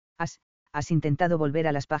¿Has intentado volver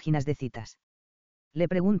a las páginas de citas? Le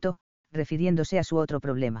pregunto, refiriéndose a su otro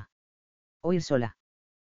problema. O ir sola.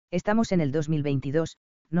 Estamos en el 2022,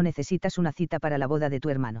 no necesitas una cita para la boda de tu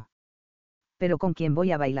hermano. ¿Pero con quién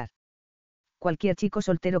voy a bailar? Cualquier chico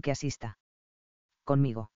soltero que asista.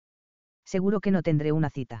 Conmigo. Seguro que no tendré una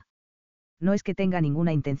cita. No es que tenga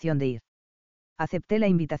ninguna intención de ir. Acepté la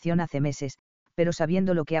invitación hace meses, pero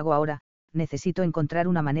sabiendo lo que hago ahora, necesito encontrar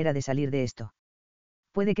una manera de salir de esto.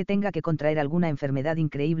 Puede que tenga que contraer alguna enfermedad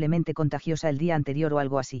increíblemente contagiosa el día anterior o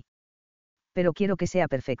algo así. Pero quiero que sea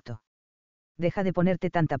perfecto. Deja de ponerte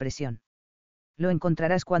tanta presión. Lo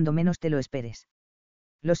encontrarás cuando menos te lo esperes.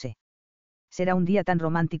 Lo sé. Será un día tan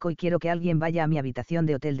romántico y quiero que alguien vaya a mi habitación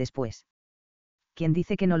de hotel después. ¿Quién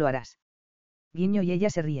dice que no lo harás? Guiño y ella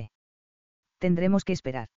se ríe. Tendremos que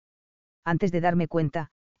esperar. Antes de darme cuenta,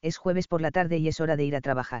 es jueves por la tarde y es hora de ir a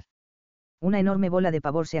trabajar. Una enorme bola de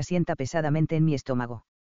pavor se asienta pesadamente en mi estómago.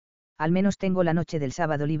 Al menos tengo la noche del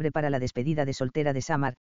sábado libre para la despedida de soltera de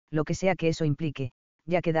Samar, lo que sea que eso implique,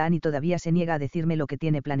 ya que Dani todavía se niega a decirme lo que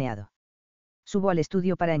tiene planeado. Subo al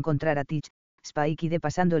estudio para encontrar a Teach, Spike y de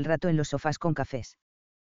pasando el rato en los sofás con cafés.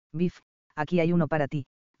 Biff, aquí hay uno para ti,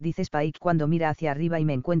 dice Spike cuando mira hacia arriba y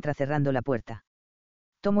me encuentra cerrando la puerta.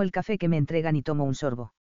 Tomo el café que me entregan y tomo un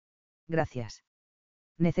sorbo. Gracias.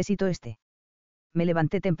 Necesito este. Me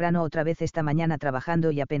levanté temprano otra vez esta mañana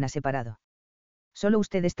trabajando y apenas he parado. Solo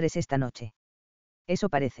ustedes tres esta noche. Eso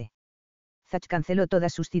parece. Zach canceló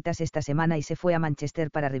todas sus citas esta semana y se fue a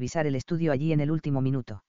Manchester para revisar el estudio allí en el último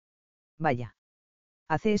minuto. Vaya.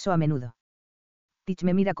 Hace eso a menudo. Teach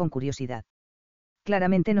me mira con curiosidad.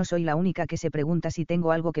 Claramente no soy la única que se pregunta si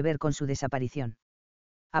tengo algo que ver con su desaparición.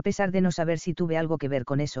 A pesar de no saber si tuve algo que ver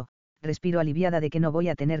con eso, respiro aliviada de que no voy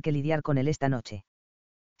a tener que lidiar con él esta noche.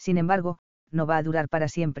 Sin embargo, no va a durar para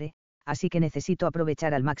siempre, así que necesito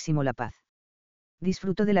aprovechar al máximo la paz.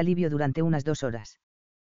 Disfruto del alivio durante unas 2 horas.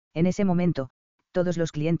 En ese momento, todos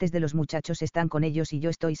los clientes de los muchachos están con ellos y yo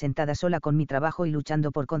estoy sentada sola con mi trabajo y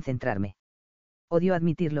luchando por concentrarme. Odio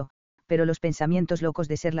admitirlo, pero los pensamientos locos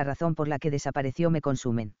de ser la razón por la que desapareció me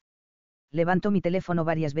consumen. Levanto mi teléfono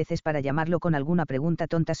varias veces para llamarlo con alguna pregunta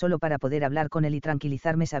tonta solo para poder hablar con él y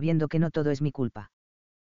tranquilizarme sabiendo que no todo es mi culpa.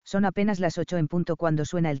 Son apenas las 8 en punto cuando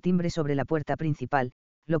suena el timbre sobre la puerta principal,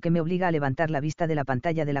 lo que me obliga a levantar la vista de la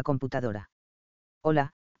pantalla de la computadora.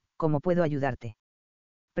 Hola, ¿cómo puedo ayudarte?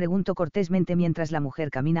 Pregunto cortésmente mientras la mujer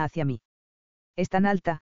camina hacia mí. Es tan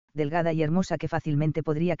alta, delgada y hermosa que fácilmente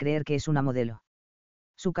podría creer que es una modelo.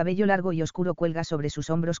 Su cabello largo y oscuro cuelga sobre sus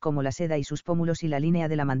hombros como la seda y sus pómulos y la línea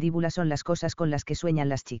de la mandíbula son las cosas con las que sueñan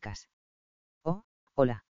las chicas. Oh,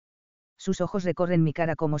 hola. Sus ojos recorren mi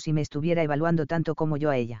cara como si me estuviera evaluando tanto como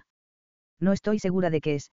yo a ella. No estoy segura de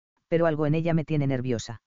qué es, pero algo en ella me tiene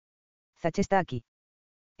nerviosa. Zach está aquí.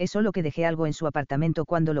 Es solo que dejé algo en su apartamento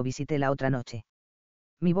cuando lo visité la otra noche.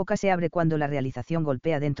 Mi boca se abre cuando la realización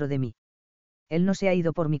golpea dentro de mí. Él no se ha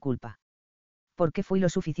ido por mi culpa. ¿Por qué fui lo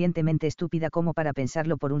suficientemente estúpida como para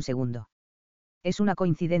pensarlo por un segundo? Es una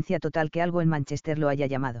coincidencia total que algo en Manchester lo haya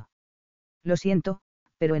llamado. Lo siento,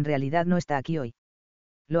 pero en realidad no está aquí hoy.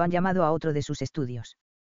 Lo han llamado a otro de sus estudios.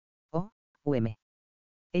 Oh,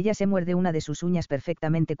 Ella se muerde una de sus uñas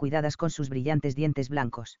perfectamente cuidadas con sus brillantes dientes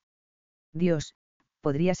blancos. Dios,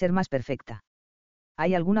 podría ser más perfecta.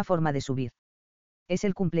 ¿Hay alguna forma de subir? Es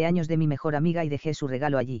el cumpleaños de mi mejor amiga y dejé su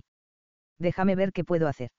regalo allí. Déjame ver qué puedo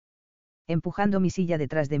hacer. Empujando mi silla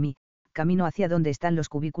detrás de mí, camino hacia donde están los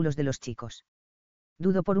cubículos de los chicos.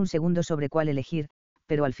 Dudo por un segundo sobre cuál elegir,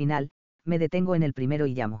 pero al final, me detengo en el primero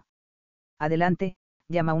y llamo. Adelante,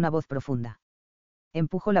 llama una voz profunda.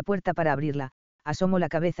 Empujo la puerta para abrirla, asomo la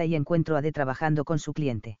cabeza y encuentro a D trabajando con su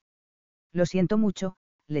cliente. Lo siento mucho,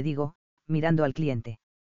 le digo, mirando al cliente.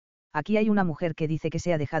 Aquí hay una mujer que dice que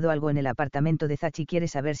se ha dejado algo en el apartamento de Zach y quiere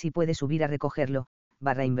saber si puede subir a recogerlo,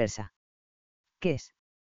 /inversa. ¿Qué es?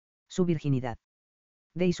 Su virginidad.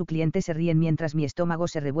 D y su cliente se ríen mientras mi estómago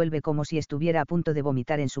se revuelve como si estuviera a punto de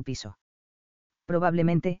vomitar en su piso.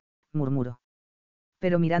 Probablemente, murmuro.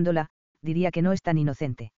 Pero mirándola, diría que no es tan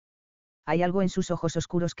inocente. Hay algo en sus ojos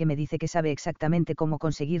oscuros que me dice que sabe exactamente cómo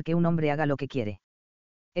conseguir que un hombre haga lo que quiere.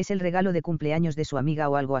 Es el regalo de cumpleaños de su amiga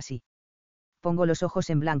o algo así. Pongo los ojos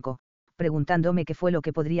en blanco, preguntándome qué fue lo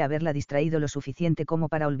que podría haberla distraído lo suficiente como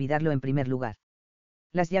para olvidarlo en primer lugar.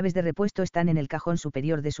 Las llaves de repuesto están en el cajón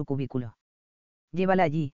superior de su cubículo. Llévala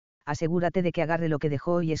allí, asegúrate de que agarre lo que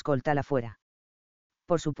dejó y escóltala fuera.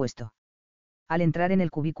 Por supuesto. Al entrar en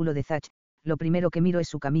el cubículo de Zach, lo primero que miro es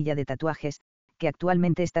su camilla de tatuajes, que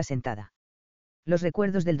actualmente está sentada. Los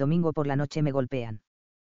recuerdos del domingo por la noche me golpean.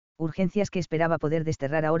 Urgencias que esperaba poder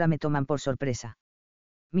desterrar ahora me toman por sorpresa.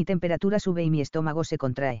 Mi temperatura sube y mi estómago se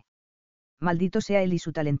contrae. Maldito sea él y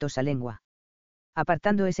su talentosa lengua.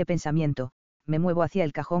 Apartando ese pensamiento, me muevo hacia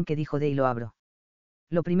el cajón que dijo de y lo abro.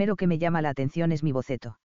 Lo primero que me llama la atención es mi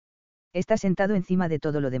boceto. Está sentado encima de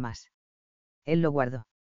todo lo demás. Él lo guardó.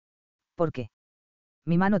 ¿Por qué?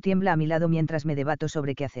 Mi mano tiembla a mi lado mientras me debato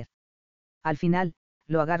sobre qué hacer. Al final,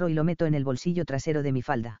 lo agarro y lo meto en el bolsillo trasero de mi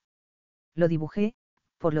falda. Lo dibujé,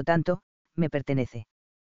 por lo tanto, me pertenece.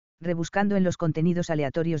 Rebuscando en los contenidos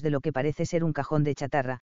aleatorios de lo que parece ser un cajón de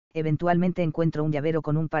chatarra, eventualmente encuentro un llavero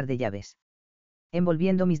con un par de llaves.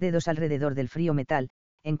 Envolviendo mis dedos alrededor del frío metal,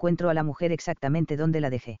 encuentro a la mujer exactamente donde la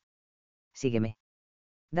dejé. Sígueme.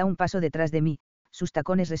 Da un paso detrás de mí, sus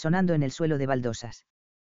tacones resonando en el suelo de baldosas.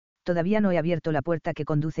 Todavía no he abierto la puerta que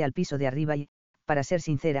conduce al piso de arriba y, para ser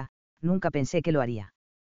sincera, nunca pensé que lo haría.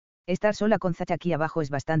 Estar sola con Zach aquí abajo es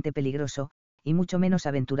bastante peligroso, y mucho menos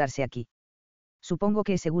aventurarse aquí. Supongo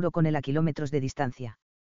que es seguro con él a kilómetros de distancia.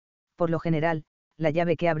 Por lo general, la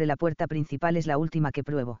llave que abre la puerta principal es la última que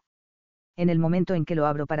pruebo. En el momento en que lo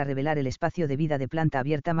abro para revelar el espacio de vida de planta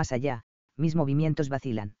abierta más allá, mis movimientos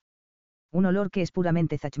vacilan. Un olor que es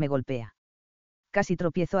puramente Zach me golpea. Casi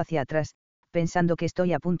tropiezo hacia atrás, pensando que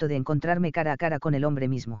estoy a punto de encontrarme cara a cara con el hombre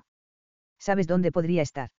mismo. ¿Sabes dónde podría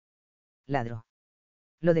estar? Ladro.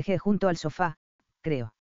 Lo dejé junto al sofá,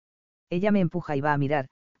 creo. Ella me empuja y va a mirar,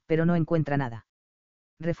 pero no encuentra nada.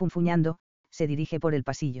 Refunfuñando, se dirige por el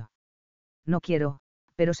pasillo. No quiero,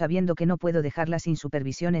 pero sabiendo que no puedo dejarla sin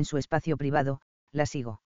supervisión en su espacio privado, la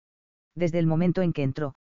sigo. Desde el momento en que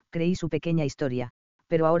entró, creí su pequeña historia,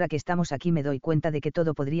 pero ahora que estamos aquí me doy cuenta de que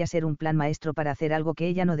todo podría ser un plan maestro para hacer algo que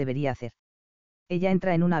ella no debería hacer. Ella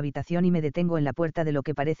entra en una habitación y me detengo en la puerta de lo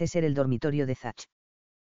que parece ser el dormitorio de Zach.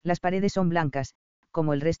 Las paredes son blancas,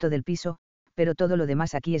 como el resto del piso, pero todo lo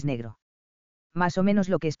demás aquí es negro. Más o menos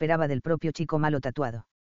lo que esperaba del propio chico malo tatuado.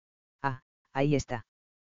 Ah, ahí está.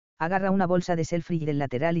 Agarra una bolsa de selfie del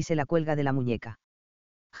lateral y se la cuelga de la muñeca.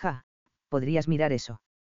 Ja, podrías mirar eso.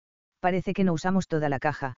 Parece que no usamos toda la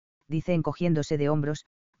caja, dice encogiéndose de hombros,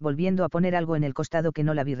 volviendo a poner algo en el costado que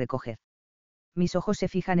no la vi recoger. Mis ojos se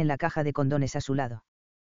fijan en la caja de condones a su lado.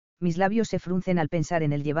 Mis labios se fruncen al pensar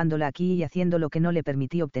en él llevándola aquí y haciendo lo que no le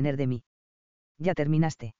permití obtener de mí. ¿Ya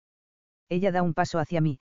terminaste? Ella da un paso hacia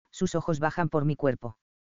mí, sus ojos bajan por mi cuerpo.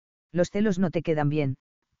 Los celos no te quedan bien,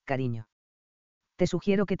 cariño. Te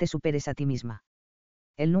sugiero que te superes a ti misma.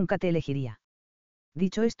 Él nunca te elegiría.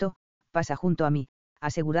 Dicho esto, pasa junto a mí,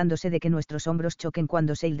 asegurándose de que nuestros hombros choquen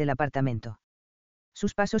cuando se ir del apartamento.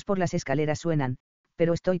 Sus pasos por las escaleras suenan,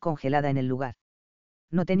 pero estoy congelada en el lugar.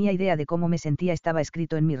 No tenía idea de cómo me sentía, estaba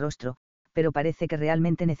escrito en mi rostro, pero parece que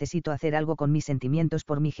realmente necesito hacer algo con mis sentimientos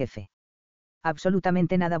por mi jefe.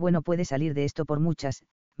 Absolutamente nada bueno puede salir de esto por muchas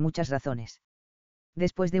razones.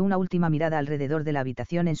 Después de una última mirada alrededor de la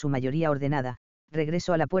habitación en su mayoría ordenada,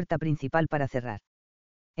 regreso a la puerta principal para cerrar.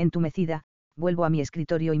 Entumecida, vuelvo a mi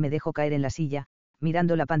escritorio y me dejo caer en la silla,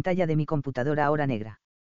 mirando la pantalla de mi computadora ahora negra.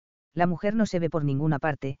 La mujer no se ve por ninguna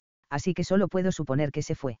parte, así que solo puedo suponer que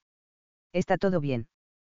se fue. ¿Está todo bien?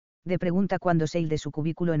 De pregunta cuando se ir de su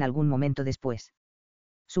cubículo en algún momento después.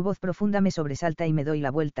 Su voz profunda me sobresalta y me doy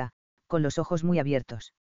la vuelta, con los ojos muy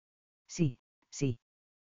abiertos. Sí, sí.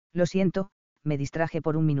 Lo siento, me distraje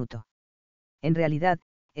por un minuto. En realidad,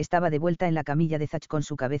 estaba de vuelta en la camilla de Zach con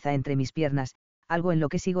su cabeza entre mis piernas, algo en lo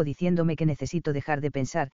que sigo diciéndome que necesito dejar de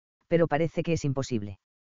pensar, pero parece que es imposible.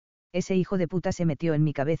 Ese hijo de puta se metió en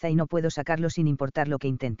mi cabeza y no puedo sacarlo sin importar lo que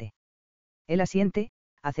intente. Él asiente,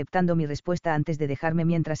 aceptando mi respuesta antes de dejarme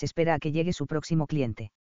mientras espera a que llegue su próximo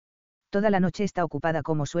cliente. Toda la noche está ocupada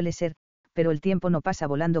como suele ser, pero el tiempo no pasa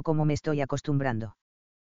volando como me estoy acostumbrando.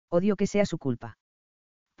 Odio que sea su culpa.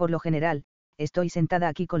 Por lo general, estoy sentada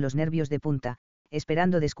aquí con los nervios de punta,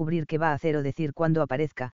 esperando descubrir qué va a hacer o decir cuando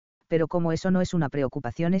aparezca, pero como eso no es una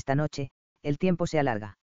preocupación esta noche, el tiempo se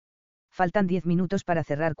alarga. Faltan 10 minutos para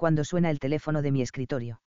cerrar cuando suena el teléfono de mi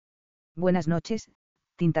escritorio. Buenas noches,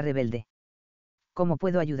 tinta rebelde. ¿Cómo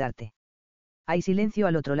puedo ayudarte? Hay silencio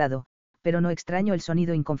al otro lado, pero no extraño el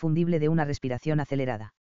sonido inconfundible de una respiración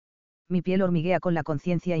acelerada. Mi piel hormiguea con la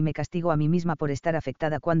conciencia y me castigo a mí misma por estar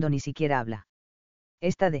afectada cuando ni siquiera habla.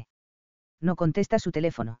 No contesta su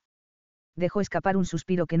teléfono. Dejo escapar un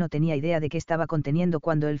suspiro que no tenía idea de que estaba conteniendo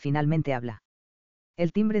cuando él finalmente habla.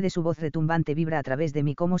 El timbre de su voz retumbante vibra a través de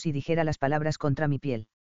mí como si dijera las palabras contra mi piel.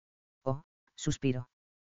 Oh, suspiro.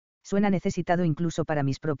 Suena necesitado incluso para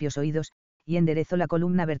mis propios oídos, y enderezo la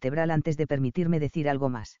columna vertebral antes de permitirme decir algo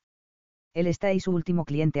más. Él está y su último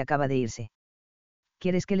cliente acaba de irse.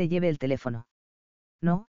 ¿Quieres que le lleve el teléfono?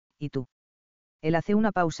 No, ¿y tú? Él hace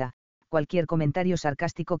una pausa, cualquier comentario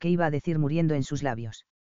sarcástico que iba a decir muriendo en sus labios.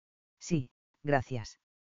 Sí, gracias.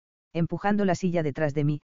 Empujando la silla detrás de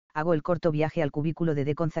mí, Hago el corto viaje al cubículo de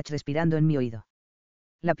Deconzach respirando en mi oído.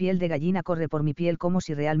 La piel de gallina corre por mi piel como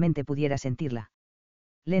si realmente pudiera sentirla.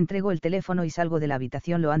 Le entrego el teléfono y salgo de la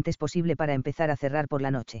habitación lo antes posible para empezar a cerrar por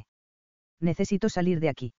la noche. Necesito salir de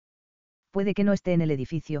aquí. Puede que no esté en el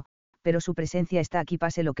edificio, pero su presencia está aquí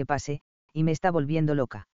pase lo que pase, y me está volviendo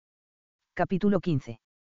loca. Capítulo 15.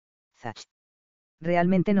 Zach.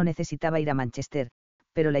 Realmente no necesitaba ir a Manchester,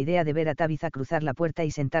 pero la idea de ver a Tabitha cruzar la puerta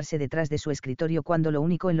y sentarse detrás de su escritorio cuando lo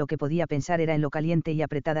único en lo que podía pensar era en lo caliente y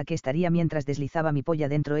apretada que estaría mientras deslizaba mi polla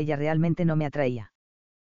dentro ella realmente no me atraía.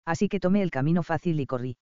 Así que tomé el camino fácil y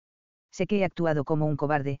corrí. Sé que he actuado como un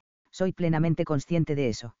cobarde, soy plenamente consciente de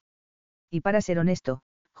eso. Y para ser honesto,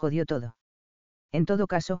 jodió todo. En todo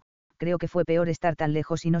caso, creo que fue peor estar tan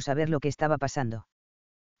lejos y no saber lo que estaba pasando.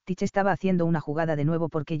 Tich estaba haciendo una jugada de nuevo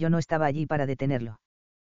porque yo no estaba allí para detenerlo.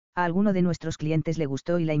 A alguno de nuestros clientes le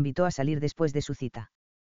gustó y la invitó a salir después de su cita.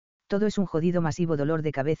 Todo es un jodido masivo dolor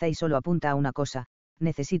de cabeza y solo apunta a una cosa: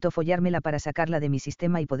 necesito follármela para sacarla de mi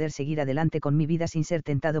sistema y poder seguir adelante con mi vida sin ser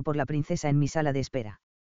tentado por la princesa en mi sala de espera.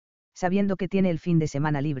 Sabiendo que tiene el fin de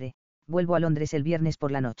semana libre, vuelvo a Londres el viernes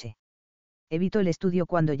por la noche. Evito el estudio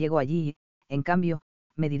cuando llego allí y, en cambio,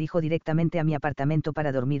 me dirijo directamente a mi apartamento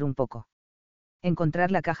para dormir un poco.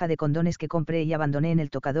 Encontrar la caja de condones que compré y abandoné en el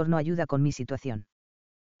tocador no ayuda con mi situación.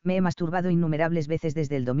 Me he masturbado innumerables veces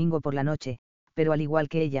desde el domingo por la noche, pero al igual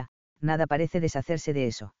que ella, nada parece deshacerse de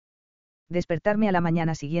eso. Despertarme a la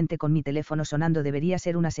mañana siguiente con mi teléfono sonando debería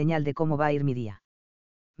ser una señal de cómo va a ir mi día.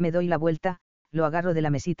 Me doy la vuelta, lo agarro de la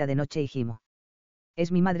mesita de noche y gimo.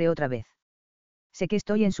 Es mi madre otra vez. Sé que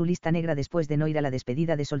estoy en su lista negra después de no ir a la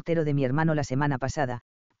despedida de soltero de mi hermano la semana pasada,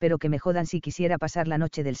 pero que me jodan si quisiera pasar la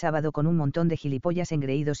noche del sábado con un montón de gilipollas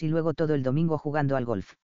engreídos y luego todo el domingo jugando al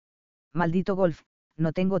golf. Maldito golf,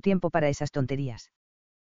 no tengo tiempo para esas tonterías.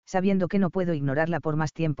 Sabiendo que no puedo ignorarla por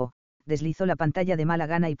más tiempo, deslizo la pantalla de mala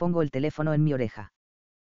gana y pongo el teléfono en mi oreja.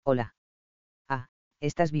 Hola. Ah,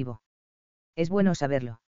 estás vivo. Es bueno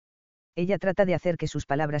saberlo. Ella trata de hacer que sus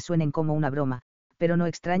palabras suenen como una broma, pero no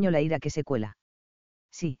extraño la ira que se cuela.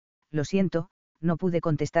 Sí, lo siento, no pude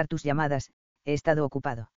contestar tus llamadas, he estado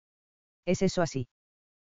ocupado. ¿Es eso así?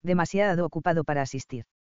 Demasiado ocupado para asistir.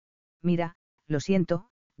 Mira, lo siento,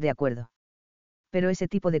 de acuerdo. Pero ese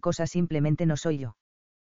tipo de cosas simplemente no soy yo.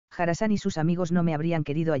 Harasan y sus amigos no me habrían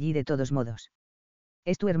querido allí de todos modos.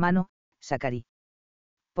 Es tu hermano, Sakari.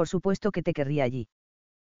 Por supuesto que te querría allí.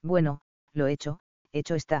 Bueno, lo hecho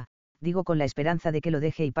está, digo con la esperanza de que lo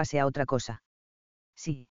deje y pase a otra cosa.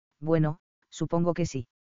 Sí, bueno, supongo que sí.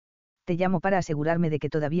 Te llamo para asegurarme de que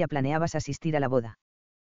todavía planeabas asistir a la boda.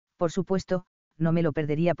 Por supuesto, no me lo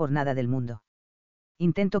perdería por nada del mundo.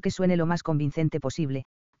 Intento que suene lo más convincente posible,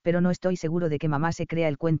 pero no estoy seguro de que mamá se crea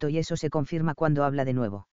el cuento y eso se confirma cuando habla de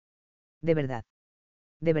nuevo. ¿De verdad?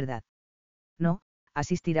 ¿De verdad? No,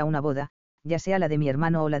 asistir a una boda, ya sea la de mi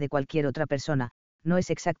hermano o la de cualquier otra persona, no es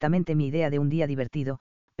exactamente mi idea de un día divertido,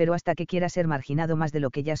 pero hasta que quiera ser marginado más de lo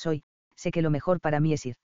que ya soy, sé que lo mejor para mí es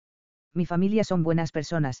ir. Mi familia son buenas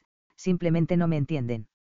personas, simplemente no me entienden.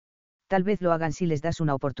 Tal vez lo hagan si les das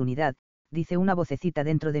una oportunidad, dice una vocecita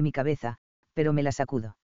dentro de mi cabeza, pero me la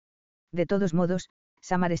sacudo. De todos modos,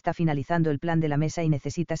 Samar está finalizando el plan de la mesa y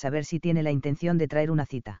necesita saber si tiene la intención de traer una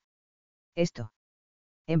cita. Esto.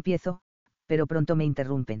 Empiezo, pero pronto me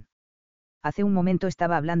interrumpen. Hace un momento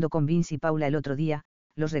estaba hablando con Vince y Paula el otro día,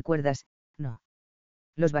 ¿los recuerdas? No.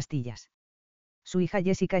 Los Bastillas. Su hija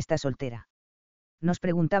Jessica está soltera. Nos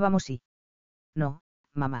preguntábamos si. No,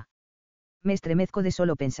 mamá. Me estremezco de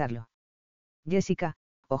solo pensarlo. Jessica,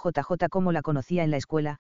 o JJ como la conocía en la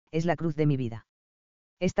escuela, es la cruz de mi vida.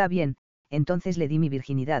 Está bien, entonces le di mi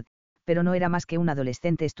virginidad, pero no era más que un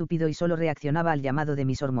adolescente estúpido y solo reaccionaba al llamado de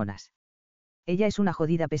mis hormonas. Ella es una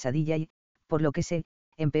jodida pesadilla y, por lo que sé,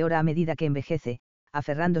 empeora a medida que envejece,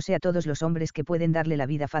 aferrándose a todos los hombres que pueden darle la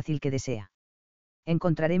vida fácil que desea.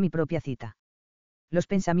 Encontraré mi propia cita. Los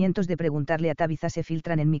pensamientos de preguntarle a Tabitha se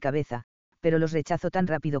filtran en mi cabeza, pero los rechazo tan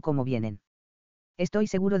rápido como vienen. Estoy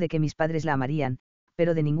seguro de que mis padres la amarían,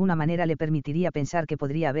 pero de ninguna manera le permitiría pensar que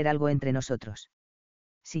podría haber algo entre nosotros.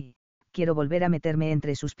 Sí, quiero volver a meterme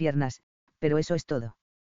entre sus piernas, pero eso es todo.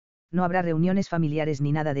 No habrá reuniones familiares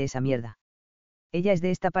ni nada de esa mierda. Ella es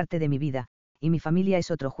de esta parte de mi vida, y mi familia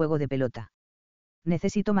es otro juego de pelota.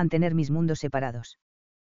 Necesito mantener mis mundos separados.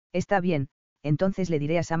 Está bien, entonces le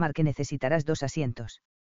diré a Samar que necesitarás 2 asientos.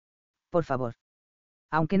 Por favor.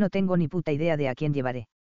 Aunque no tengo ni puta idea de a quién llevaré.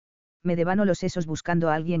 Me devano los sesos buscando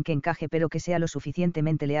a alguien que encaje pero que sea lo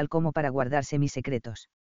suficientemente leal como para guardarse mis secretos.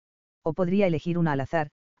 O podría elegir una al azar,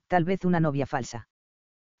 tal vez una novia falsa.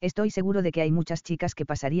 Estoy seguro de que hay muchas chicas que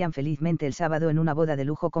pasarían felizmente el sábado en una boda de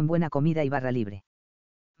lujo con buena comida y barra libre.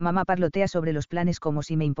 Mamá parlotea sobre los planes como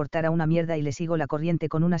si me importara una mierda y le sigo la corriente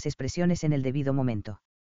con unas expresiones en el debido momento.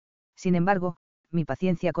 Sin embargo, mi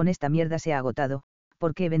paciencia con esta mierda se ha agotado,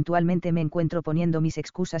 porque eventualmente me encuentro poniendo mis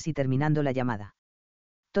excusas y terminando la llamada.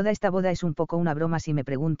 Toda esta boda es un poco una broma si me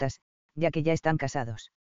preguntas, ya que ya están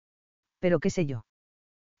casados. Pero qué sé yo.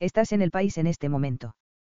 Estás en el país en este momento.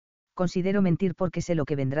 Considero mentir porque sé lo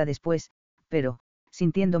que vendrá después, pero,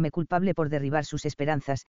 sintiéndome culpable por derribar sus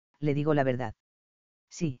esperanzas, le digo la verdad.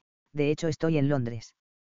 Sí, de hecho estoy en Londres.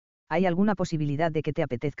 ¿Hay alguna posibilidad de que te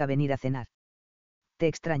apetezca venir a cenar? Te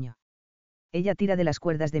extraño. Ella tira de las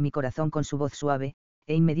cuerdas de mi corazón con su voz suave,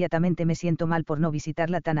 e inmediatamente me siento mal por no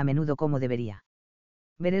visitarla tan a menudo como debería.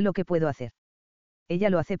 Veré lo que puedo hacer. Ella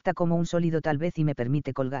lo acepta como un sólido tal vez y me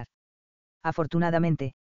permite colgar.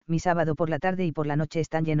 Afortunadamente, mi sábado por la tarde y por la noche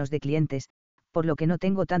están llenos de clientes, por lo que no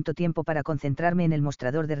tengo tanto tiempo para concentrarme en el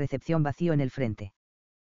mostrador de recepción vacío en el frente.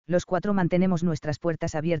 Los 4 mantenemos nuestras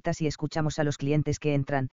puertas abiertas y escuchamos a los clientes que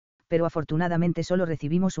entran, pero afortunadamente solo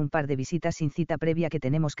recibimos un par de visitas sin cita previa que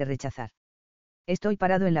tenemos que rechazar. Estoy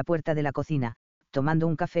parado en la puerta de la cocina, tomando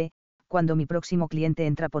un café, cuando mi próximo cliente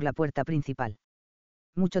entra por la puerta principal.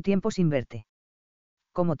 Mucho tiempo sin verte.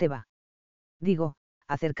 ¿Cómo te va? Digo,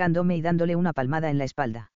 acercándome y dándole una palmada en la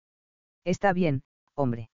espalda. Está bien,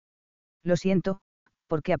 hombre. Lo siento,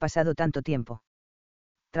 porque ha pasado tanto tiempo.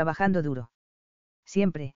 Trabajando duro.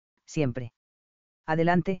 Siempre, siempre.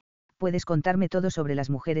 Adelante, puedes contarme todo sobre las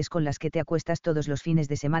mujeres con las que te acuestas todos los fines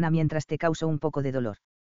de semana mientras te causo un poco de dolor.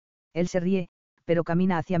 Él se ríe, pero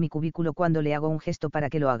camina hacia mi cubículo cuando le hago un gesto para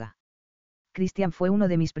que lo haga. Christian fue uno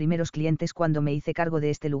de mis primeros clientes cuando me hice cargo de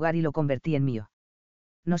este lugar y lo convertí en mío.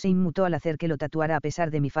 No se inmutó al hacer que lo tatuara a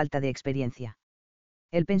pesar de mi falta de experiencia.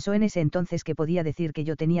 Él pensó en ese entonces que podía decir que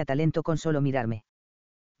yo tenía talento con solo mirarme.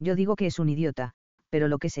 Yo digo que es un idiota, pero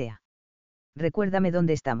lo que sea. Recuérdame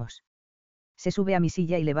dónde estamos. Se sube a mi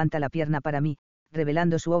silla y levanta la pierna para mí,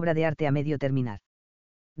 revelando su obra de arte a medio terminar.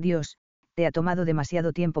 Dios, te ha tomado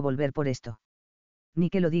demasiado tiempo volver por esto. Ni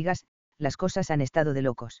que lo digas, las cosas han estado de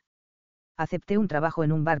locos. Acepté un trabajo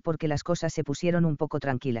en un bar porque las cosas se pusieron un poco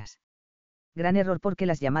tranquilas. Gran error porque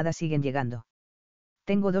las llamadas siguen llegando.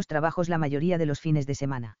 Tengo 2 trabajos la mayoría de los fines de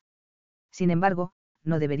semana. Sin embargo,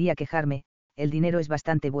 no debería quejarme, el dinero es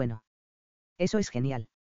bastante bueno. Eso es genial.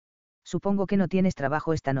 Supongo que no tienes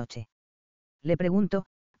trabajo esta noche. Le pregunto,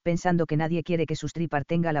 pensando que nadie quiere que su stripper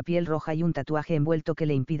tenga la piel roja y un tatuaje envuelto que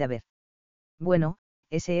le impida ver. Bueno,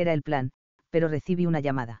 ese era el plan, pero recibí una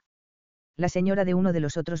llamada. La señora de uno de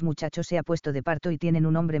los otros muchachos se ha puesto de parto y tienen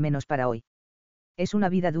un hombre menos para hoy. Es una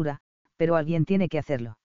vida dura, pero alguien tiene que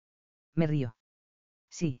hacerlo. Me río.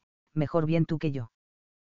 Sí, mejor bien tú que yo.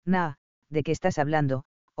 Nah, ¿de qué estás hablando,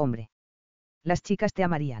 hombre? Las chicas te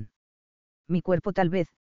amarían. Mi cuerpo tal vez,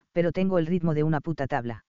 pero tengo el ritmo de una puta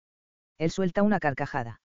tabla. Él suelta una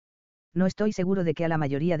carcajada. No estoy seguro de que a la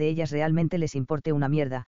mayoría de ellas realmente les importe una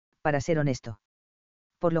mierda, para ser honesto.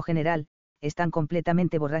 Por lo general, están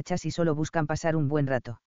completamente borrachas y solo buscan pasar un buen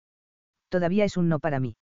rato. Todavía es un no para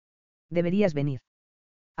mí. Deberías venir.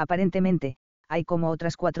 Aparentemente, hay como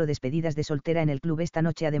otras 4 despedidas de soltera en el club esta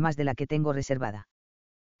noche además de la que tengo reservada.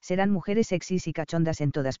 Serán mujeres sexys y cachondas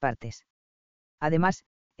en todas partes. Además,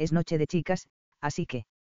 es noche de chicas, así que...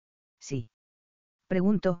 Sí.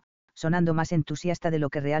 Pregunto, sonando más entusiasta de lo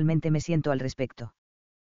que realmente me siento al respecto.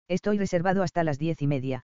 Estoy reservado hasta las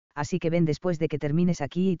 10:30, así que ven después de que termines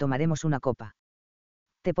aquí y tomaremos una copa.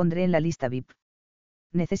 Te pondré en la lista VIP.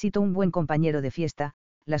 Necesito un buen compañero de fiesta,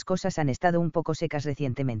 las cosas han estado un poco secas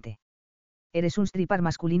recientemente. Eres un stripper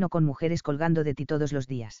masculino con mujeres colgando de ti todos los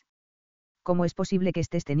días. ¿Cómo es posible que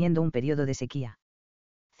estés teniendo un periodo de sequía?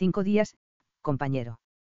 5 días, compañero.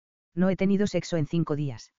 No he tenido sexo en 5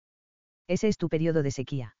 días. Ese es tu periodo de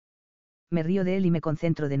sequía. Me río de él y me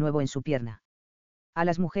concentro de nuevo en su pierna. A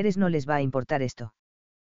las mujeres no les va a importar esto.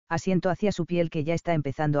 Asiento hacia su piel que ya está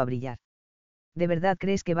empezando a brillar. ¿De verdad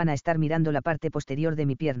crees que van a estar mirando la parte posterior de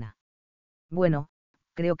mi pierna? Bueno,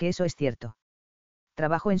 creo que eso es cierto.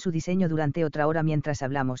 Trabajo en su diseño durante otra hora mientras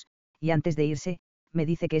hablamos, y antes de irse, me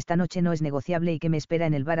dice que esta noche no es negociable y que me espera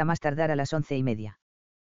en el bar a más tardar a las 11:30.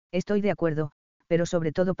 Estoy de acuerdo, pero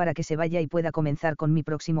sobre todo para que se vaya y pueda comenzar con mi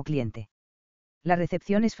próximo cliente. La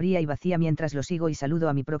recepción es fría y vacía mientras lo sigo y saludo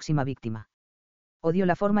a mi próxima víctima. Odio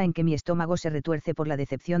la forma en que mi estómago se retuerce por la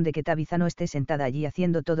decepción de que Tabitha no esté sentada allí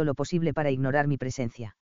haciendo todo lo posible para ignorar mi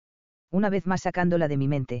presencia. Una vez más sacándola de mi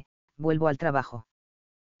mente, vuelvo al trabajo.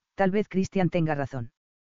 Tal vez Christian tenga razón.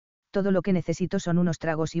 Todo lo que necesito son unos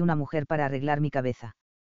tragos y una mujer para arreglar mi cabeza.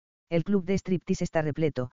 El club de striptease está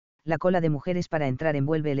repleto, la cola de mujeres para entrar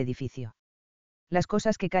envuelve el edificio. Las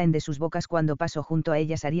cosas que caen de sus bocas cuando paso junto a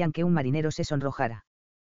ellas harían que un marinero se sonrojara.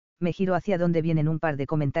 Me giro hacia donde vienen un par de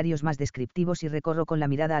comentarios más descriptivos y recorro con la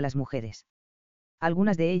mirada a las mujeres.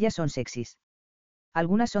 Algunas de ellas son sexys.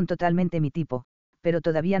 Algunas son totalmente mi tipo, pero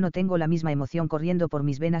todavía no tengo la misma emoción corriendo por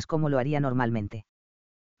mis venas como lo haría normalmente.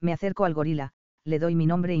 Me acerco al gorila, le doy mi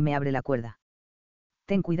nombre y me abre la cuerda.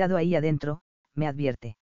 Ten cuidado ahí adentro, me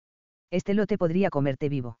advierte. Este lote podría comerte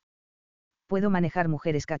vivo. Puedo manejar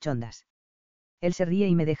mujeres cachondas. Él se ríe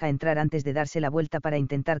y me deja entrar antes de darse la vuelta para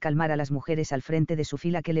intentar calmar a las mujeres al frente de su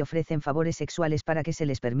fila que le ofrecen favores sexuales para que se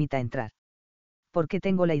les permita entrar. Porque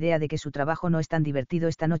tengo la idea de que su trabajo no es tan divertido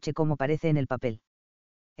esta noche como parece en el papel.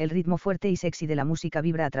 El ritmo fuerte y sexy de la música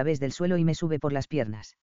vibra a través del suelo y me sube por las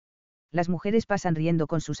piernas. Las mujeres pasan riendo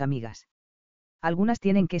con sus amigas. Algunas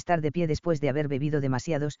tienen que estar de pie después de haber bebido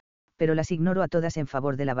demasiados, pero las ignoro a todas en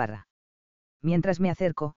favor de la barra. Mientras me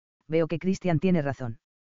acerco, veo que Christian tiene razón.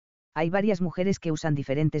 Hay varias mujeres que usan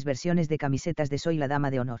diferentes versiones de camisetas de Soy la dama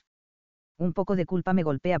de honor. Un poco de culpa me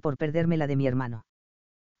golpea por perderme la de mi hermano.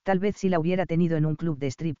 Tal vez si la hubiera tenido en un club de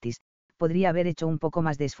striptease, podría haber hecho un poco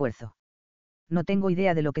más de esfuerzo. No tengo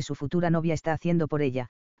idea de lo que su futura novia está haciendo por ella,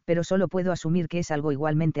 pero solo puedo asumir que es algo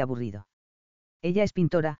igualmente aburrido. Ella es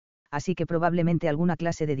pintora, así que probablemente alguna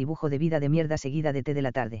clase de dibujo de vida de mierda seguida de té de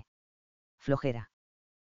la tarde. Flojera.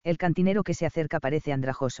 El cantinero que se acerca parece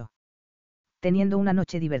andrajoso. Teniendo una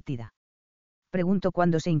noche divertida. Pregunto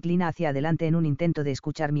cuando se inclina hacia adelante en un intento de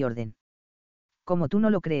escuchar mi orden. Como tú no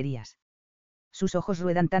lo creerías. Sus ojos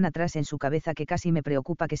ruedan tan atrás en su cabeza que casi me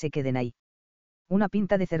preocupa que se queden ahí. Una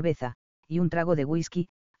pinta de cerveza, y un trago de whisky,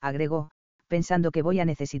 agregó, pensando que voy a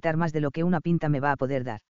necesitar más de lo que una pinta me va a poder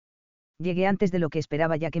dar. Llegué antes de lo que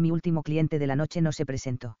esperaba ya que mi último cliente de la noche no se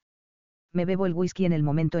presentó. Me bebo el whisky en el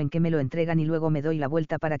momento en que me lo entregan y luego me doy la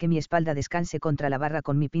vuelta para que mi espalda descanse contra la barra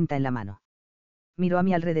con mi pinta en la mano. Miro a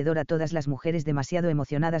mi alrededor a todas las mujeres demasiado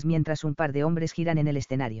emocionadas mientras un par de hombres giran en el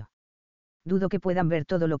escenario. Dudo que puedan ver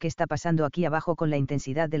todo lo que está pasando aquí abajo con la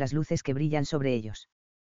intensidad de las luces que brillan sobre ellos.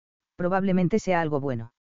 Probablemente sea algo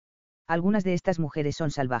bueno. Algunas de estas mujeres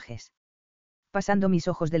son salvajes. Pasando mis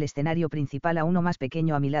ojos del escenario principal a uno más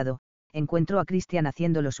pequeño a mi lado, encuentro a Christian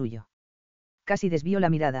haciendo lo suyo. Casi desvío la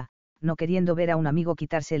mirada, no queriendo ver a un amigo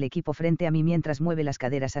quitarse el equipo frente a mí mientras mueve las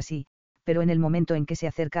caderas así, pero en el momento en que se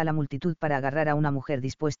acerca a la multitud para agarrar a una mujer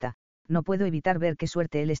dispuesta, no puedo evitar ver qué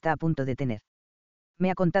suerte él está a punto de tener.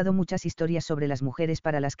 Me ha contado muchas historias sobre las mujeres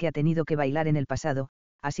para las que ha tenido que bailar en el pasado,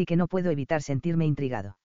 así que no puedo evitar sentirme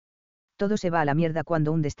intrigado. Todo se va a la mierda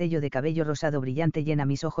cuando un destello de cabello rosado brillante llena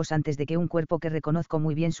mis ojos antes de que un cuerpo que reconozco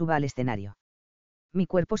muy bien suba al escenario. Mi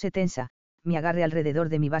cuerpo se tensa, me agarre alrededor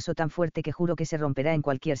de mi vaso tan fuerte que juro que se romperá en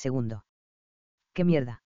cualquier segundo. ¡Qué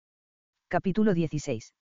mierda! Capítulo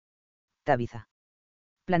 16. Tabitha.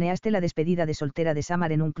 Planeaste la despedida de soltera de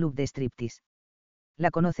Samar en un club de striptease.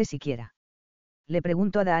 ¿La conoces siquiera? Le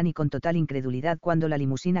pregunto a Dani con total incredulidad cuando la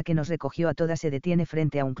limusina que nos recogió a todas se detiene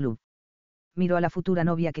frente a un club. Miro a la futura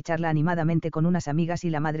novia que charla animadamente con unas amigas y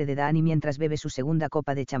la madre de Dani mientras bebe su segunda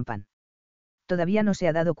copa de champán. Todavía no se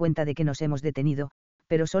ha dado cuenta de que nos hemos detenido,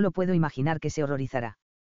 pero solo puedo imaginar que se horrorizará.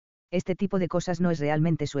 Este tipo de cosas no es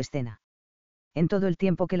realmente su escena. En todo el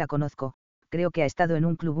tiempo que la conozco, creo que ha estado en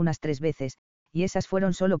un club unas 3 veces, y esas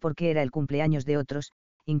fueron solo porque era el cumpleaños de otros,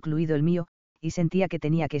 incluido el mío, y sentía que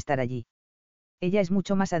tenía que estar allí. Ella es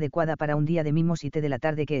mucho más adecuada para un día de mimos y té de la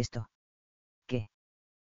tarde que esto. ¿Qué?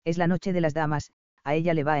 Es la noche de las damas, a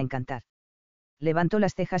ella le va a encantar. Levantó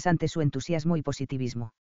las cejas ante su entusiasmo y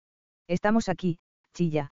positivismo. Estamos aquí,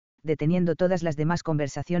 chilla, deteniendo todas las demás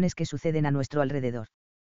conversaciones que suceden a nuestro alrededor.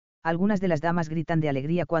 Algunas de las damas gritan de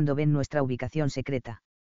alegría cuando ven nuestra ubicación secreta.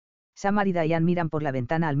 Samar y Diane miran por la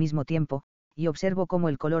ventana al mismo tiempo, y observo cómo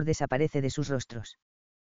el color desaparece de sus rostros.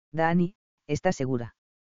 Dani, ¿estás segura?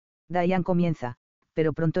 Diane comienza,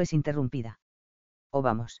 pero pronto es interrumpida. Oh,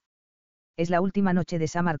 vamos. Es la última noche de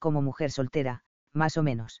Samar como mujer soltera, más o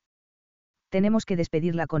menos. Tenemos que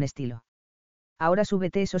despedirla con estilo. Ahora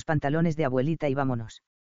súbete esos pantalones de abuelita y vámonos.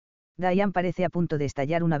 Diane parece a punto de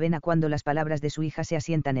estallar una vena cuando las palabras de su hija se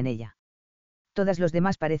asientan en ella. Todas los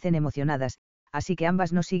demás parecen emocionadas, así que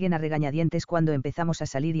ambas nos siguen a regañadientes cuando empezamos a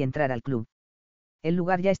salir y entrar al club. El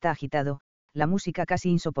lugar ya está agitado, la música casi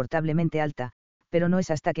insoportablemente alta, pero no es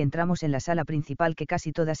hasta que entramos en la sala principal que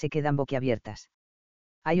casi todas se quedan boquiabiertas.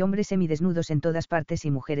 Hay hombres semidesnudos en todas partes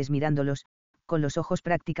y mujeres mirándolos, con los ojos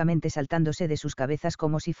prácticamente saltándose de sus cabezas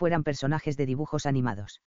como si fueran personajes de dibujos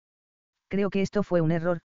animados. Creo que esto fue un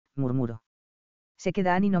error, murmuro. Sé que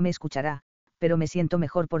Dani no me escuchará, pero me siento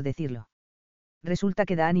mejor por decirlo. Resulta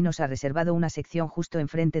que Dani nos ha reservado una sección justo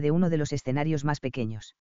enfrente de uno de los escenarios más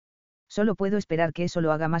pequeños. Solo puedo esperar que eso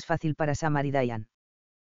lo haga más fácil para Samar y Diane.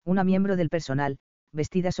 Una miembro del personal,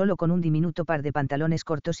 vestida solo con un diminuto par de pantalones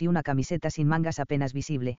cortos y una camiseta sin mangas apenas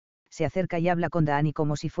visible, se acerca y habla con Dani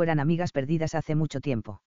como si fueran amigas perdidas hace mucho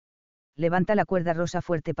tiempo. Levanta la cuerda rosa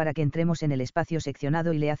fuerte para que entremos en el espacio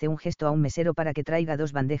seccionado y le hace un gesto a un mesero para que traiga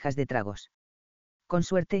 2 bandejas de tragos. Con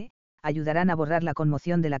suerte, ayudarán a borrar la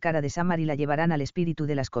conmoción de la cara de Samar y la llevarán al espíritu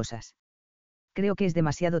de las cosas. Creo que es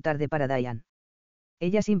demasiado tarde para Diane.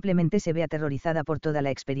 Ella simplemente se ve aterrorizada por toda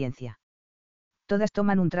la experiencia. Todas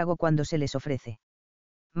toman un trago cuando se les ofrece.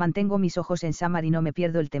 Mantengo mis ojos en Samar y no me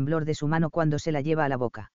pierdo el temblor de su mano cuando se la lleva a la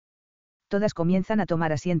boca. Todas comienzan a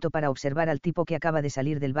tomar asiento para observar al tipo que acaba de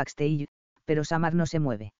salir del backstage, pero Samar no se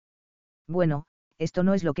mueve. Bueno, esto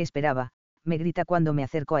no es lo que esperaba, me grita cuando me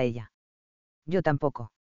acerco a ella. Yo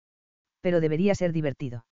tampoco. Pero debería ser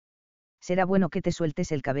divertido. Será bueno que te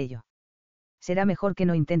sueltes el cabello. Será mejor que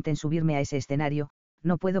no intenten subirme a ese escenario,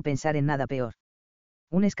 no puedo pensar en nada peor.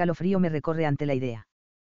 Un escalofrío me recorre ante la idea.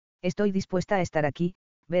 Estoy dispuesta a estar aquí,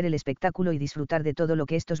 ver el espectáculo y disfrutar de todo lo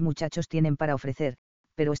que estos muchachos tienen para ofrecer,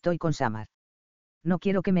 pero estoy con Samar. No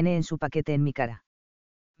quiero que meneen su paquete en mi cara.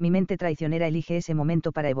 Mi mente traicionera elige ese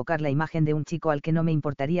momento para evocar la imagen de un chico al que no me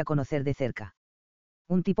importaría conocer de cerca.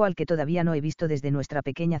 Un tipo al que todavía no he visto desde nuestra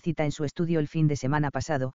pequeña cita en su estudio el fin de semana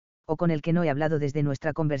pasado, o con el que no he hablado desde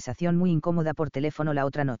nuestra conversación muy incómoda por teléfono la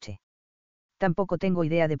otra noche. Tampoco tengo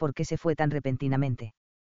idea de por qué se fue tan repentinamente.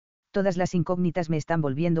 Todas las incógnitas me están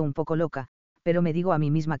volviendo un poco loca, pero me digo a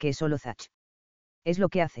mí misma que es solo Zach. Es lo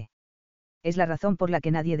que hace. Es la razón por la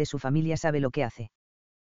que nadie de su familia sabe lo que hace.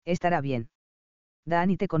 Estará bien.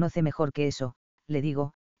 Dani te conoce mejor que eso, le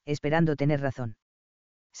digo, esperando tener razón.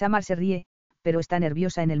 Samar se ríe, pero está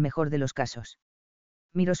nerviosa en el mejor de los casos.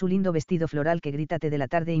 Miro su lindo vestido floral que grita té de la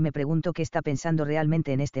tarde y me pregunto qué está pensando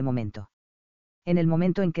realmente en este momento. En el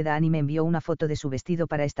momento en que Dani me envió una foto de su vestido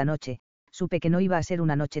para esta noche, supe que no iba a ser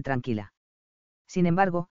una noche tranquila. Sin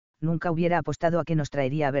embargo, nunca hubiera apostado a que nos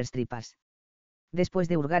traería a ver strippers. Después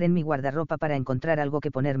de hurgar en mi guardarropa para encontrar algo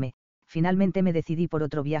que ponerme, finalmente me decidí por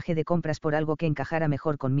otro viaje de compras por algo que encajara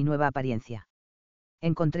mejor con mi nueva apariencia.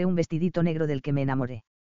 Encontré un vestidito negro del que me enamoré.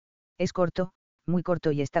 Es corto, muy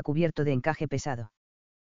corto y está cubierto de encaje pesado.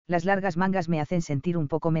 Las largas mangas me hacen sentir un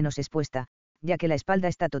poco menos expuesta, ya que la espalda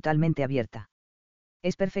está totalmente abierta.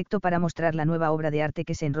 Es perfecto para mostrar la nueva obra de arte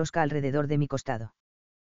que se enrosca alrededor de mi costado.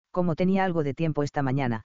 Como tenía algo de tiempo esta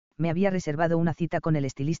mañana, me había reservado una cita con el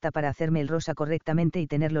estilista para hacerme el rosa correctamente y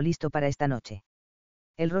tenerlo listo para esta noche.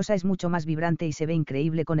 El rosa es mucho más vibrante y se ve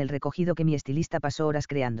increíble con el recogido que mi estilista pasó horas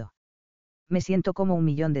creando. Me siento como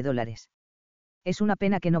 $1.000.000. Es una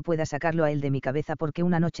pena que no pueda sacarlo a él de mi cabeza porque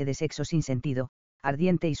una noche de sexo sin sentido,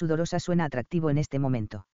 ardiente y sudorosa suena atractivo en este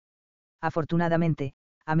momento. Afortunadamente,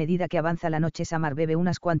 a medida que avanza la noche Samar bebe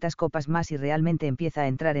unas cuantas copas más y realmente empieza a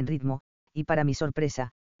entrar en ritmo, y para mi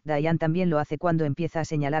sorpresa, Diane también lo hace cuando empieza a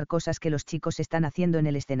señalar cosas que los chicos están haciendo en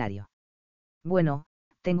el escenario. Bueno,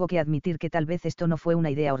 tengo que admitir que tal vez esto no fue una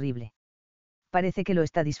idea horrible. Parece que lo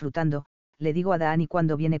está disfrutando, le digo a Dani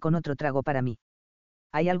cuando viene con otro trago para mí.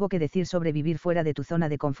 Hay algo que decir sobre vivir fuera de tu zona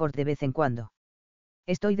de confort de vez en cuando.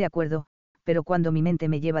 Estoy de acuerdo, pero cuando mi mente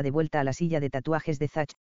me lleva de vuelta a la silla de tatuajes de Zach,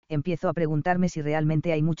 empiezo a preguntarme si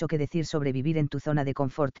realmente hay mucho que decir sobre vivir en tu zona de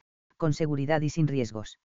confort, con seguridad y sin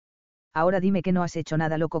riesgos. Ahora dime que no has hecho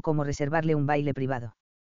nada loco como reservarle un baile privado.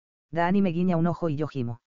 Dani me guiña un ojo y yo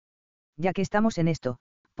gimo. Ya que estamos en esto,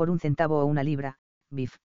 por 1 centavo o 1 libra,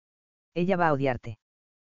 Biff. Ella va a odiarte.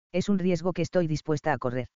 Es un riesgo que estoy dispuesta a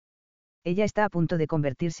correr. Ella está a punto de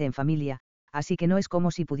convertirse en familia, así que no es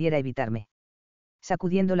como si pudiera evitarme.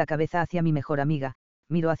 Sacudiendo la cabeza hacia mi mejor amiga,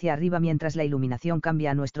 miro hacia arriba mientras la iluminación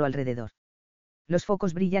cambia a nuestro alrededor. Los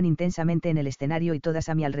focos brillan intensamente en el escenario y todas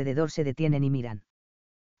a mi alrededor se detienen y miran.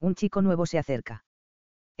 Un chico nuevo se acerca.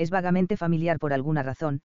 Es vagamente familiar por alguna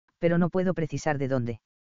razón, pero no puedo precisar de dónde.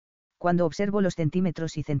 Cuando observo los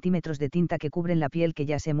centímetros y centímetros de tinta que cubren la piel que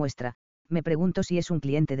ya se muestra, me pregunto si es un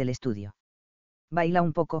cliente del estudio. Baila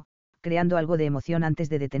un poco, creando algo de emoción antes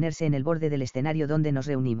de detenerse en el borde del escenario donde nos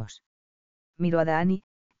reunimos. Miro a Dani,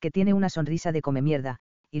 que tiene una sonrisa de come mierda,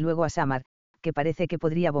 y luego a Samar, que parece que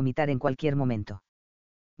podría vomitar en cualquier momento.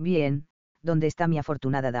 Bien, ¿dónde está mi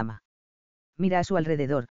afortunada dama? Mira a su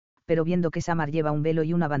alrededor, pero viendo que Samar lleva un velo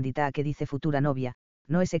y una bandita que dice futura novia,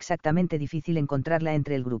 no es exactamente difícil encontrarla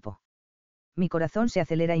entre el grupo. Mi corazón se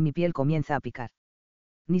acelera y mi piel comienza a picar.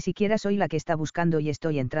 Ni siquiera soy la que está buscando y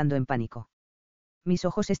estoy entrando en pánico. Mis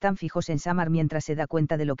ojos están fijos en Samar mientras se da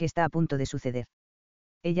cuenta de lo que está a punto de suceder.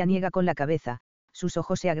 Ella niega con la cabeza, sus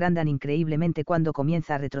ojos se agrandan increíblemente cuando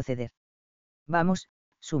comienza a retroceder. Vamos,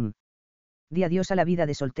 Sum. Di adiós a la vida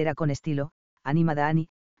de soltera con estilo, anima Dani,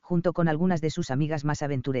 junto con algunas de sus amigas más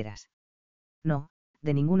aventureras. No,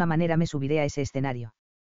 de ninguna manera me subiré a ese escenario.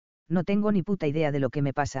 No tengo ni puta idea de lo que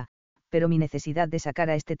me pasa, pero mi necesidad de sacar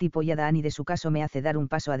a este tipo y a Dani de su caso me hace dar un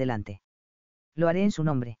paso adelante. Lo haré en su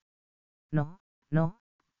nombre. No, no,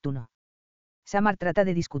 tú no. Samar trata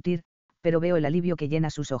de discutir, pero veo el alivio que llena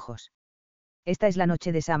sus ojos. Esta es la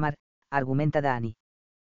noche de Samar, argumenta Dani.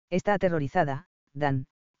 Está aterrorizada, Dan,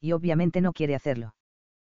 y obviamente no quiere hacerlo.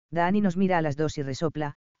 Dani nos mira a las dos y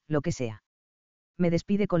resopla, lo que sea. Me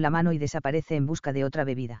despide con la mano y desaparece en busca de otra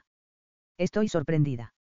bebida. Estoy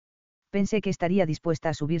sorprendida. Pensé que estaría dispuesta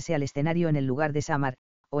a subirse al escenario en el lugar de Samar,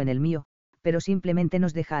 o en el mío, pero simplemente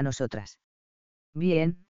nos deja a nosotras.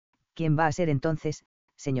 Bien, ¿quién va a ser entonces,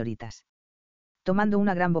 señoritas? Tomando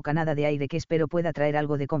una gran bocanada de aire que espero pueda traer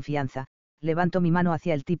algo de confianza, levanto mi mano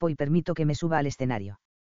hacia el tipo y permito que me suba al escenario.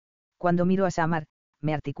 Cuando miro a Samar,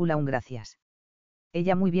 me articula un gracias.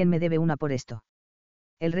 Ella muy bien me debe una por esto.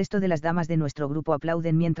 El resto de las damas de nuestro grupo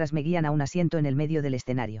aplauden mientras me guían a un asiento en el medio del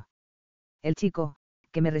escenario. El chico,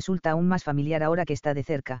 que me resulta aún más familiar ahora que está de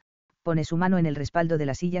cerca, pone su mano en el respaldo de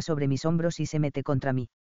la silla sobre mis hombros y se mete contra mí.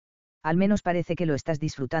 Al menos parece que lo estás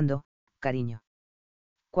disfrutando, cariño.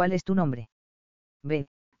 ¿Cuál es tu nombre?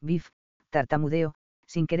 Biff, tartamudeo,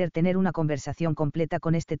 sin querer tener una conversación completa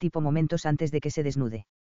con este tipo momentos antes de que se desnude.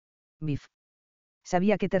 Biff.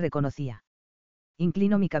 Sabía que te reconocía.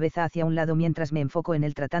 Inclino mi cabeza hacia un lado mientras me enfoco en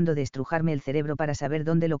él tratando de estrujarme el cerebro para saber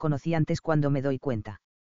dónde lo conocí antes cuando me doy cuenta.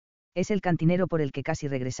 Es el cantinero por el que casi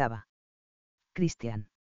regresaba. Christian.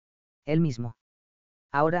 Él mismo.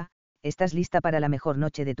 Ahora, estás lista para la mejor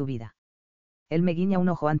noche de tu vida. Él me guiña un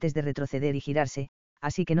ojo antes de retroceder y girarse,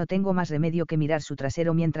 así que no tengo más remedio que mirar su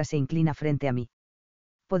trasero mientras se inclina frente a mí.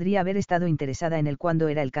 Podría haber estado interesada en él cuando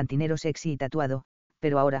era el cantinero sexy y tatuado,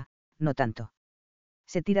 pero ahora, no tanto.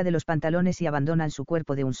 Se tira de los pantalones y abandonan su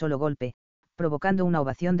cuerpo de un solo golpe, provocando una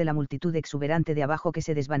ovación de la multitud exuberante de abajo que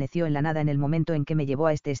se desvaneció en la nada en el momento en que me llevó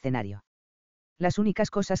a este escenario. Las únicas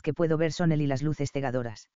cosas que puedo ver son él y las luces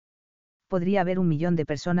cegadoras. Podría haber 1.000.000 de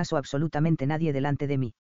personas o absolutamente nadie delante de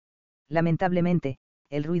mí. Lamentablemente,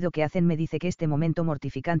 el ruido que hacen me dice que este momento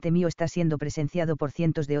mortificante mío está siendo presenciado por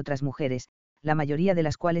cientos de otras mujeres, la mayoría de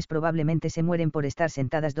las cuales probablemente se mueren por estar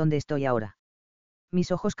sentadas donde estoy ahora.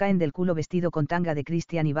 Mis ojos caen del culo vestido con tanga de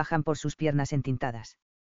Christian y bajan por sus piernas entintadas.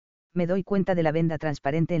 Me doy cuenta de la venda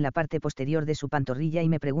transparente en la parte posterior de su pantorrilla y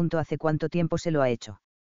me pregunto hace cuánto tiempo se lo ha hecho.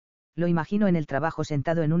 Lo imagino en el trabajo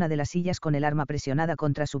sentado en una de las sillas con el arma presionada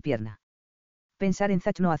contra su pierna. Pensar en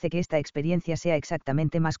Zach no hace que esta experiencia sea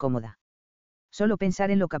exactamente más cómoda. Solo pensar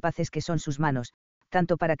en lo capaces que son sus manos,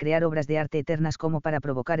 tanto para crear obras de arte eternas como para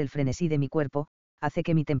provocar el frenesí de mi cuerpo, hace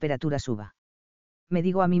que mi temperatura suba. Me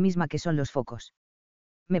digo a mí misma que son los focos.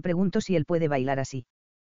 Me pregunto si él puede bailar así.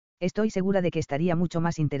 Estoy segura de que estaría mucho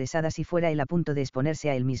más interesada si fuera él a punto de exponerse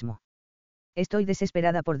a él mismo. Estoy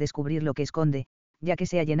desesperada por descubrir lo que esconde, ya que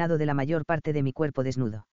se ha llenado de la mayor parte de mi cuerpo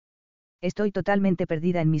desnudo. Estoy totalmente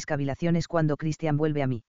perdida en mis cavilaciones cuando Christian vuelve a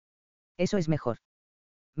mí. Eso es mejor.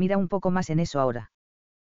 Mira un poco más en eso ahora.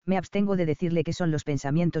 Me abstengo de decirle que son los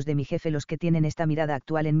pensamientos de mi jefe los que tienen esta mirada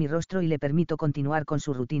actual en mi rostro y le permito continuar con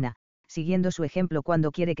su rutina, siguiendo su ejemplo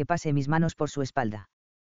cuando quiere que pase mis manos por su espalda.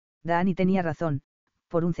 Dani tenía razón,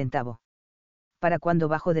 por un centavo. Para cuando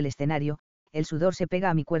bajo del escenario, el sudor se pega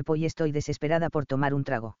a mi cuerpo y estoy desesperada por tomar un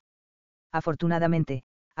trago. Afortunadamente,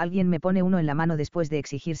 alguien me pone uno en la mano después de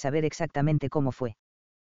exigir saber exactamente cómo fue.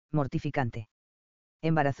 Mortificante.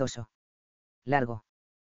 Embarazoso. Largo.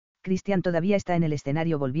 Christian todavía está en el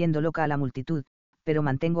escenario volviendo loca a la multitud, pero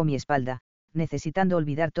mantengo mi espalda, necesitando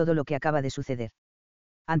olvidar todo lo que acaba de suceder.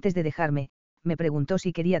 Antes de dejarme, me preguntó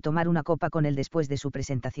si quería tomar una copa con él después de su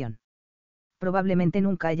presentación. Probablemente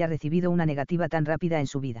nunca haya recibido una negativa tan rápida en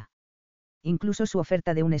su vida. Incluso su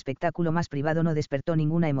oferta de un espectáculo más privado no despertó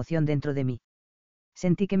ninguna emoción dentro de mí.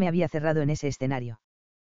 Sentí que me había cerrado en ese escenario.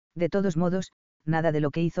 De todos modos, nada de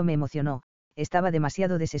lo que hizo me emocionó, estaba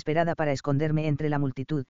demasiado desesperada para esconderme entre la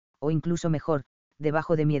multitud, o incluso mejor,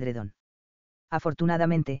 debajo de mi edredón.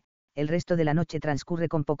 Afortunadamente, el resto de la noche transcurre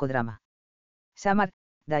con poco drama. Samar,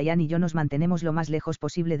 Diane y yo nos mantenemos lo más lejos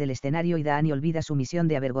posible del escenario y Diane olvida su misión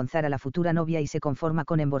de avergonzar a la futura novia y se conforma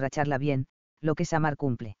con emborracharla bien, lo que Samar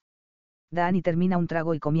cumple. Diane termina un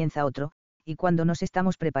trago y comienza otro, y cuando nos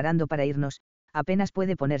estamos preparando para irnos, apenas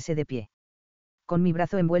puede ponerse de pie. Con mi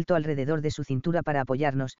brazo envuelto alrededor de su cintura para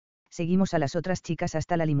apoyarnos, seguimos a las otras chicas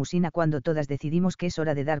hasta la limusina cuando todas decidimos que es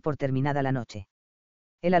hora de dar por terminada la noche.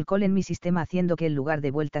 El alcohol en mi sistema haciendo que el lugar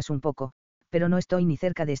dé vueltas un poco, pero no estoy ni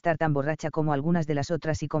cerca de estar tan borracha como algunas de las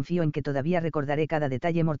otras y confío en que todavía recordaré cada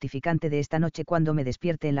detalle mortificante de esta noche cuando me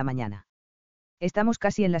despierte en la mañana. Estamos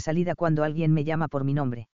casi en la salida cuando alguien me llama por mi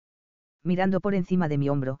nombre. Mirando por encima de mi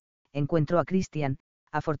hombro, encuentro a Christian,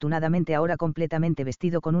 afortunadamente ahora completamente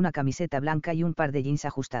vestido con una camiseta blanca y un par de jeans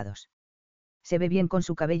ajustados. Se ve bien con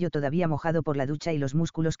su cabello todavía mojado por la ducha y los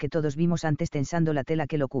músculos que todos vimos antes tensando la tela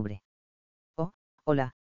que lo cubre. Oh,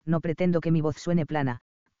 hola, no pretendo que mi voz suene plana,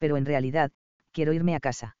 pero en realidad, quiero irme a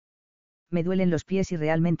casa. Me duelen los pies y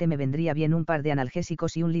realmente me vendría bien un par de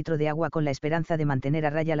analgésicos y un litro de agua con la esperanza de mantener a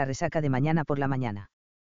raya la resaca de mañana por la mañana.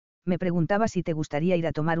 Me preguntaba si te gustaría ir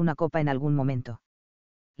a tomar una copa en algún momento.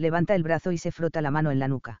 Levanta el brazo y se frota la mano en la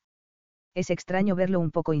nuca. Es extraño verlo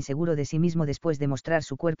un poco inseguro de sí mismo después de mostrar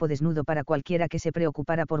su cuerpo desnudo para cualquiera que se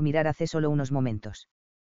preocupara por mirar hace solo unos momentos.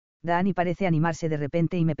 Dani parece animarse de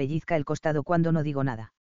repente y me pellizca el costado cuando no digo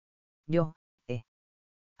nada. Yo.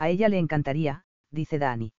 A ella le encantaría, dice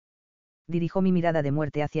Dani. Dirijo mi mirada de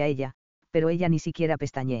muerte hacia ella, pero ella ni siquiera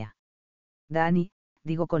pestañea. Dani,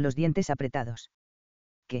 digo con los dientes apretados.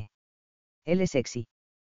 ¿Qué? Él es sexy.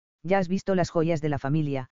 Ya has visto las joyas de la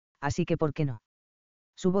familia, así que ¿por qué no?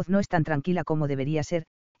 Su voz no es tan tranquila como debería ser,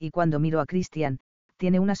 y cuando miro a Christian,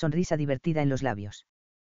 tiene una sonrisa divertida en los labios.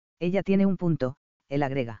 Ella tiene un punto, él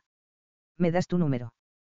agrega. ¿Me das tu número?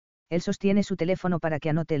 Él sostiene su teléfono para que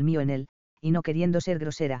anote el mío en él, y no queriendo ser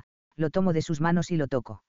grosera, lo tomo de sus manos y lo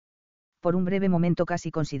toco. Por un breve momento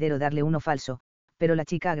casi considero darle uno falso, pero la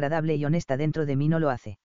chica agradable y honesta dentro de mí no lo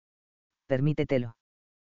hace. Permítetelo.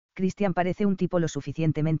 Christian parece un tipo lo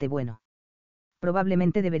suficientemente bueno.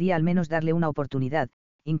 Probablemente debería al menos darle una oportunidad,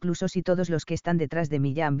 incluso si todos los que están detrás de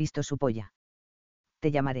mí ya han visto su polla.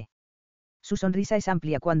 Te llamaré. Su sonrisa es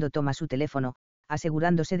amplia cuando toma su teléfono,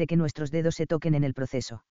 asegurándose de que nuestros dedos se toquen en el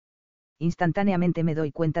proceso. Instantáneamente me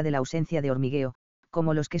doy cuenta de la ausencia de hormigueo,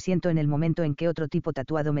 como los que siento en el momento en que otro tipo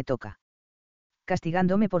tatuado me toca.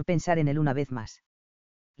 Castigándome por pensar en él una vez más.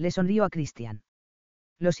 Le sonrío a Christian.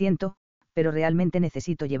 Lo siento, pero realmente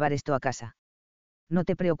necesito llevar esto a casa. No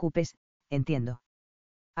te preocupes, entiendo.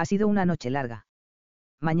 Ha sido una noche larga.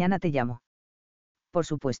 Mañana te llamo. Por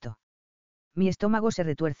supuesto. Mi estómago se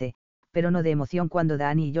retuerce, pero no de emoción cuando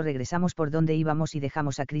Dani y yo regresamos por donde íbamos y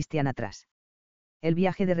dejamos a Christian atrás. El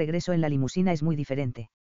viaje de regreso en la limusina es muy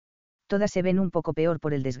diferente. Todas se ven un poco peor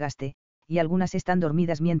por el desgaste, y algunas están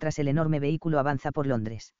dormidas mientras el enorme vehículo avanza por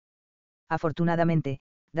Londres. Afortunadamente,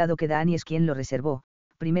 dado que Dani es quien lo reservó,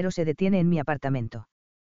 primero se detiene en mi apartamento.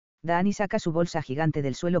 Dani saca su bolsa gigante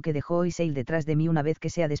del suelo que dejó Isail detrás de mí una vez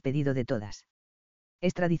que se ha despedido de todas.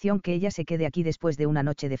 Es tradición que ella se quede aquí después de una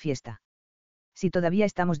noche de fiesta. Si todavía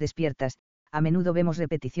estamos despiertas, a menudo vemos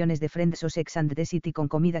repeticiones de Friends o Sex and the City con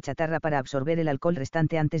comida chatarra para absorber el alcohol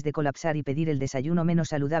restante antes de colapsar y pedir el desayuno menos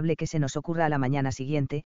saludable que se nos ocurra a la mañana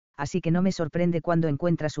siguiente, así que no me sorprende cuando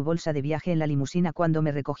encuentra su bolsa de viaje en la limusina cuando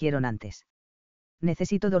me recogieron antes.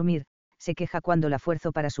 Necesito dormir, se queja cuando la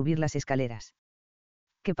fuerzo para subir las escaleras.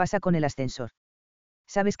 ¿Qué pasa con el ascensor?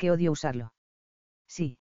 ¿Sabes que odio usarlo?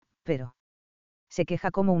 Sí, pero... Se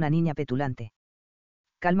queja como una niña petulante.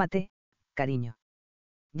 Cálmate, cariño.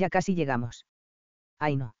 Ya casi llegamos.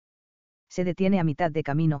 Ay no. Se detiene a mitad de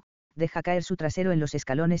camino, deja caer su trasero en los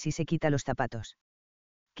escalones y se quita los zapatos.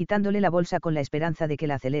 Quitándole la bolsa con la esperanza de que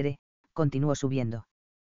la acelere, continúo subiendo.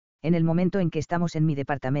 En el momento en que estamos en mi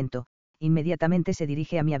departamento, inmediatamente se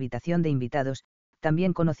dirige a mi habitación de invitados,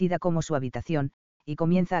 también conocida como su habitación, y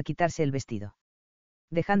comienza a quitarse el vestido.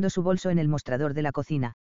 Dejando su bolso en el mostrador de la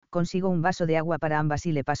cocina, consigo un vaso de agua para ambas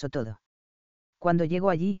y le paso todo. Cuando llego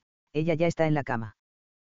allí, ella ya está en la cama.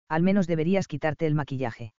 Al menos deberías quitarte el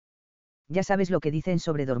maquillaje. Ya sabes lo que dicen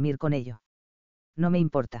sobre dormir con ello. No me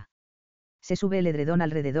importa. Se sube el edredón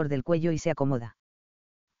alrededor del cuello y se acomoda.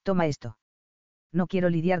 Toma esto. No quiero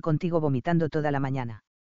lidiar contigo vomitando toda la mañana.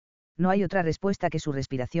 No hay otra respuesta que su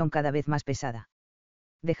respiración cada vez más pesada.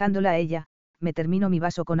 Dejándola a ella, me termino mi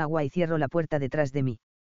vaso con agua y cierro la puerta detrás de mí.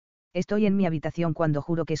 Estoy en mi habitación cuando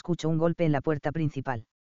juro que escucho un golpe en la puerta principal.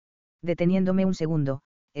 Deteniéndome un segundo,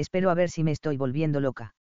 espero a ver si me estoy volviendo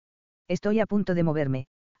loca. Estoy a punto de moverme,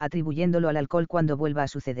 atribuyéndolo al alcohol cuando vuelva a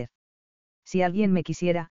suceder. Si alguien me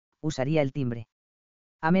quisiera, usaría el timbre.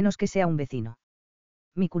 A menos que sea un vecino.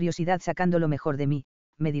 Mi curiosidad sacando lo mejor de mí,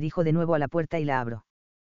 me dirijo de nuevo a la puerta y la abro.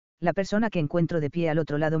 La persona que encuentro de pie al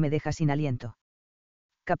otro lado me deja sin aliento.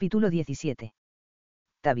 Capítulo 17.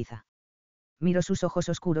 Tabitha. Miro sus ojos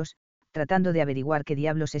oscuros, tratando de averiguar qué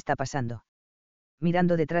diablos está pasando.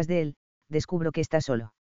 Mirando detrás de él, descubro que está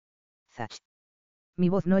solo. Zach. Mi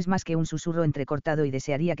voz no es más que un susurro entrecortado y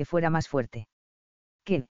desearía que fuera más fuerte.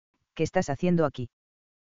 ¿Qué estás haciendo aquí?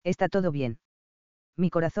 ¿Está todo bien? Mi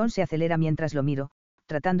corazón se acelera mientras lo miro,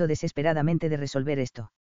 tratando desesperadamente de resolver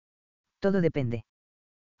esto. Todo depende.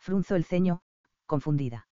 Frunzo el ceño,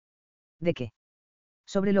 confundida. ¿De qué?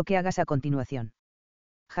 Sobre lo que hagas a continuación.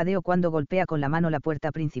 Jadeo cuando golpea con la mano la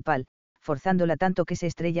puerta principal, forzándola tanto que se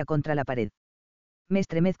estrella contra la pared. Me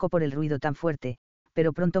estremezco por el ruido tan fuerte,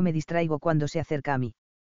 pero pronto me distraigo cuando se acerca a mí.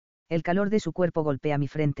 El calor de su cuerpo golpea mi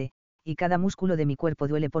frente, y cada músculo de mi cuerpo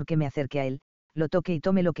duele porque me acerque a él, lo toque y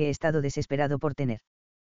tome lo que he estado desesperado por tener.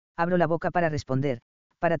 Abro la boca para responder,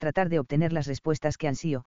 para tratar de obtener las respuestas que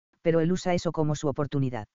ansío, pero él usa eso como su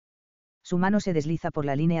oportunidad. Su mano se desliza por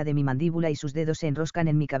la línea de mi mandíbula y sus dedos se enroscan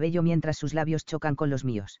en mi cabello mientras sus labios chocan con los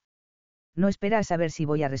míos. No espera a saber si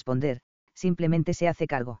voy a responder, simplemente se hace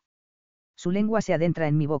cargo. Su lengua se adentra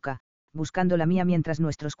en mi boca, buscando la mía mientras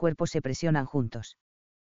nuestros cuerpos se presionan juntos.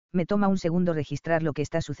 Me toma un segundo registrar lo que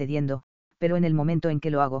está sucediendo, pero en el momento en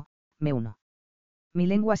que lo hago, me uno. Mi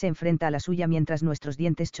lengua se enfrenta a la suya mientras nuestros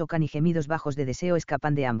dientes chocan y gemidos bajos de deseo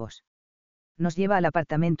escapan de ambos. Nos lleva al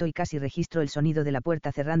apartamento y casi registro el sonido de la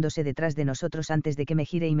puerta cerrándose detrás de nosotros antes de que me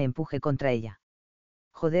gire y me empuje contra ella.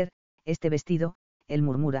 Joder, este vestido, él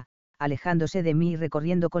murmura, alejándose de mí y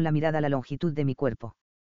recorriendo con la mirada la longitud de mi cuerpo.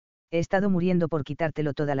 He estado muriendo por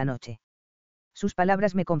quitártelo toda la noche. Sus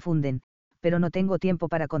palabras me confunden, pero no tengo tiempo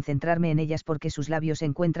para concentrarme en ellas porque sus labios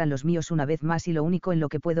encuentran los míos una vez más y lo único en lo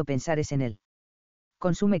que puedo pensar es en él.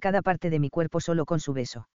 Consume cada parte de mi cuerpo solo con su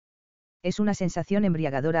beso. Es una sensación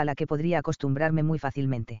embriagadora a la que podría acostumbrarme muy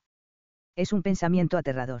fácilmente. Es un pensamiento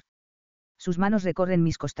aterrador. Sus manos recorren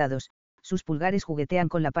mis costados, sus pulgares juguetean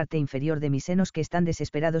con la parte inferior de mis senos que están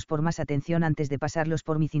desesperados por más atención antes de pasarlos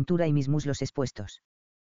por mi cintura y mis muslos expuestos.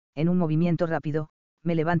 En un movimiento rápido,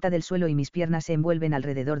 me levanta del suelo y mis piernas se envuelven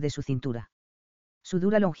alrededor de su cintura. Su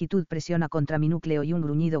dura longitud presiona contra mi núcleo y un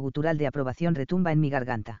gruñido gutural de aprobación retumba en mi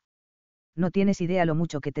garganta. No tienes idea lo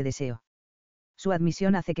mucho que te deseo. Su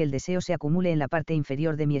admisión hace que el deseo se acumule en la parte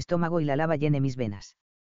inferior de mi estómago y la lava llene mis venas.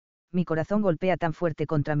 Mi corazón golpea tan fuerte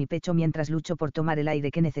contra mi pecho mientras lucho por tomar el aire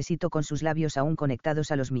que necesito con sus labios aún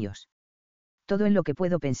conectados a los míos. Todo en lo que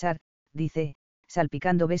puedo pensar, dice,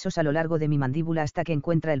 salpicando besos a lo largo de mi mandíbula hasta que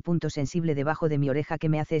encuentra el punto sensible debajo de mi oreja que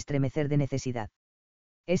me hace estremecer de necesidad.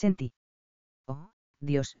 Es en ti. Oh,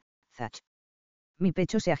 Dios, Zach. Mi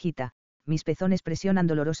pecho se agita, mis pezones presionan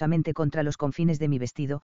dolorosamente contra los confines de mi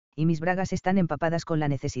vestido, y mis bragas están empapadas con la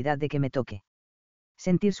necesidad de que me toque.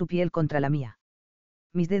 Sentir su piel contra la mía.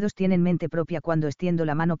 Mis dedos tienen mente propia cuando extiendo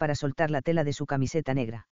la mano para soltar la tela de su camiseta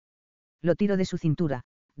negra. Lo tiro de su cintura,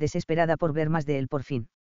 desesperada por ver más de él por fin.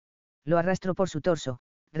 Lo arrastro por su torso,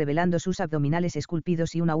 revelando sus abdominales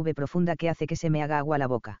esculpidos y una V profunda que hace que se me haga agua la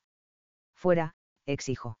boca. Fuera,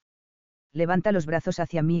 exijo. Levanta los brazos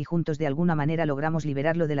hacia mí y juntos de alguna manera logramos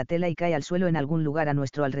liberarlo de la tela y cae al suelo en algún lugar a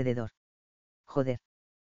nuestro alrededor. Joder.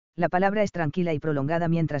 La palabra es tranquila y prolongada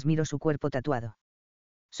mientras miro su cuerpo tatuado.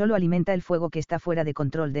 Solo alimenta el fuego que está fuera de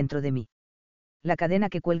control dentro de mí. La cadena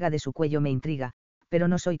que cuelga de su cuello me intriga, pero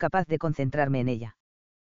no soy capaz de concentrarme en ella.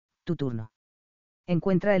 Tu turno.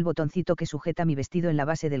 Encuentra el botoncito que sujeta mi vestido en la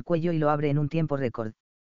base del cuello y lo abre en un tiempo récord.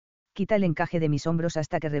 Quita el encaje de mis hombros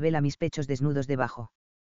hasta que revela mis pechos desnudos debajo.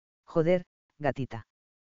 Joder, gatita.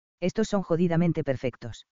 Estos son jodidamente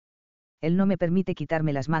perfectos. Él no me permite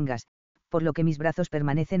quitarme las mangas, por lo que mis brazos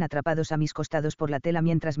permanecen atrapados a mis costados por la tela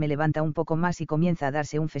mientras me levanta un poco más y comienza a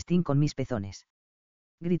darse un festín con mis pezones.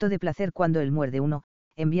 Grito de placer cuando él muerde uno,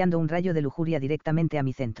 enviando un rayo de lujuria directamente a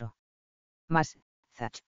mi centro. Más,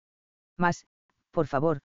 Zach. Más, por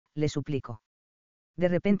favor, le suplico. De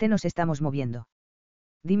repente nos estamos moviendo.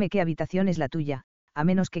 Dime qué habitación es la tuya, a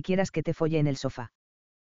menos que quieras que te folle en el sofá.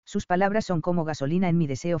 Sus palabras son como gasolina en mi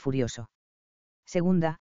deseo furioso.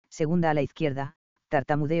 Segunda a la izquierda,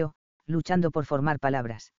 tartamudeo, luchando por formar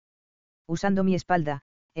palabras. Usando mi espalda,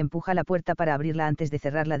 empuja la puerta para abrirla antes de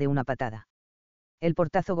cerrarla de una patada. El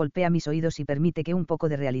portazo golpea mis oídos y permite que un poco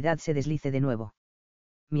de realidad se deslice de nuevo.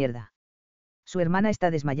 Mierda. Su hermana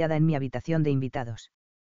está desmayada en mi habitación de invitados.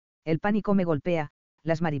 El pánico me golpea,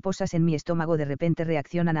 las mariposas en mi estómago de repente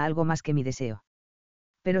reaccionan a algo más que mi deseo.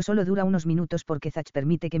 Pero solo dura unos minutos porque Zach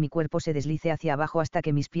permite que mi cuerpo se deslice hacia abajo hasta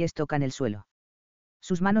que mis pies tocan el suelo.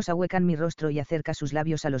 Sus manos ahuecan mi rostro y acerca sus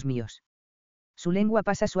labios a los míos. Su lengua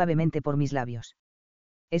pasa suavemente por mis labios.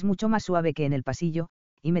 Es mucho más suave que en el pasillo,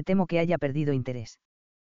 y me temo que haya perdido interés.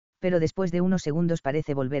 Pero después de unos segundos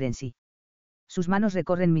parece volver en sí. Sus manos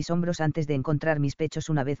recorren mis hombros antes de encontrar mis pechos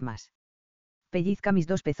una vez más. Pellizca mis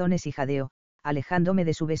dos pezones y jadeo, alejándome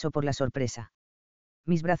de su beso por la sorpresa.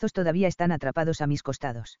 Mis brazos todavía están atrapados a mis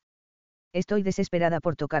costados. Estoy desesperada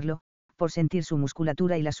por tocarlo, por sentir su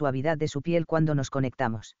musculatura y la suavidad de su piel cuando nos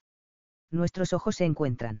conectamos. Nuestros ojos se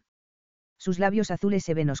encuentran. Sus labios azules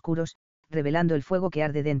se ven oscuros, revelando el fuego que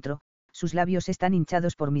arde dentro, sus labios están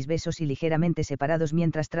hinchados por mis besos y ligeramente separados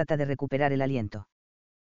mientras trata de recuperar el aliento.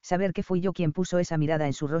 Saber que fui yo quien puso esa mirada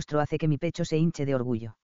en su rostro hace que mi pecho se hinche de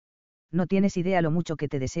orgullo. No tienes idea lo mucho que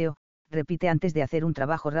te deseo, repite antes de hacer un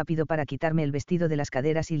trabajo rápido para quitarme el vestido de las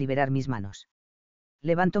caderas y liberar mis manos.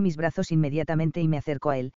 Levanto mis brazos inmediatamente y me acerco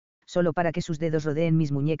a él, solo para que sus dedos rodeen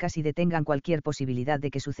mis muñecas y detengan cualquier posibilidad de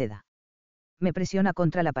que suceda. Me presiona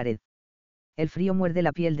contra la pared. El frío muerde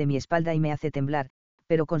la piel de mi espalda y me hace temblar,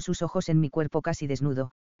 pero con sus ojos en mi cuerpo casi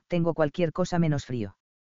desnudo, tengo cualquier cosa menos frío.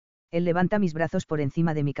 Él levanta mis brazos por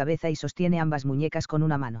encima de mi cabeza y sostiene ambas muñecas con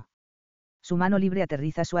una mano. Su mano libre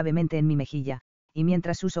aterriza suavemente en mi mejilla, y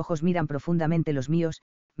mientras sus ojos miran profundamente los míos,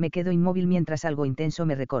 me quedo inmóvil mientras algo intenso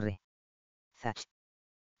me recorre. ¿Zach?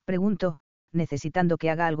 Pregunto, necesitando que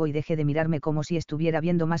haga algo y deje de mirarme como si estuviera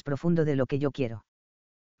viendo más profundo de lo que yo quiero.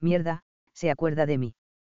 Mierda, se acuerda de mí.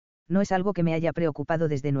 No es algo que me haya preocupado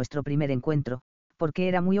desde nuestro primer encuentro, porque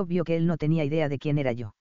era muy obvio que él no tenía idea de quién era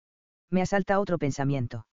yo. Me asalta otro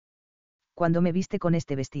pensamiento. ¿Cuándo me viste con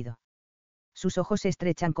este vestido? Sus ojos se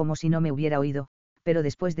estrechan como si no me hubiera oído, pero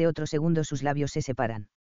después de otro segundo sus labios se separan.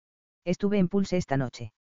 Estuve en Pulse esta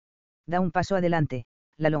noche. Da un paso adelante,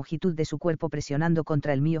 la longitud de su cuerpo presionando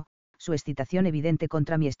contra el mío, su excitación evidente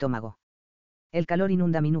contra mi estómago. El calor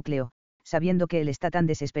inunda mi núcleo, sabiendo que él está tan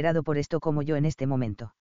desesperado por esto como yo en este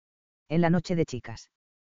momento. En la noche de chicas.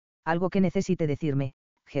 Algo que necesite decirme,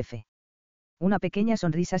 jefe. Una pequeña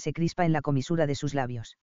sonrisa se crispa en la comisura de sus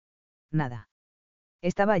labios. Nada.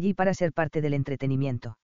 Estaba allí para ser parte del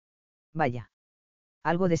entretenimiento. Vaya.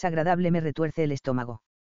 Algo desagradable me retuerce el estómago.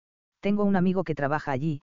 Tengo un amigo que trabaja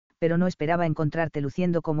allí, pero no esperaba encontrarte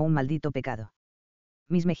luciendo como un maldito pecado.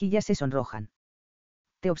 Mis mejillas se sonrojan.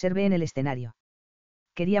 Te observé en el escenario.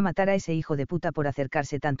 Quería matar a ese hijo de puta por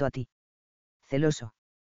acercarse tanto a ti. Celoso.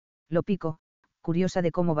 Lo pico, curiosa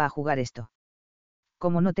de cómo va a jugar esto.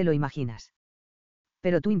 Como no te lo imaginas.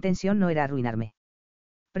 Pero tu intención no era arruinarme.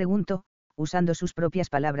 Pregunto, usando sus propias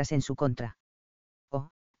palabras en su contra. Oh,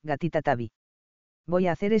 gatita Tabi. Voy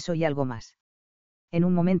a hacer eso y algo más. En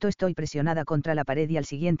un momento estoy presionada contra la pared y al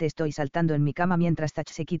siguiente estoy saltando en mi cama mientras Zach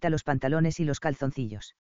se quita los pantalones y los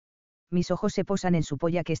calzoncillos. Mis ojos se posan en su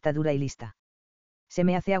polla que está dura y lista. Se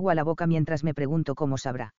me hace agua la boca mientras me pregunto cómo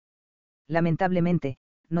sabrá. Lamentablemente,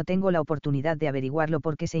 no tengo la oportunidad de averiguarlo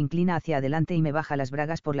porque se inclina hacia adelante y me baja las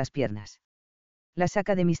bragas por las piernas. Las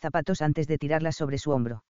saca de mis zapatos antes de tirarlas sobre su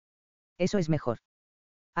hombro. Eso es mejor.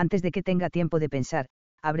 Antes de que tenga tiempo de pensar,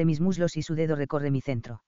 abre mis muslos y su dedo recorre mi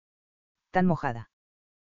centro. Tan mojada.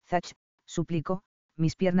 Zach, suplico,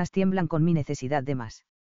 mis piernas tiemblan con mi necesidad de más.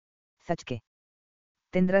 Zach, ¿qué?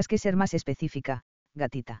 Tendrás que ser más específica,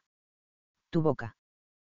 gatita. Tu boca.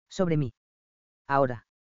 Sobre mí. Ahora.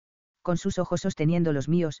 Con sus ojos sosteniendo los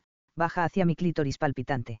míos, baja hacia mi clítoris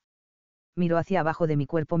palpitante. Miro hacia abajo de mi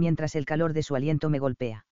cuerpo mientras el calor de su aliento me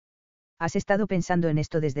golpea. ¿Has estado pensando en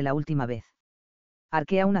esto desde la última vez?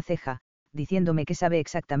 Arquea una ceja, diciéndome que sabe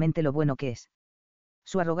exactamente lo bueno que es.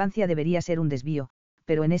 Su arrogancia debería ser un desvío,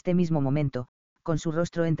 pero en este mismo momento, con su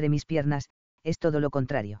rostro entre mis piernas, es todo lo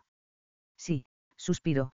contrario. Sí,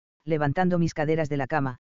 suspiro, levantando mis caderas de la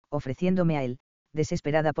cama, ofreciéndome a él,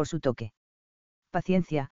 desesperada por su toque.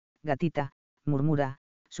 Paciencia, gatita, murmura,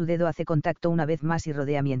 su dedo hace contacto una vez más y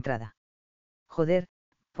rodea mi entrada. Joder,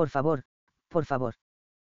 por favor, por favor.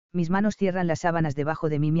 Mis manos cierran las sábanas debajo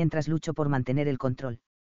de mí mientras lucho por mantener el control.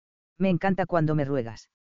 Me encanta cuando me ruegas.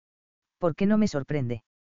 ¿Por qué no me sorprende?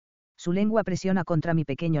 Su lengua presiona contra mi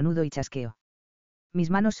pequeño nudo y chasqueo. Mis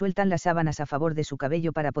manos sueltan las sábanas a favor de su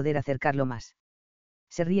cabello para poder acercarlo más.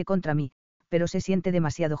 Se ríe contra mí, pero se siente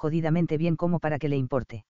demasiado jodidamente bien como para que le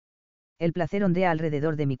importe. El placer ondea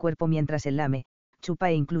alrededor de mi cuerpo mientras él lame, chupa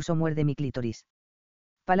e incluso muerde mi clítoris.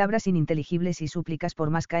 Palabras ininteligibles y súplicas por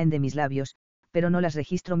más caen de mis labios, pero no las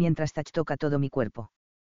registro mientras Zach toca todo mi cuerpo.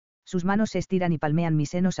 Sus manos se estiran y palmean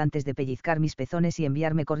mis senos antes de pellizcar mis pezones y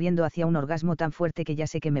enviarme corriendo hacia un orgasmo tan fuerte que ya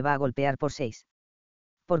sé que me va a golpear por 6.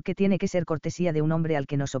 ¿Por qué tiene que ser cortesía de un hombre al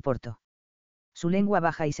que no soporto? Su lengua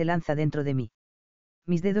baja y se lanza dentro de mí.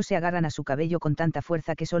 Mis dedos se agarran a su cabello con tanta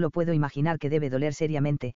fuerza que solo puedo imaginar que debe doler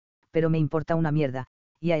seriamente, pero me importa una mierda,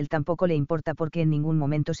 y a él tampoco le importa porque en ningún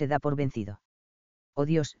momento se da por vencido. Oh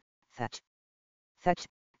Dios, Zach. Zach,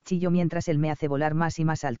 chillo mientras él me hace volar más y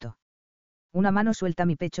más alto. Una mano suelta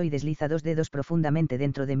mi pecho y desliza 2 dedos profundamente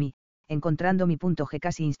dentro de mí, encontrando mi punto G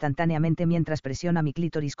casi instantáneamente mientras presiona mi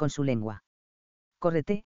clítoris con su lengua.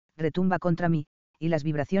 Córrete, retumba contra mí, y las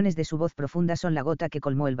vibraciones de su voz profunda son la gota que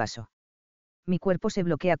colmó el vaso. Mi cuerpo se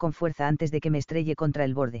bloquea con fuerza antes de que me estrelle contra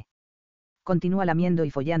el borde. Continúa lamiendo y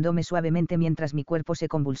follándome suavemente mientras mi cuerpo se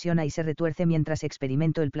convulsiona y se retuerce mientras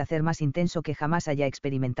experimento el placer más intenso que jamás haya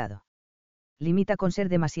experimentado. Limita con ser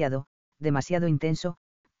demasiado intenso,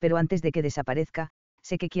 pero antes de que desaparezca,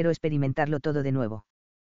 sé que quiero experimentarlo todo de nuevo.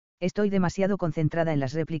 Estoy demasiado concentrada en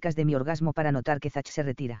las réplicas de mi orgasmo para notar que Zach se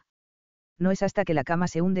retira. No es hasta que la cama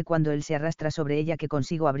se hunde cuando él se arrastra sobre ella que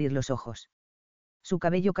consigo abrir los ojos. Su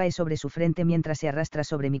cabello cae sobre su frente mientras se arrastra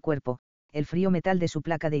sobre mi cuerpo, el frío metal de su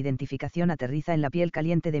placa de identificación aterriza en la piel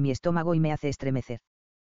caliente de mi estómago y me hace estremecer.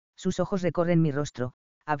 Sus ojos recorren mi rostro,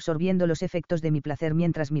 absorbiendo los efectos de mi placer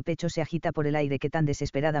mientras mi pecho se agita por el aire que tan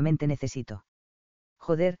desesperadamente necesito.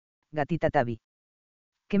 Joder, gatita Tabi.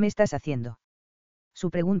 ¿Qué me estás haciendo? Su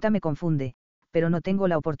pregunta me confunde, pero no tengo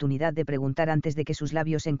la oportunidad de preguntar antes de que sus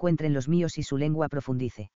labios encuentren los míos y su lengua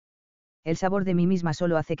profundice. El sabor de mí misma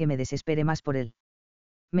solo hace que me desespere más por él.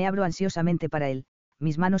 Me abro ansiosamente para él,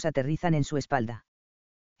 mis manos aterrizan en su espalda.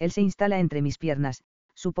 Él se instala entre mis piernas,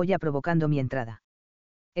 su polla provocando mi entrada.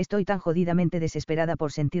 Estoy tan jodidamente desesperada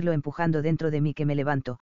por sentirlo empujando dentro de mí que me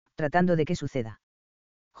levanto, tratando de que suceda.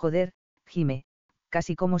 Joder, gime,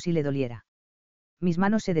 casi como si le doliera. Mis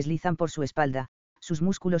manos se deslizan por su espalda, sus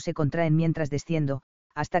músculos se contraen mientras desciendo,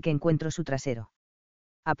 hasta que encuentro su trasero.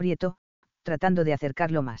 Aprieto, tratando de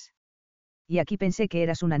acercarlo más. Y aquí pensé que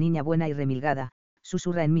eras una niña buena y remilgada,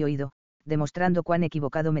 susurra en mi oído, demostrando cuán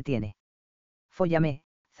equivocado me tiene. Fóllame,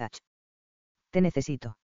 Zach. Te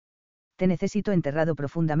necesito. Te necesito enterrado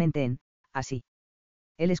profundamente así.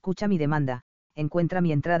 Él escucha mi demanda, encuentra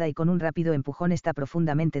mi entrada y con un rápido empujón está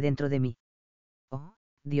profundamente dentro de mí. Oh,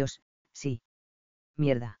 Dios, sí.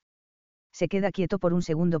 Mierda. Se queda quieto por un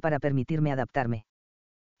segundo para permitirme adaptarme.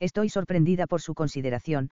 Estoy sorprendida por su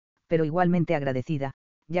consideración, pero igualmente agradecida,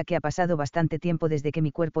 ya que ha pasado bastante tiempo desde que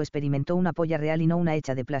mi cuerpo experimentó una polla real y no una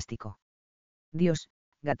hecha de plástico. Dios,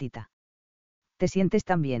 gatita. ¿Te sientes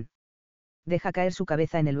tan bien? Deja caer su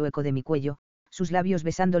cabeza en el hueco de mi cuello, sus labios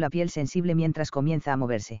besando la piel sensible mientras comienza a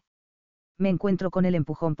moverse. Me encuentro con él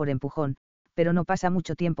empujón por empujón, pero no pasa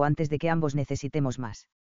mucho tiempo antes de que ambos necesitemos más.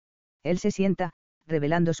 Él se sienta,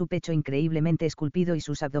 revelando su pecho increíblemente esculpido y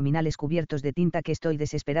sus abdominales cubiertos de tinta que estoy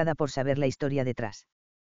desesperada por saber la historia detrás.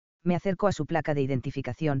 Me acerco a su placa de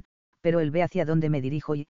identificación, pero él ve hacia dónde me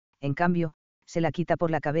dirijo y, en cambio, se la quita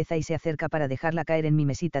por la cabeza y se acerca para dejarla caer en mi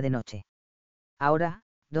mesita de noche. Ahora,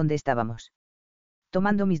 ¿dónde estábamos?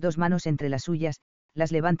 Tomando mis dos manos entre las suyas,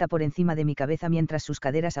 las levanta por encima de mi cabeza mientras sus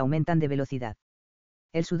caderas aumentan de velocidad.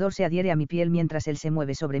 El sudor se adhiere a mi piel mientras él se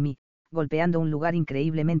mueve sobre mí, golpeando un lugar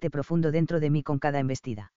increíblemente profundo dentro de mí con cada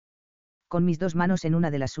embestida. Con mis dos manos en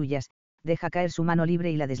una de las suyas, deja caer su mano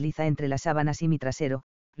libre y la desliza entre las sábanas y mi trasero,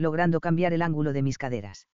 logrando cambiar el ángulo de mis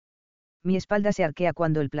caderas. Mi espalda se arquea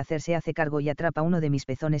cuando el placer se hace cargo y atrapa uno de mis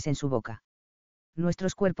pezones en su boca.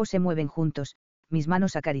 Nuestros cuerpos se mueven juntos, mis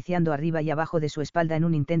manos acariciando arriba y abajo de su espalda en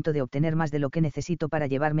un intento de obtener más de lo que necesito para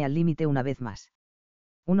llevarme al límite una vez más.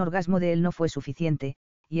 Un orgasmo de él no fue suficiente,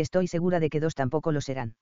 y estoy segura de que dos tampoco lo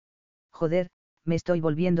serán. Joder, me estoy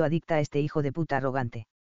volviendo adicta a este hijo de puta arrogante.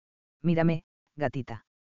 Mírame, gatita.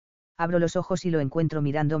 Abro los ojos y lo encuentro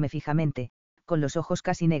mirándome fijamente, con los ojos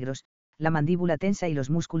casi negros, la mandíbula tensa y los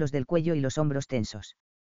músculos del cuello y los hombros tensos.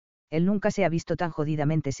 Él nunca se ha visto tan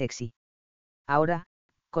jodidamente sexy. Ahora,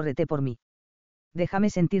 córrete por mí. Déjame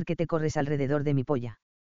sentir que te corres alrededor de mi polla.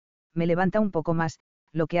 Me levanta un poco más,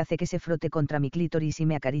 lo que hace que se frote contra mi clítoris y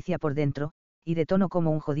me acaricia por dentro, y de tono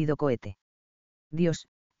como un jodido cohete. Dios,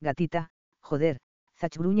 gatita, joder,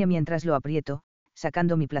 Zach gruñe mientras lo aprieto,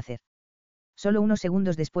 sacando mi placer. Solo unos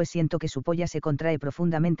segundos después siento que su polla se contrae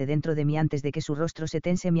profundamente dentro de mí antes de que su rostro se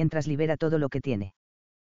tense mientras libera todo lo que tiene.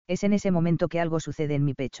 Es en ese momento que algo sucede en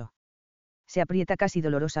mi pecho. Se aprieta casi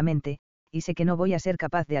dolorosamente, y sé que no voy a ser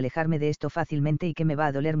capaz de alejarme de esto fácilmente y que me va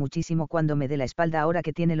a doler muchísimo cuando me dé la espalda ahora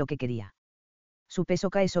que tiene lo que quería. Su peso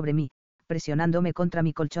cae sobre mí, presionándome contra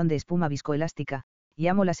mi colchón de espuma viscoelástica, y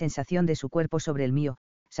amo la sensación de su cuerpo sobre el mío,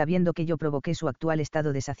 sabiendo que yo provoqué su actual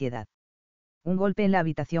estado de saciedad. Un golpe en la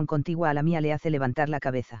habitación contigua a la mía le hace levantar la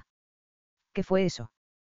cabeza. ¿Qué fue eso?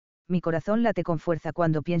 Mi corazón late con fuerza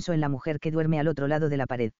cuando pienso en la mujer que duerme al otro lado de la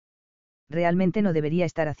pared. Realmente no debería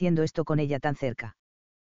estar haciendo esto con ella tan cerca.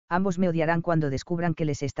 Ambos me odiarán cuando descubran que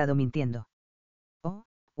les he estado mintiendo. Oh,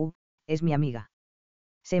 es mi amiga.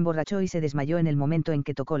 Se emborrachó y se desmayó en el momento en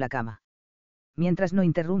que tocó la cama. Mientras no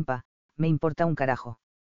interrumpa, me importa un carajo.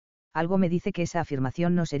 Algo me dice que esa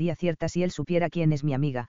afirmación no sería cierta si él supiera quién es mi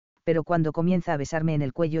amiga, pero cuando comienza a besarme en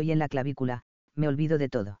el cuello y en la clavícula, me olvido de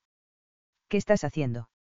todo. ¿Qué estás haciendo?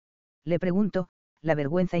 Le pregunto, la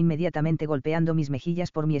vergüenza inmediatamente golpeando mis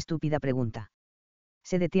mejillas por mi estúpida pregunta.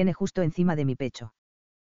 Se detiene justo encima de mi pecho.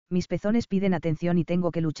 Mis pezones piden atención y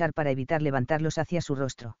tengo que luchar para evitar levantarlos hacia su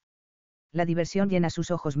rostro. La diversión llena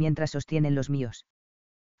sus ojos mientras sostienen los míos.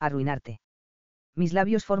 Arruinarte. Mis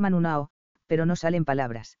labios forman una O, pero no salen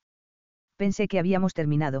palabras. Pensé que habíamos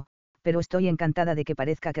terminado, pero estoy encantada de que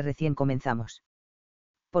parezca que recién comenzamos.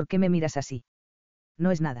 ¿Por qué me miras así?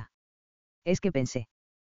 No es nada. Es que pensé.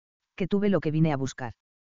 Que tuve lo que vine a buscar.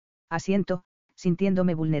 Asiento,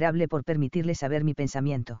 sintiéndome vulnerable por permitirle saber mi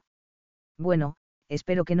pensamiento. Bueno,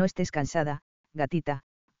 espero que no estés cansada, gatita,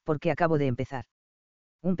 porque acabo de empezar.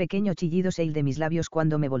 Un pequeño chillido se hila de mis labios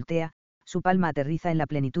cuando me voltea, su palma aterriza en la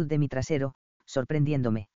plenitud de mi trasero,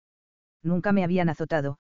 sorprendiéndome. Nunca me habían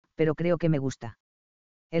azotado, pero creo que me gusta.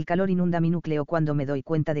 El calor inunda mi núcleo cuando me doy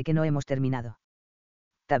cuenta de que no hemos terminado.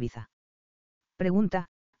 Tabitha. Pregunta,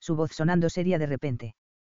 su voz sonando seria de repente.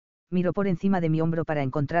 Miro por encima de mi hombro para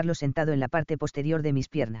encontrarlo sentado en la parte posterior de mis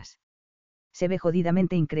piernas. Se ve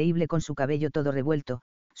jodidamente increíble con su cabello todo revuelto,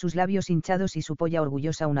 sus labios hinchados y su polla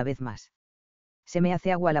orgullosa una vez más. Se me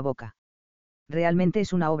hace agua a la boca. Realmente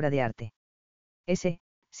es una obra de arte.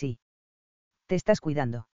 Sí. Te estás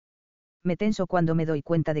cuidando. Me tenso cuando me doy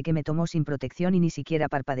cuenta de que me tomó sin protección y ni siquiera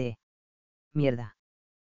parpadeé. Mierda.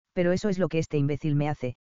 Pero eso es lo que este imbécil me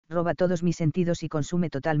hace, roba todos mis sentidos y consume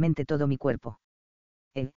totalmente todo mi cuerpo.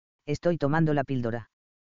 Estoy tomando la píldora.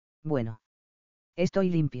 Bueno. Estoy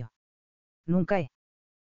limpio. Nunca he.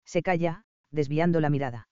 Se calla, desviando la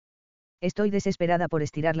mirada. Estoy desesperada por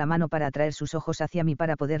estirar la mano para atraer sus ojos hacia mí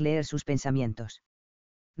para poder leer sus pensamientos.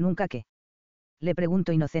 ¿Nunca qué? Le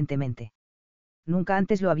pregunto inocentemente. Nunca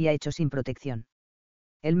antes lo había hecho sin protección.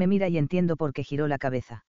 Él me mira y entiendo por qué giró la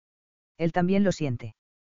cabeza. Él también lo siente.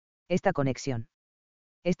 Esta conexión.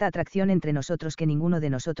 Esta atracción entre nosotros que ninguno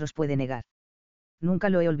de nosotros puede negar. Nunca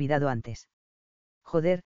lo he olvidado antes.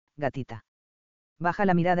 Joder, gatita. Baja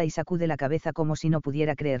la mirada y sacude la cabeza como si no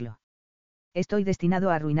pudiera creerlo. Estoy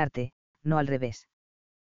destinado a arruinarte, no al revés.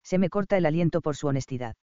 Se me corta el aliento por su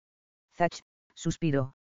honestidad. Zach,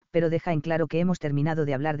 suspiro, pero deja en claro que hemos terminado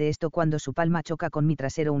de hablar de esto cuando su palma choca con mi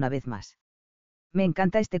trasero una vez más. Me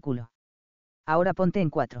encanta este culo. Ahora ponte en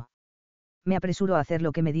 4. Me apresuro a hacer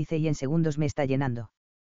lo que me dice y en segundos me está llenando.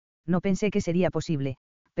 No pensé que sería posible,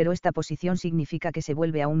 pero esta posición significa que se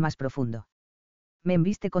vuelve aún más profundo. Me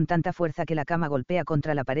embiste con tanta fuerza que la cama golpea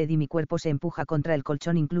contra la pared y mi cuerpo se empuja contra el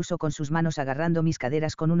colchón incluso con sus manos agarrando mis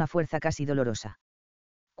caderas con una fuerza casi dolorosa.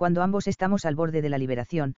 Cuando ambos estamos al borde de la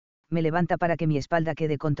liberación, me levanta para que mi espalda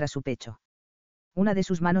quede contra su pecho. Una de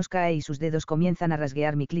sus manos cae y sus dedos comienzan a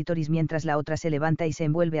rasguear mi clítoris mientras la otra se levanta y se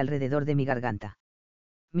envuelve alrededor de mi garganta.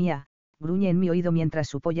 Mía, gruñe en mi oído mientras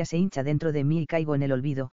su polla se hincha dentro de mí y caigo en el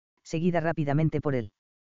olvido, seguida rápidamente por él.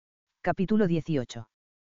 Capítulo 18.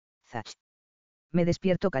 Zach. Me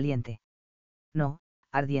despierto caliente. No,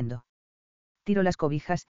 ardiendo. Tiro las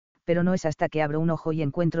cobijas, pero no es hasta que abro un ojo y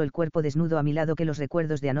encuentro el cuerpo desnudo a mi lado que los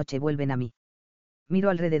recuerdos de anoche vuelven a mí. Miro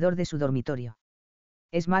alrededor de su dormitorio.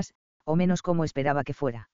 Es más, o menos como esperaba que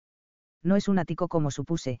fuera. No es un ático como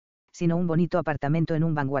supuse, sino un bonito apartamento en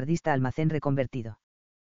un vanguardista almacén reconvertido.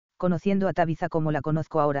 Conociendo a Tabitha como la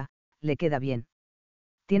conozco ahora, le queda bien.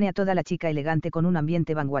 Tiene a toda la chica elegante con un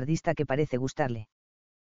ambiente vanguardista que parece gustarle.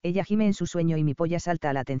 Ella gime en su sueño y mi polla salta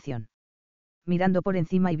a la atención. Mirando por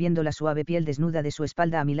encima y viendo la suave piel desnuda de su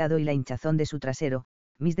espalda a mi lado y la hinchazón de su trasero,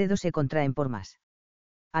 mis dedos se contraen por más.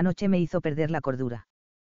 Anoche me hizo perder la cordura.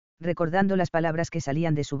 Recordando las palabras que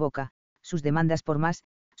salían de su boca, sus demandas por más,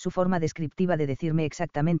 su forma descriptiva de decirme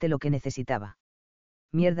exactamente lo que necesitaba.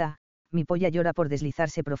 Mierda, mi polla llora por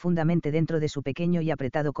deslizarse profundamente dentro de su pequeño y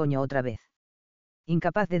apretado coño otra vez.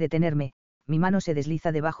 Incapaz de detenerme, mi mano se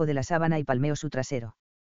desliza debajo de la sábana y palmeo su trasero.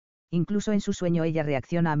 Incluso en su sueño ella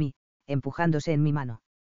reacciona a mí, empujándose en mi mano.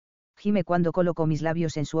 Gime cuando coloco mis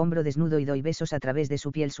labios en su hombro desnudo y doy besos a través de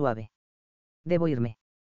su piel suave. Debo irme.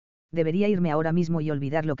 Debería irme ahora mismo y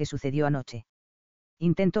olvidar lo que sucedió anoche.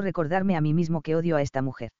 Intento recordarme a mí mismo que odio a esta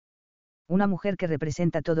mujer. Una mujer que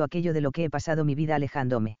representa todo aquello de lo que he pasado mi vida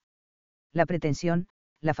alejándome. La pretensión,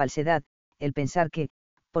 la falsedad, el pensar que,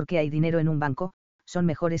 porque hay dinero en un banco, son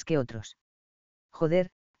mejores que otros. Joder,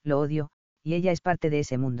 lo odio, y ella es parte de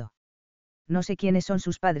ese mundo. No sé quiénes son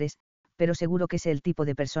sus padres, pero seguro que sé el tipo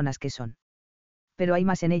de personas que son. Pero hay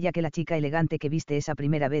más en ella que la chica elegante que viste esa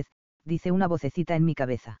primera vez, dice una vocecita en mi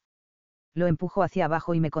cabeza. Lo empujo hacia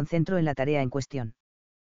abajo y me concentro en la tarea en cuestión.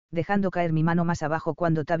 Dejando caer mi mano más abajo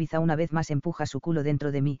cuando Tabitha una vez más empuja su culo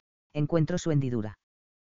dentro de mí, encuentro su hendidura.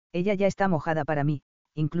 Ella ya está mojada para mí,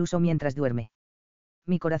 incluso mientras duerme.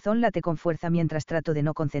 Mi corazón late con fuerza mientras trato de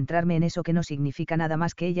no concentrarme en eso que no significa nada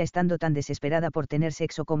más que ella estando tan desesperada por tener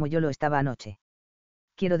sexo como yo lo estaba anoche.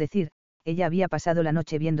 Quiero decir, ella había pasado la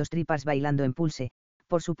noche viendo strippers bailando en Pulse,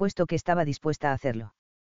 por supuesto que estaba dispuesta a hacerlo.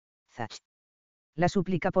 Zach. La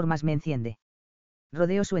súplica por más me enciende.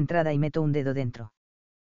 Rodeo su entrada y meto un dedo dentro.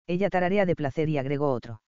 Ella tararea de placer y agregó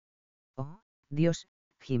otro. Oh, Dios,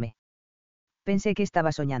 gime. Pensé que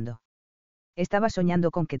estaba soñando. Estaba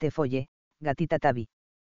soñando con que te folle, gatita Tabi.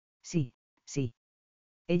 Sí.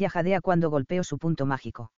 Ella jadea cuando golpeo su punto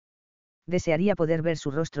mágico. Desearía poder ver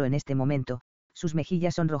su rostro en este momento, sus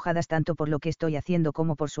mejillas sonrojadas tanto por lo que estoy haciendo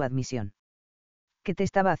como por su admisión. ¿Qué te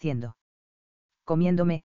estaba haciendo?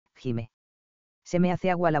 Comiéndome, gime. Se me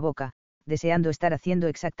hace agua la boca, deseando estar haciendo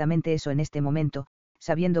exactamente eso en este momento,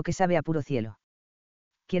 sabiendo que sabe a puro cielo.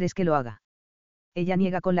 ¿Quieres que lo haga? Ella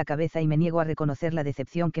niega con la cabeza y me niego a reconocer la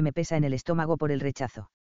decepción que me pesa en el estómago por el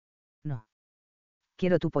rechazo. No.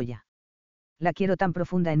 Quiero tu polla. La quiero tan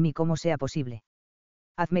profunda en mí como sea posible.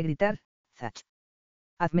 Hazme gritar, Zach.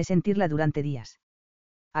 Hazme sentirla durante días.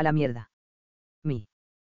 A la mierda. Mi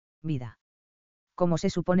vida. ¿Cómo se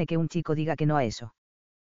supone que un chico diga que no a eso?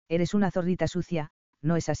 Eres una zorrita sucia,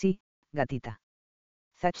 ¿no es así, gatita?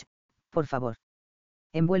 Zach, por favor.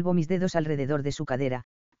 Envuelvo mis dedos alrededor de su cadera,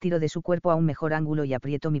 tiro de su cuerpo a un mejor ángulo y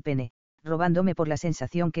aprieto mi pene, robándome por la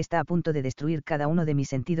sensación que está a punto de destruir cada uno de mis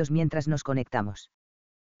sentidos mientras nos conectamos.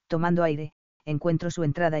 Tomando aire, encuentro su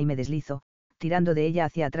entrada y me deslizo, tirando de ella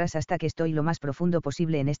hacia atrás hasta que estoy lo más profundo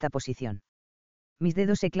posible en esta posición. Mis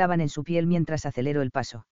dedos se clavan en su piel mientras acelero el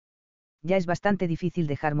paso. Ya es bastante difícil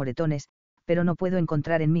dejar moretones, pero no puedo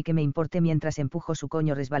encontrar en mí que me importe mientras empujo su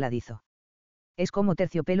coño resbaladizo. Es como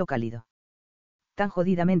terciopelo cálido. Tan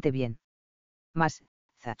jodidamente bien. Más,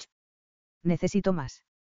 Zach. Necesito más.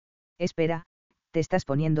 Espera, te estás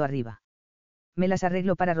poniendo arriba. Me las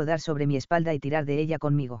arreglo para rodar sobre mi espalda y tirar de ella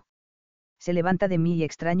conmigo. Se levanta de mí y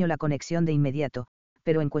extraño la conexión de inmediato,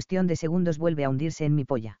 pero en cuestión de segundos vuelve a hundirse en mi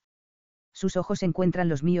polla. Sus ojos encuentran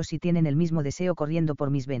los míos y tienen el mismo deseo corriendo por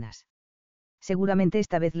mis venas. Seguramente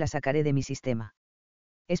esta vez la sacaré de mi sistema.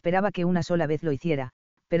 Esperaba que una sola vez lo hiciera,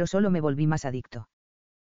 pero solo me volví más adicto.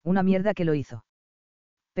 Una mierda que lo hizo.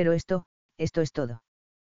 Pero esto es todo.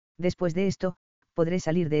 Después de esto, podré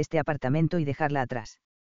salir de este apartamento y dejarla atrás.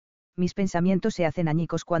 Mis pensamientos se hacen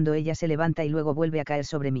añicos cuando ella se levanta y luego vuelve a caer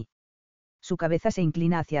sobre mí. Su cabeza se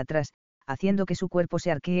inclina hacia atrás, haciendo que su cuerpo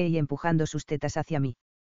se arquee y empujando sus tetas hacia mí.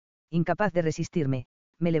 Incapaz de resistirme,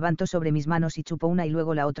 me levanto sobre mis manos y chupo una y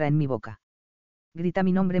luego la otra en mi boca. Grita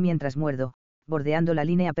mi nombre mientras muerdo, bordeando la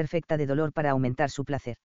línea perfecta de dolor para aumentar su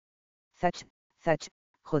placer. Zach, Zach,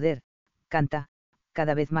 joder, canta,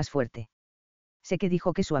 cada vez más fuerte. Sé que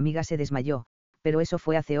dijo que su amiga se desmayó, pero eso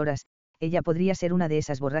fue hace horas. Ella podría ser una de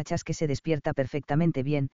esas borrachas que se despierta perfectamente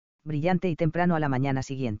bien, brillante y temprano a la mañana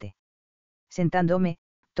siguiente. Sentándome,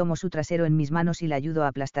 tomo su trasero en mis manos y la ayudo a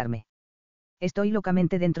aplastarme. Estoy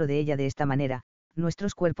locamente dentro de ella de esta manera,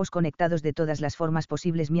 nuestros cuerpos conectados de todas las formas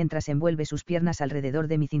posibles mientras envuelve sus piernas alrededor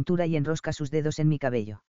de mi cintura y enrosca sus dedos en mi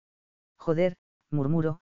cabello. Joder,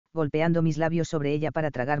 murmuro, golpeando mis labios sobre ella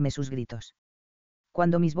para tragarme sus gritos.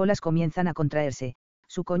 Cuando mis bolas comienzan a contraerse,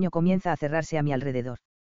 su coño comienza a cerrarse a mi alrededor.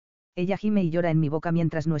 Ella gime y llora en mi boca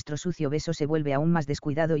mientras nuestro sucio beso se vuelve aún más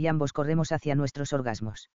descuidado y ambos corremos hacia nuestros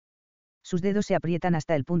orgasmos. Sus dedos se aprietan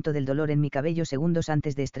hasta el punto del dolor en mi cabello segundos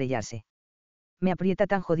antes de estrellarse. Me aprieta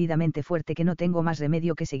tan jodidamente fuerte que no tengo más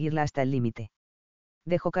remedio que seguirla hasta el límite.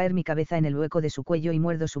 Dejo caer mi cabeza en el hueco de su cuello y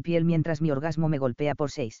muerdo su piel mientras mi orgasmo me golpea por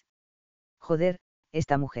 6. Joder,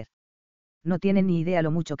 esta mujer. No tiene ni idea lo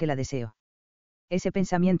mucho que la deseo. Ese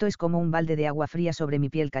pensamiento es como un balde de agua fría sobre mi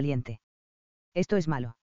piel caliente. Esto es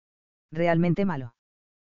malo. Realmente malo.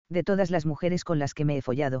 De todas las mujeres con las que me he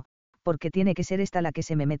follado, porque tiene que ser esta la que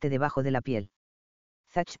se me mete debajo de la piel.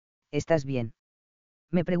 Zach, ¿estás bien?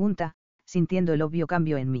 Me pregunta, sintiendo el obvio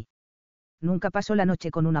cambio en mí. Nunca paso la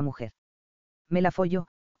noche con una mujer. Me la follo,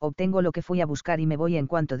 obtengo lo que fui a buscar y me voy en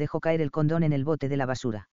cuanto dejo caer el condón en el bote de la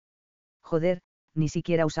basura. Joder, ni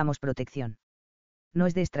siquiera usamos protección. No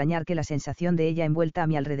es de extrañar que la sensación de ella envuelta a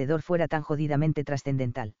mi alrededor fuera tan jodidamente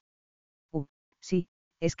trascendental. Sí,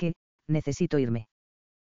 es que, necesito irme.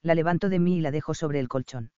 La levanto de mí y la dejo sobre el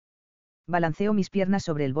colchón. Balanceo mis piernas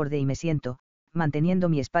sobre el borde y me siento, manteniendo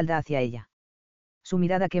mi espalda hacia ella. Su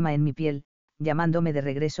mirada quema en mi piel, llamándome de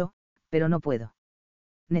regreso, pero no puedo.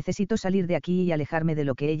 Necesito salir de aquí y alejarme de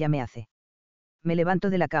lo que ella me hace. Me levanto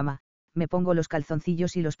de la cama, me pongo los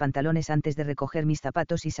calzoncillos y los pantalones antes de recoger mis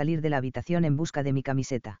zapatos y salir de la habitación en busca de mi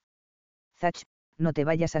camiseta. Zach, no te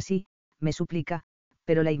vayas así, me suplica,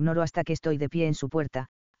 pero la ignoro hasta que estoy de pie en su puerta,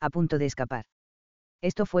 a punto de escapar.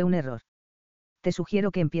 Esto fue un error. Te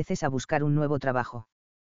sugiero que empieces a buscar un nuevo trabajo.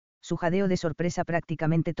 Su jadeo de sorpresa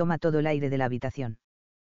prácticamente toma todo el aire de la habitación.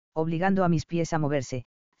 Obligando a mis pies a moverse,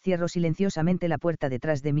 cierro silenciosamente la puerta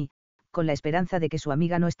detrás de mí, con la esperanza de que su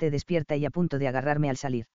amiga no esté despierta y a punto de agarrarme al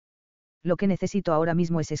salir. Lo que necesito ahora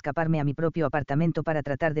mismo es escaparme a mi propio apartamento para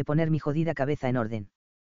tratar de poner mi jodida cabeza en orden.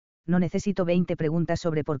 No necesito 20 preguntas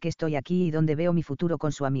sobre por qué estoy aquí y dónde veo mi futuro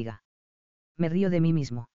con su amiga. Me río de mí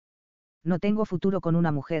mismo. No tengo futuro con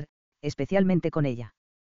una mujer, especialmente con ella.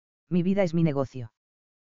 Mi vida es mi negocio.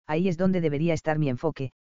 Ahí es donde debería estar mi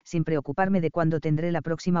enfoque, sin preocuparme de cuándo tendré la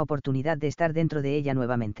próxima oportunidad de estar dentro de ella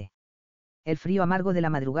nuevamente. El frío amargo de la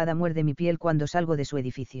madrugada muerde mi piel cuando salgo de su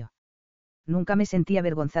edificio. Nunca me sentí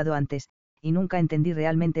avergonzado antes, y nunca entendí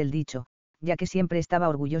realmente el dicho, ya que siempre estaba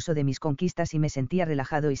orgulloso de mis conquistas y me sentía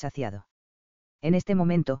relajado y saciado. En este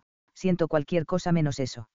momento, siento cualquier cosa menos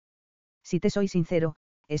eso. Si te soy sincero,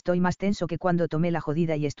 estoy más tenso que cuando tomé la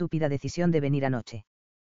jodida y estúpida decisión de venir anoche.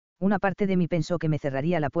 Una parte de mí pensó que me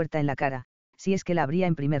cerraría la puerta en la cara, si es que la abría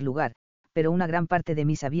en primer lugar, pero una gran parte de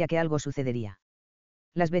mí sabía que algo sucedería.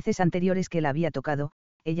 Las veces anteriores que la había tocado,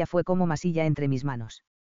 ella fue como masilla entre mis manos.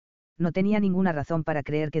 No tenía ninguna razón para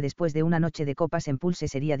creer que después de una noche de copas en Pulse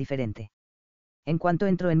sería diferente. En cuanto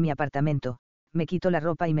entro en mi apartamento, me quito la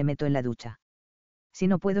ropa y me meto en la ducha. Si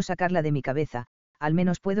no puedo sacarla de mi cabeza, al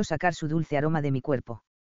menos puedo sacar su dulce aroma de mi cuerpo.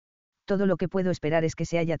 Todo lo que puedo esperar es que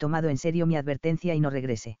se haya tomado en serio mi advertencia y no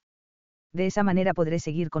regrese. De esa manera podré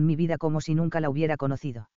seguir con mi vida como si nunca la hubiera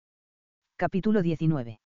conocido. Capítulo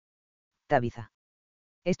 19. Tabitha.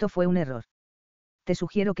 Esto fue un error. Te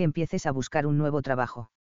sugiero que empieces a buscar un nuevo trabajo.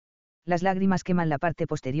 Las lágrimas queman la parte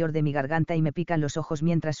posterior de mi garganta y me pican los ojos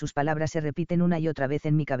mientras sus palabras se repiten una y otra vez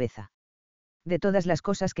en mi cabeza. De todas las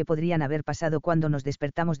cosas que podrían haber pasado cuando nos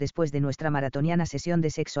despertamos después de nuestra maratoniana sesión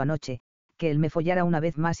de sexo anoche, que él me follara una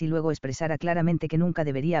vez más y luego expresara claramente que nunca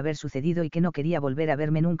debería haber sucedido y que no quería volver a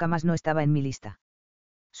verme nunca más no estaba en mi lista.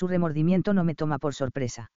 Su remordimiento no me toma por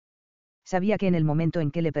sorpresa. Sabía que en el momento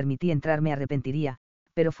en que le permití entrar me arrepentiría,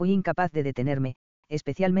 pero fui incapaz de detenerme,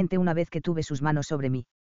 especialmente una vez que tuve sus manos sobre mí.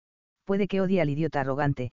 Puede que odie al idiota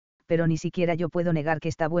arrogante, pero ni siquiera yo puedo negar que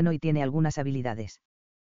está bueno y tiene algunas habilidades.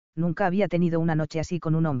 Nunca había tenido una noche así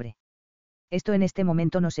con un hombre. Esto en este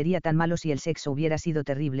momento no sería tan malo si el sexo hubiera sido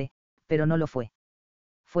terrible, pero no lo fue.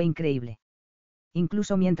 Fue increíble.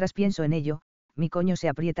 Incluso mientras pienso en ello, mi coño se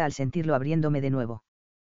aprieta al sentirlo abriéndome de nuevo.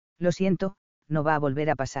 Lo siento, no va a volver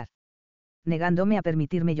a pasar. Negándome a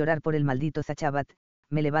permitirme llorar por el maldito Zachabat,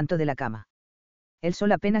 me levanto de la cama. El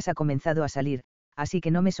sol apenas ha comenzado a salir, así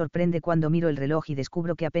que no me sorprende cuando miro el reloj y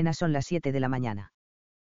descubro que apenas son las 7 de la mañana.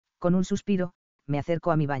 Con un suspiro, me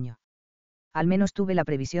acerco a mi baño. Al menos tuve la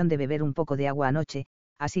previsión de beber un poco de agua anoche,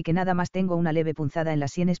 así que nada más tengo una leve punzada en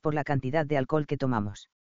las sienes por la cantidad de alcohol que tomamos.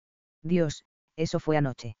 Dios, eso fue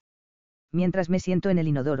anoche. Mientras me siento en el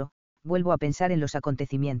inodoro, vuelvo a pensar en los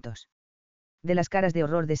acontecimientos. De las caras de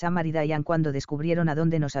horror de Samar y Diane cuando descubrieron a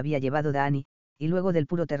dónde nos había llevado Dani, y luego del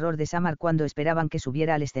puro terror de Samar cuando esperaban que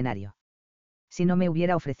subiera al escenario. Si no me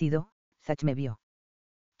hubiera ofrecido, Zach me vio.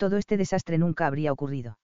 Todo este desastre nunca habría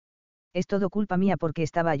ocurrido. Es todo culpa mía porque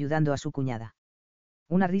estaba ayudando a su cuñada.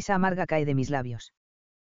 Una risa amarga cae de mis labios.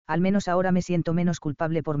 Al menos ahora me siento menos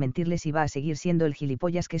culpable por mentirles y va a seguir siendo el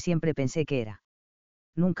gilipollas que siempre pensé que era.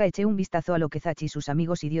 Nunca eché un vistazo a lo que Zach y sus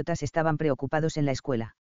amigos idiotas estaban preocupados en la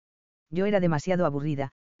escuela. Yo era demasiado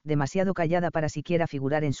aburrida, demasiado callada para siquiera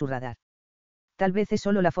figurar en su radar. Tal vez es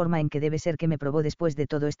solo la forma en que debe ser que me probó después de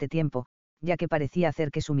todo este tiempo, ya que parecía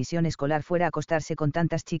hacer que su misión escolar fuera acostarse con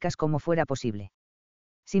tantas chicas como fuera posible.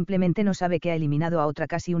 Simplemente no sabe que ha eliminado a otra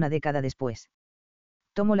casi una década después.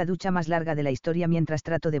 Tomo la ducha más larga de la historia mientras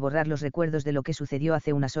trato de borrar los recuerdos de lo que sucedió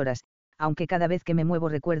hace unas horas, aunque cada vez que me muevo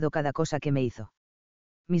recuerdo cada cosa que me hizo.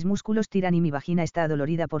 Mis músculos tiran y mi vagina está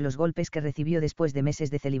adolorida por los golpes que recibió después de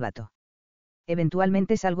meses de celibato.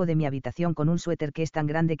 Eventualmente salgo de mi habitación con un suéter que es tan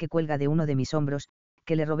grande que cuelga de uno de mis hombros,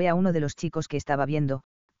 que le robé a uno de los chicos que estaba viendo,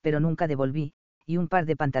 pero nunca devolví, y un par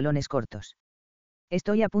de pantalones cortos.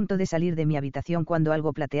 Estoy a punto de salir de mi habitación cuando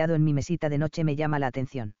algo plateado en mi mesita de noche me llama la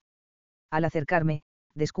atención. Al acercarme,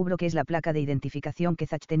 descubro que es la placa de identificación que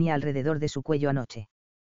Zach tenía alrededor de su cuello anoche.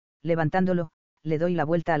 Levantándolo, le doy la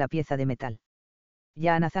vuelta a la pieza de metal.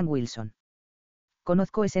 Ya Nathan Wilson.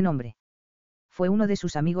 Conozco ese nombre. Fue uno de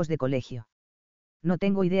sus amigos de colegio. No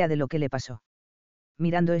tengo idea de lo que le pasó.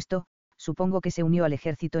 Mirando esto, supongo que se unió al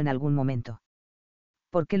ejército en algún momento.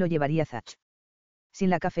 ¿Por qué lo llevaría Zach? Sin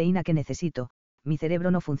la cafeína que necesito, mi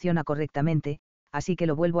cerebro no funciona correctamente, así que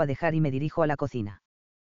lo vuelvo a dejar y me dirijo a la cocina.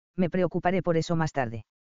 Me preocuparé por eso más tarde.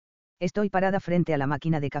 Estoy parada frente a la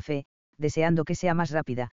máquina de café, deseando que sea más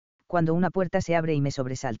rápida, cuando una puerta se abre y me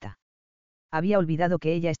sobresalta. Había olvidado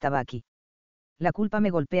que ella estaba aquí. La culpa me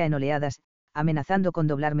golpea en oleadas, amenazando con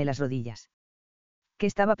doblarme las rodillas. ¿Qué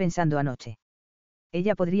estaba pensando anoche?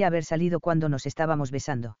 Ella podría haber salido cuando nos estábamos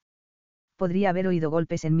besando. Podría haber oído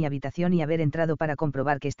golpes en mi habitación y haber entrado para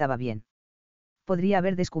comprobar que estaba bien. Podría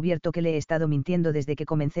haber descubierto que le he estado mintiendo desde que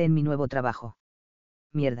comencé en mi nuevo trabajo.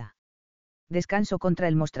 Mierda. Descanso contra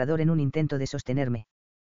el mostrador en un intento de sostenerme.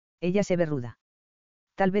 Ella se ve ruda.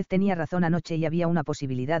 Tal vez tenía razón anoche y había una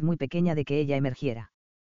posibilidad muy pequeña de que ella emergiera.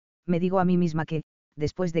 Me digo a mí misma que,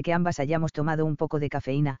 después de que ambas hayamos tomado un poco de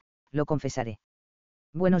cafeína, lo confesaré.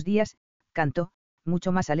 Buenos días, canto,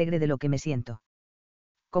 mucho más alegre de lo que me siento.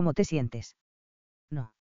 ¿Cómo te sientes?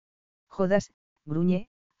 No. Jodas, gruñe,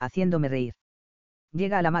 haciéndome reír.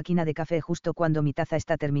 Llega a la máquina de café justo cuando mi taza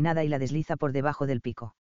está terminada y la desliza por debajo del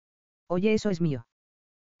pico. Oye, eso es mío.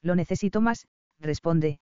 Lo necesito más,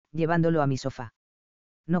 responde, llevándolo a mi sofá.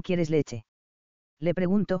 ¿No quieres leche? Le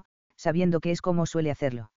pregunto, sabiendo que es como suele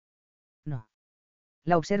hacerlo. No.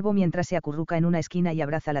 La observo mientras se acurruca en una esquina y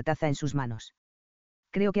abraza la taza en sus manos.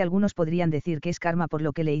 Creo que algunos podrían decir que es karma por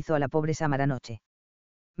lo que le hizo a la pobre Samar anoche.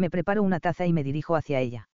 Me preparo una taza y me dirijo hacia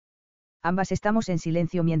ella. Ambas estamos en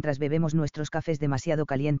silencio mientras bebemos nuestros cafés demasiado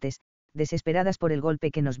calientes, desesperadas por el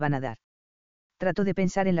golpe que nos van a dar. Trato de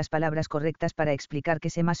pensar en las palabras correctas para explicar que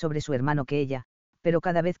sé más sobre su hermano que ella, pero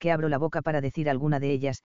cada vez que abro la boca para decir alguna de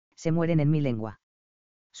ellas, se mueren en mi lengua.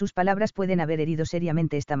 Sus palabras pueden haber herido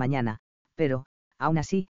seriamente esta mañana, pero, aún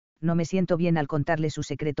así, no me siento bien al contarle su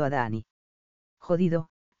secreto a Dani. Jodido,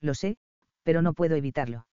 lo sé, pero no puedo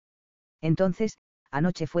evitarlo. Entonces,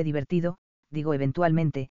 anoche fue divertido, digo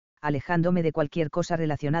eventualmente, alejándome de cualquier cosa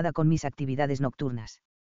relacionada con mis actividades nocturnas.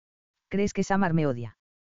 ¿Crees que Samar me odia?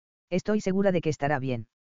 Estoy segura de que estará bien.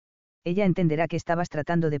 Ella entenderá que estabas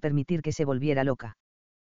tratando de permitir que se volviera loca.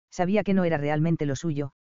 Sabía que no era realmente lo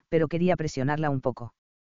suyo, pero quería presionarla un poco.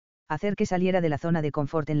 Hacer que saliera de la zona de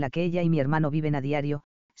confort en la que ella y mi hermano viven a diario,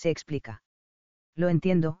 se explica. Lo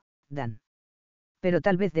entiendo, Dan. Pero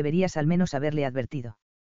tal vez deberías al menos haberle advertido.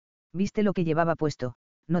 ¿Viste lo que llevaba puesto?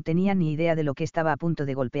 No tenía ni idea de lo que estaba a punto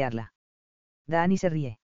de golpearla. Dani se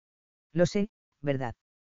ríe. Lo sé, ¿verdad?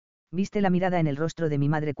 ¿Viste la mirada en el rostro de mi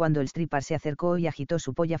madre cuando el stripper se acercó y agitó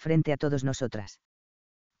su polla frente a todos nosotras?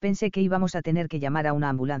 Pensé que íbamos a tener que llamar a una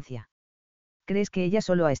ambulancia. ¿Crees que ella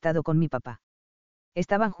solo ha estado con mi papá?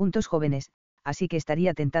 Estaban juntos jóvenes, así que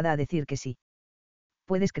estaría tentada a decir que sí.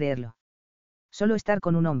 ¿Puedes creerlo? Solo estar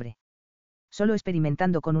con un hombre. Solo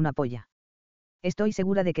experimentando con una polla. Estoy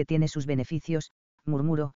segura de que tiene sus beneficios,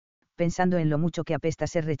 murmuro, pensando en lo mucho que apesta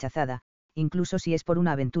ser rechazada, incluso si es por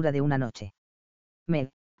una aventura de una noche.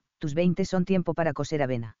 Tus 20 son tiempo para coser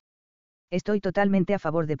avena. Estoy totalmente a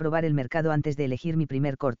favor de probar el mercado antes de elegir mi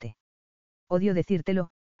primer corte. Odio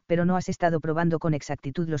decírtelo, pero no has estado probando con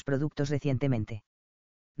exactitud los productos recientemente.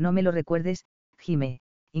 No me lo recuerdes, gime,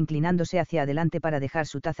 inclinándose hacia adelante para dejar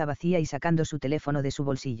su taza vacía y sacando su teléfono de su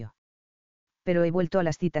bolsillo. Pero he vuelto a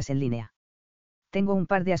las citas en línea. Tengo un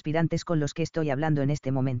par de aspirantes con los que estoy hablando en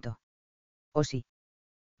este momento. ¿O sí?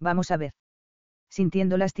 Vamos a ver.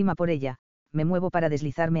 Sintiendo lástima por ella, me muevo para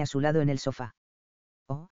deslizarme a su lado en el sofá.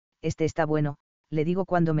 Oh, este está bueno, le digo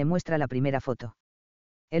cuando me muestra la primera foto.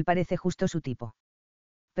 Él parece justo su tipo.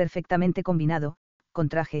 Perfectamente combinado, con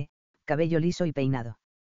traje, cabello liso y peinado.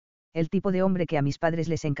 El tipo de hombre que a mis padres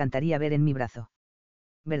les encantaría ver en mi brazo.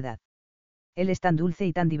 ¿Verdad? Él es tan dulce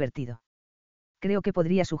y tan divertido. Creo que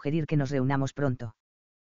podría sugerir que nos reunamos pronto.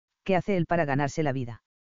 ¿Qué hace él para ganarse la vida?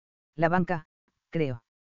 La banca, creo.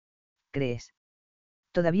 ¿Crees?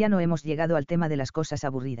 Todavía no hemos llegado al tema de las cosas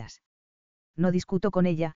aburridas. No discuto con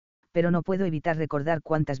ella, pero no puedo evitar recordar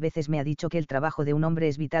cuántas veces me ha dicho que el trabajo de un hombre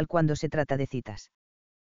es vital cuando se trata de citas.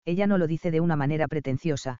 Ella no lo dice de una manera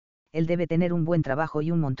pretenciosa, él debe tener un buen trabajo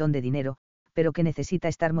y un montón de dinero, pero que necesita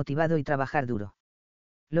estar motivado y trabajar duro.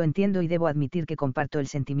 Lo entiendo y debo admitir que comparto el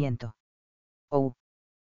sentimiento. Oh.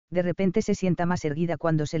 De repente se sienta más erguida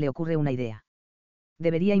cuando se le ocurre una idea.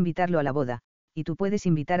 Debería invitarlo a la boda, y tú puedes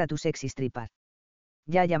invitar a tu sexy stripper.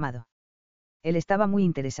 Ya ha llamado. Él estaba muy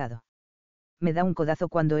interesado. Me da un codazo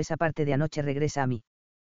cuando esa parte de anoche regresa a mí.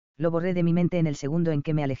 Lo borré de mi mente en el segundo en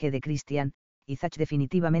que me alejé de Christian, y Zach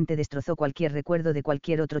definitivamente destrozó cualquier recuerdo de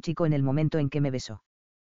cualquier otro chico en el momento en que me besó.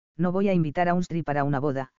 No voy a invitar a un stripper a una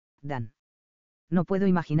boda, Dan. No puedo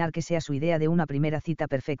imaginar que sea su idea de una primera cita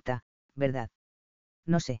perfecta, ¿verdad?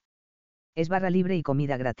 No sé. Es barra libre y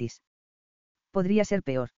comida gratis. Podría ser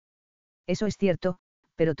peor. Eso es cierto,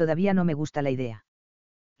 pero todavía no me gusta la idea.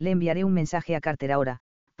 Le enviaré un mensaje a Carter ahora,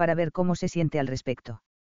 para ver cómo se siente al respecto.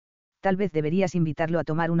 Tal vez deberías invitarlo a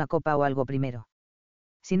tomar una copa o algo primero.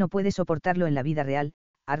 Si no puedes soportarlo en la vida real,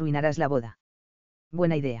 arruinarás la boda.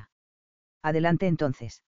 Buena idea. Adelante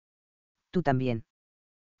entonces. Tú también.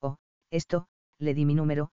 Oh, esto, le di mi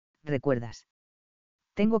número, ¿recuerdas?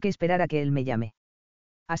 Tengo que esperar a que él me llame.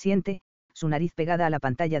 Asiente, su nariz pegada a la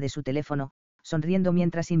pantalla de su teléfono, sonriendo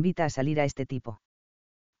mientras invita a salir a este tipo.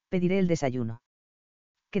 Pediré el desayuno.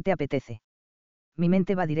 ¿Qué te apetece? Mi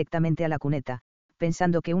mente va directamente a la cuneta,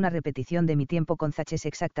 pensando que una repetición de mi tiempo con Zach es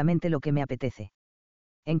exactamente lo que me apetece.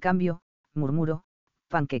 En cambio, murmuro,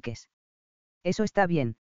 panqueques. Eso está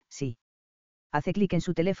bien, sí. Hace clic en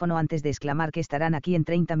su teléfono antes de exclamar que estarán aquí en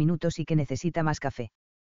 30 minutos y que necesita más café.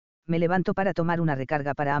 Me levanto para tomar una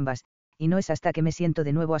recarga para ambas, y no es hasta que me siento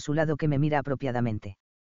de nuevo a su lado que me mira apropiadamente.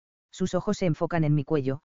 Sus ojos se enfocan en mi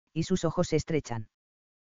cuello, y sus ojos se estrechan.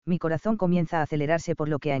 Mi corazón comienza a acelerarse por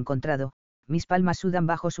lo que ha encontrado, mis palmas sudan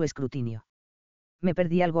bajo su escrutinio. Me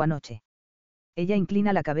perdí algo anoche. Ella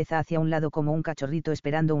inclina la cabeza hacia un lado como un cachorrito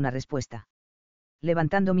esperando una respuesta.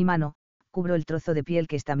 Levantando mi mano, cubro el trozo de piel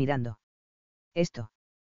que está mirando. Esto.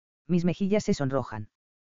 Mis mejillas se sonrojan.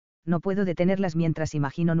 No puedo detenerlas mientras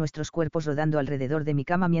imagino nuestros cuerpos rodando alrededor de mi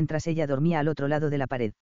cama mientras ella dormía al otro lado de la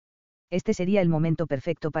pared. Este sería el momento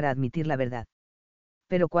perfecto para admitir la verdad.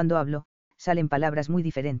 Pero cuando hablo, salen palabras muy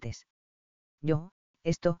diferentes.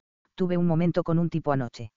 Tuve un momento con un tipo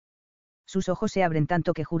anoche. Sus ojos se abren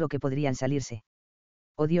tanto que juro que podrían salirse.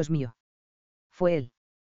 Oh Dios mío. Fue él.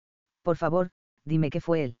 Por favor, dime que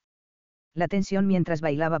fue él. La tensión mientras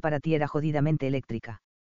bailaba para ti era jodidamente eléctrica.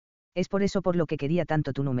 Es por eso por lo que quería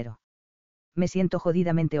tanto tu número. Me siento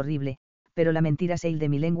jodidamente horrible, pero la mentira se hila de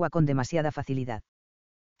mi lengua con demasiada facilidad.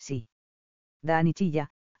 Sí. Dani chilla,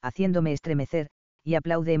 haciéndome estremecer, y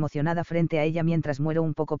aplaude emocionada frente a ella mientras muero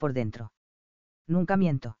un poco por dentro. Nunca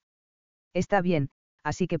miento. Está bien,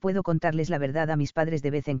 así que puedo contarles la verdad a mis padres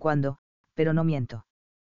de vez en cuando, pero no miento.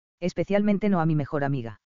 Especialmente no a mi mejor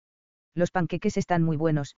amiga. Los panqueques están muy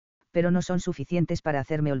buenos, pero no son suficientes para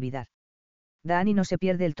hacerme olvidar. Dani no se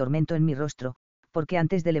pierde el tormento en mi rostro, porque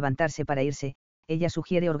antes de levantarse para irse, ella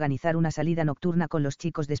sugiere organizar una salida nocturna con los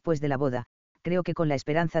chicos después de la boda, creo que con la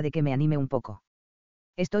esperanza de que me anime un poco.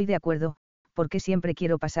 Estoy de acuerdo, porque siempre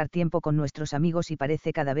quiero pasar tiempo con nuestros amigos y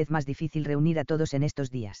parece cada vez más difícil reunir a todos en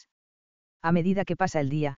estos días. A medida que pasa el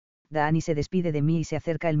día, Dani se despide de mí y se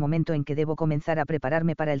acerca el momento en que debo comenzar a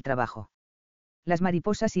prepararme para el trabajo. Las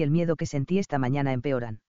mariposas y el miedo que sentí esta mañana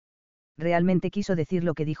empeoran. ¿Realmente quiso decir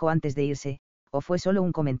lo que dijo antes de irse, o fue solo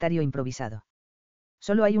un comentario improvisado?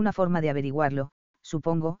 Solo hay una forma de averiguarlo,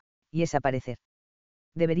 supongo, y es aparecer.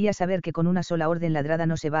 Debería saber que con una sola orden ladrada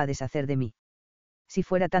no se va a deshacer de mí. Si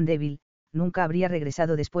fuera tan débil, nunca habría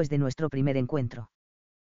regresado después de nuestro primer encuentro.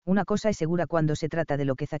 Una cosa es segura cuando se trata de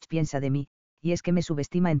lo que Zach piensa de mí, y es que me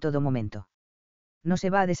subestima en todo momento. No se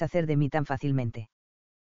va a deshacer de mí tan fácilmente.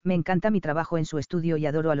 Me encanta mi trabajo en su estudio y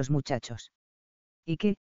adoro a los muchachos. ¿Y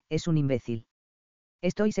qué? Es un imbécil.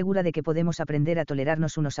 Estoy segura de que podemos aprender a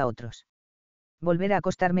tolerarnos unos a otros. Volver a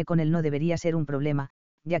acostarme con él no debería ser un problema,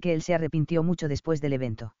 ya que él se arrepintió mucho después del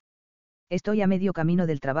evento. Estoy a medio camino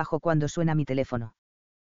del trabajo cuando suena mi teléfono.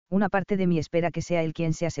 Una parte de mí espera que sea él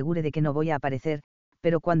quien se asegure de que no voy a aparecer,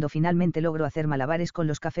 pero cuando finalmente logro hacer malabares con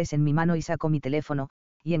los cafés en mi mano y saco mi teléfono,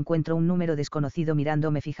 y encuentro un número desconocido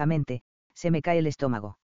mirándome fijamente, se me cae el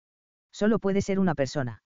estómago. Solo puede ser una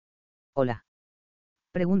persona. Hola.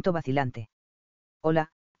 Pregunto vacilante.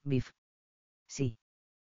 Hola, Biff. Sí.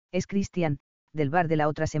 Es Christian, del bar de la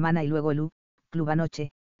otra semana y luego el club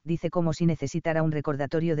anoche, dice como si necesitara un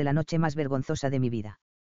recordatorio de la noche más vergonzosa de mi vida.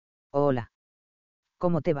 Hola.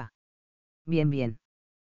 ¿Cómo te va? Bien, bien.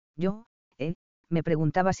 Me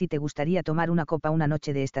preguntaba si te gustaría tomar una copa una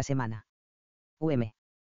noche de esta semana.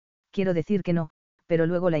 Quiero decir que no, pero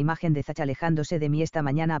luego la imagen de Zach alejándose de mí esta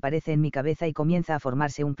mañana aparece en mi cabeza y comienza a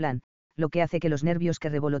formarse un plan, lo que hace que los nervios que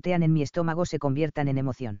revolotean en mi estómago se conviertan en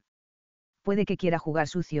emoción. Puede que quiera jugar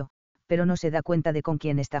sucio, pero no se da cuenta de con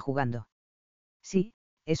quién está jugando. Sí,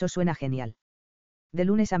 eso suena genial. De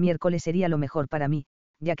lunes a miércoles sería lo mejor para mí,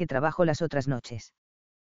 ya que trabajo las otras noches.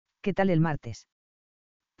 ¿Qué tal el martes?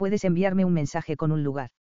 Puedes enviarme un mensaje con un lugar.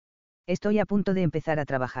 Estoy a punto de empezar a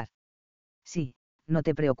trabajar. Sí, no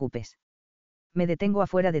te preocupes. Me detengo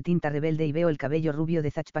afuera de Tinta Rebelde y veo el cabello rubio de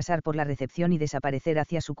Zach pasar por la recepción y desaparecer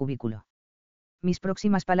hacia su cubículo. Mis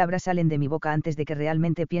próximas palabras salen de mi boca antes de que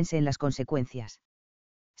realmente piense en las consecuencias.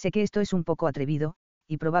 Sé que esto es un poco atrevido,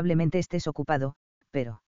 y probablemente estés ocupado,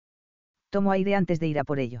 pero... Tomo aire antes de ir a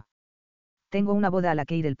por ello. Tengo una boda a la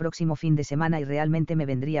que ir el próximo fin de semana y realmente me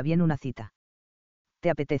vendría bien una cita. ¿Te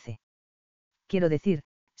apetece? Quiero decir,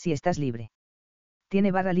 si estás libre.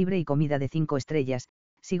 Tiene barra libre y comida de 5 estrellas,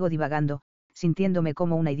 sigo divagando, sintiéndome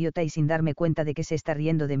como una idiota y sin darme cuenta de que se está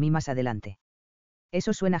riendo de mí más adelante.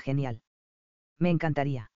 Eso suena genial. Me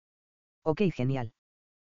encantaría. Ok, genial.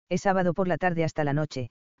 Es sábado por la tarde hasta la noche,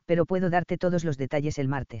 pero puedo darte todos los detalles el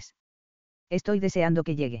martes. Estoy deseando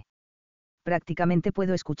que llegue. Prácticamente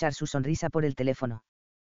puedo escuchar su sonrisa por el teléfono.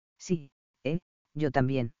 Sí, yo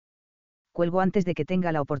también. Cuelgo antes de que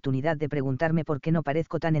tenga la oportunidad de preguntarme por qué no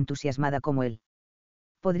parezco tan entusiasmada como él.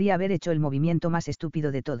 Podría haber hecho el movimiento más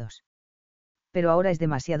estúpido de todos. Pero ahora es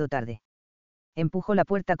demasiado tarde. Empujo la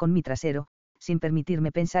puerta con mi trasero, sin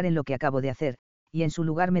permitirme pensar en lo que acabo de hacer, y en su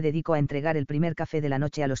lugar me dedico a entregar el primer café de la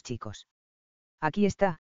noche a los chicos. Aquí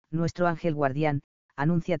está, nuestro ángel guardián,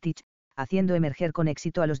 anuncia Tich, haciendo emerger con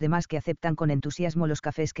éxito a los demás que aceptan con entusiasmo los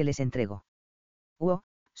cafés que les entrego.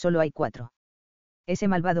 Solo hay 4. Ese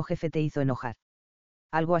malvado jefe te hizo enojar.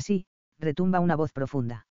 Algo así, retumba una voz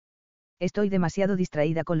profunda. Estoy demasiado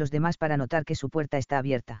distraída con los demás para notar que su puerta está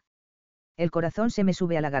abierta. El corazón se me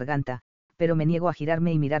sube a la garganta, pero me niego a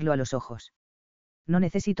girarme y mirarlo a los ojos. No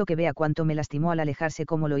necesito que vea cuánto me lastimó al alejarse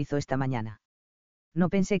como lo hizo esta mañana. No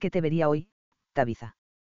pensé que te vería hoy, Tabitha.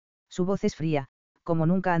 Su voz es fría, como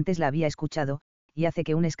nunca antes la había escuchado, y hace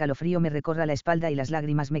que un escalofrío me recorra la espalda y las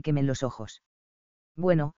lágrimas me quemen los ojos.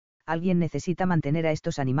 Bueno, alguien necesita mantener a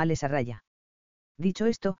estos animales a raya. Dicho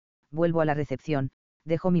esto, vuelvo a la recepción,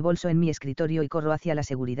 dejo mi bolso en mi escritorio y corro hacia la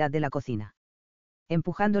seguridad de la cocina.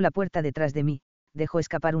 Empujando la puerta detrás de mí, dejo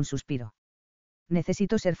escapar un suspiro.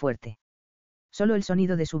 Necesito ser fuerte. Solo el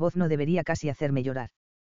sonido de su voz no debería casi hacerme llorar.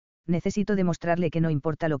 Necesito demostrarle que no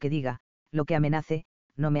importa lo que diga, lo que amenace,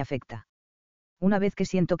 no me afecta. Una vez que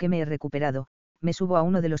siento que me he recuperado, me subo a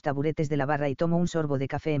uno de los taburetes de la barra y tomo un sorbo de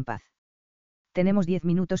café en paz. Tenemos 10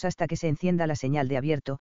 minutos hasta que se encienda la señal de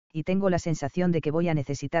abierto, y tengo la sensación de que voy a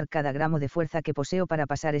necesitar cada gramo de fuerza que poseo para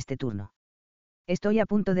pasar este turno. Estoy a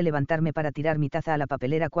punto de levantarme para tirar mi taza a la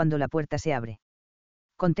papelera cuando la puerta se abre.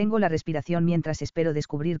 Contengo la respiración mientras espero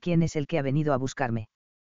descubrir quién es el que ha venido a buscarme.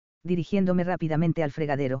 Dirigiéndome rápidamente al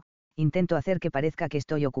fregadero, intento hacer que parezca que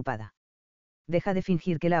estoy ocupada. Deja de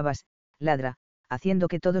fingir que lavas, ladra, haciendo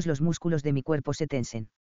que todos los músculos de mi cuerpo se tensen.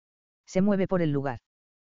 Se mueve por el lugar.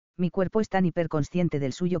 Mi cuerpo es tan hiperconsciente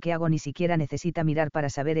del suyo que hago ni siquiera necesita mirar para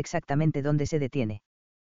saber exactamente dónde se detiene.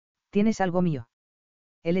 ¿Tienes algo mío?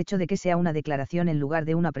 El hecho de que sea una declaración en lugar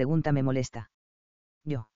de una pregunta me molesta.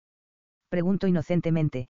 Yo. Pregunto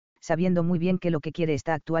inocentemente, sabiendo muy bien que lo que quiere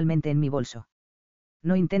está actualmente en mi bolso.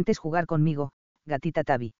 No intentes jugar conmigo, gatita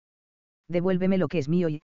Tabby. Devuélveme lo que es mío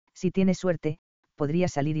y, si tienes suerte,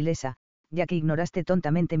 podrías salir ilesa, ya que ignoraste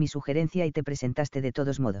tontamente mi sugerencia y te presentaste de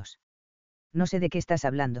todos modos. No sé de qué estás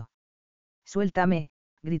hablando. Suéltame,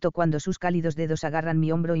 grito cuando sus cálidos dedos agarran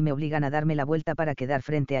mi hombro y me obligan a darme la vuelta para quedar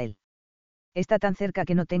frente a él. Está tan cerca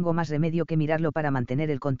que no tengo más remedio que mirarlo para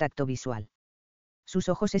mantener el contacto visual. Sus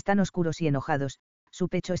ojos están oscuros y enojados, su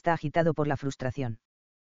pecho está agitado por la frustración.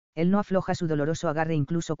 Él no afloja su doloroso agarre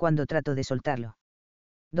incluso cuando trato de soltarlo.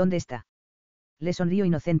 ¿Dónde está? Le sonrío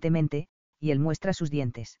inocentemente, y él muestra sus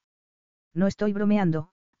dientes. No estoy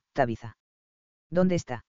bromeando, Tabitha. ¿Dónde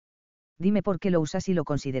está? Dime por qué lo usas y lo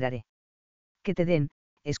consideraré. Que te den,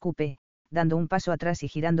 escupe, dando un paso atrás y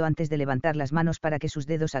girando antes de levantar las manos para que sus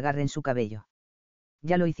dedos agarren su cabello.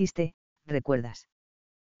 Ya lo hiciste, ¿recuerdas?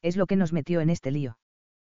 Es lo que nos metió en este lío.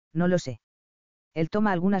 No lo sé. Él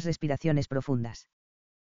toma algunas respiraciones profundas.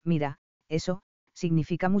 Mira, eso,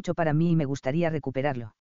 significa mucho para mí y me gustaría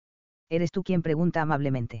recuperarlo. Eres tú quien pregunta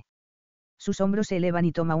amablemente. Sus hombros se elevan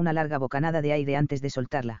y toma una larga bocanada de aire antes de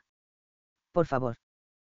soltarla. Por favor.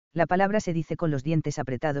 La palabra se dice con los dientes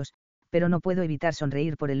apretados, pero no puedo evitar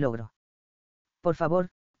sonreír por el logro. Por favor,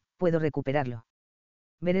 puedo recuperarlo.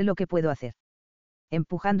 Veré lo que puedo hacer.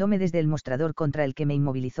 Empujándome desde el mostrador contra el que me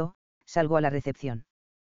inmovilizó, salgo a la recepción.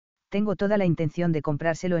 Tengo toda la intención de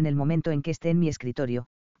comprárselo en el momento en que esté en mi escritorio,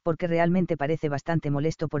 porque realmente parece bastante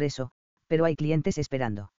molesto por eso, pero hay clientes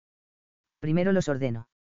esperando. Primero los ordeno.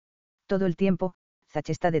 Todo el tiempo, Zach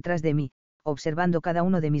está detrás de mí, observando cada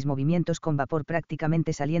uno de mis movimientos con vapor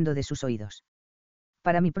prácticamente saliendo de sus oídos.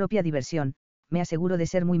 Para mi propia diversión, me aseguro de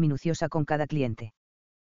ser muy minuciosa con cada cliente.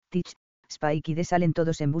 Teach, Spike y D salen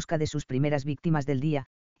todos en busca de sus primeras víctimas del día,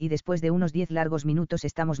 y después de unos 10 largos minutos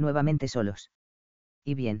estamos nuevamente solos.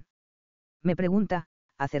 ¿Y bien? Me pregunta,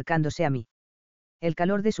 acercándose a mí. El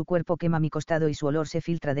calor de su cuerpo quema mi costado y su olor se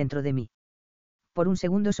filtra dentro de mí. Por un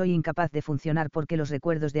segundo soy incapaz de funcionar porque los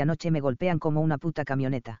recuerdos de anoche me golpean como una puta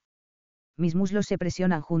camioneta. Mis muslos se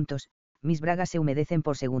presionan juntos, mis bragas se humedecen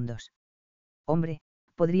por segundos. Hombre,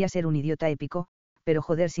 podría ser un idiota épico, pero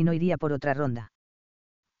joder si no iría por otra ronda.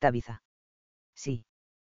 Tabitha. Sí.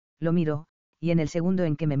 Lo miro, y en el segundo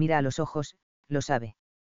en que me mira a los ojos, lo sabe.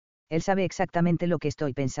 Él sabe exactamente lo que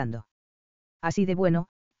estoy pensando. Así de bueno,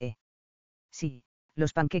 ¿eh? Sí,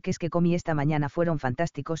 los panqueques que comí esta mañana fueron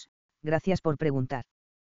fantásticos, gracias por preguntar.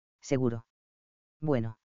 Seguro.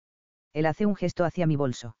 Bueno. Él hace un gesto hacia mi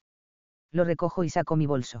bolso. Lo recojo y saco mi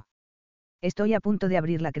bolso. Estoy a punto de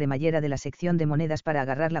abrir la cremallera de la sección de monedas para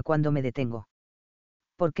agarrarla cuando me detengo.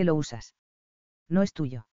 ¿Por qué lo usas? No es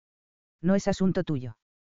tuyo. No es asunto tuyo.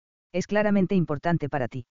 Es claramente importante para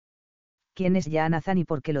ti. ¿Quién es Jonathan y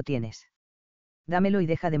por qué lo tienes? Dámelo y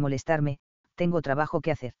deja de molestarme, tengo trabajo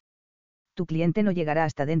que hacer. Tu cliente no llegará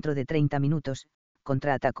hasta dentro de 30 minutos,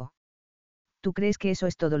 contraataco. ¿Tú crees que eso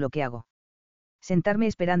es todo lo que hago? Sentarme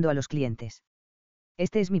esperando a los clientes.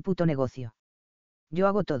 Este es mi puto negocio. Yo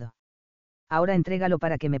hago todo. Ahora entrégalo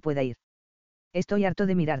para que me pueda ir. Estoy harto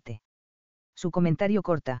de mirarte. Su comentario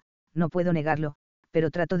corta, no puedo negarlo,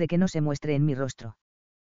 pero trato de que no se muestre en mi rostro.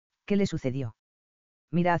 ¿Qué le sucedió?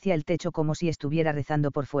 Mira hacia el techo como si estuviera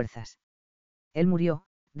rezando por fuerzas. Él murió,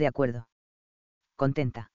 de acuerdo.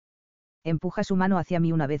 Contenta. Empuja su mano hacia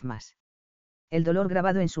mí una vez más. El dolor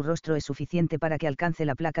grabado en su rostro es suficiente para que alcance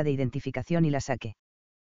la placa de identificación y la saque.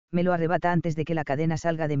 Me lo arrebata antes de que la cadena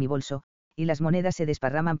salga de mi bolso, y las monedas se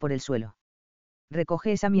desparraman por el suelo.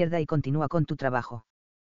 Recoge esa mierda y continúa con tu trabajo.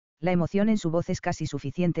 La emoción en su voz es casi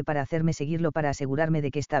suficiente para hacerme seguirlo para asegurarme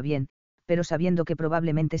de que está bien, pero sabiendo que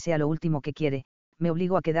probablemente sea lo último que quiere, me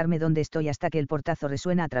obligo a quedarme donde estoy hasta que el portazo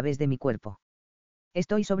resuena a través de mi cuerpo.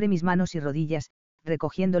 Estoy sobre mis manos y rodillas,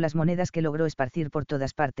 recogiendo las monedas que logró esparcir por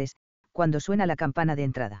todas partes, cuando suena la campana de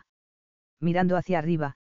entrada. Mirando hacia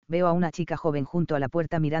arriba, veo a una chica joven junto a la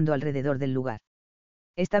puerta mirando alrededor del lugar.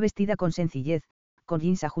 Está vestida con sencillez, con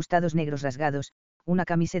jeans ajustados negros rasgados, una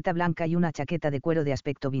camiseta blanca y una chaqueta de cuero de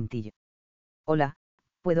aspecto vintage. Hola,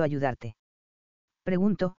 ¿puedo ayudarte?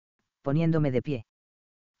 Pregunto, poniéndome de pie.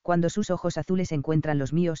 Cuando sus ojos azules encuentran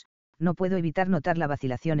los míos, no puedo evitar notar la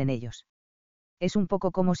vacilación en ellos. Es un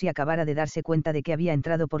poco como si acabara de darse cuenta de que había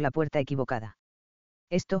entrado por la puerta equivocada.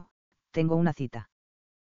 Tengo una cita.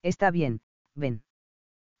 Está bien, ven.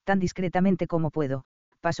 Tan discretamente como puedo,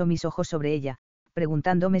 paso mis ojos sobre ella,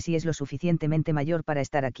 preguntándome si es lo suficientemente mayor para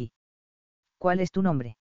estar aquí. ¿Cuál es tu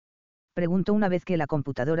nombre? Pregunto una vez que la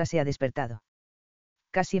computadora se ha despertado.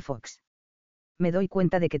 Cassie Fox. Me doy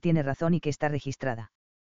cuenta de que tiene razón y que está registrada.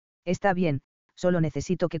 Está bien, solo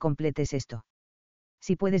necesito que completes esto.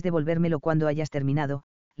 Si puedes devolvérmelo cuando hayas terminado,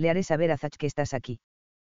 le haré saber a Zach que estás aquí.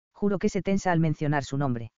 Juro que se tensa al mencionar su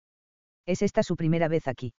nombre. ¿Es esta su primera vez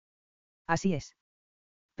aquí? Así es.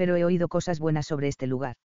 Pero he oído cosas buenas sobre este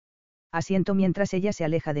lugar. Asiento mientras ella se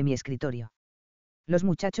aleja de mi escritorio. Los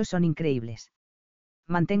muchachos son increíbles.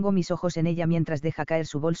 Mantengo mis ojos en ella mientras deja caer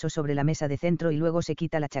su bolso sobre la mesa de centro y luego se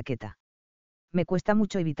quita la chaqueta. Me cuesta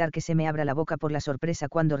mucho evitar que se me abra la boca por la sorpresa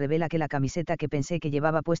cuando revela que la camiseta que pensé que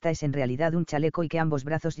llevaba puesta es en realidad un chaleco y que ambos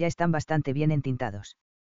brazos ya están bastante bien entintados.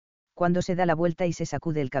 Cuando se da la vuelta y se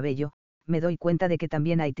sacude el cabello, me doy cuenta de que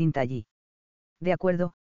también hay tinta allí. De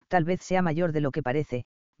acuerdo, tal vez sea mayor de lo que parece,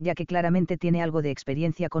 ya que claramente tiene algo de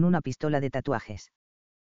experiencia con una pistola de tatuajes.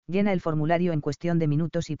 Llena el formulario en cuestión de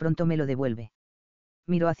minutos y pronto me lo devuelve.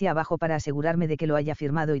 Miro hacia abajo para asegurarme de que lo haya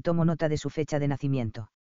firmado y tomo nota de su fecha de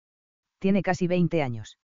nacimiento. Tiene casi 20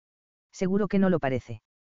 años. Seguro que no lo parece.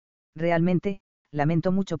 Realmente,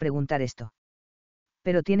 lamento mucho preguntar esto.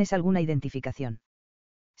 ¿Pero tienes alguna identificación?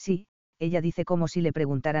 Sí, ella dice como si le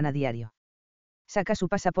preguntaran a diario. Saca su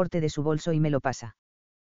pasaporte de su bolso y me lo pasa.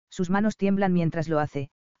 Sus manos tiemblan mientras lo hace,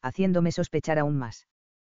 haciéndome sospechar aún más.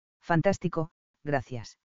 Fantástico,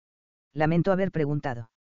 gracias. Lamento haber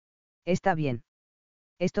preguntado. Está bien.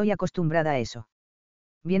 Estoy acostumbrada a eso.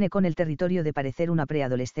 Viene con el territorio de parecer una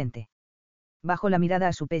preadolescente. Bajo la mirada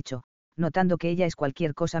a su pecho, notando que ella es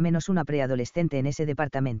cualquier cosa menos una preadolescente en ese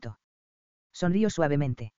departamento. Sonrío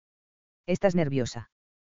suavemente. ¿Estás nerviosa?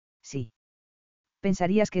 Sí.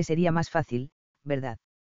 Pensarías que sería más fácil, ¿verdad?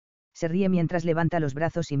 Se ríe mientras levanta los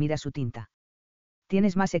brazos y mira su tinta.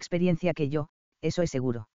 Tienes más experiencia que yo, eso es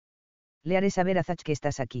seguro. Le haré saber a Zach que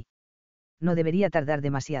estás aquí. No debería tardar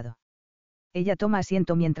demasiado. Ella toma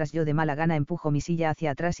asiento mientras yo de mala gana empujo mi silla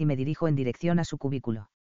hacia atrás y me dirijo en dirección a su cubículo.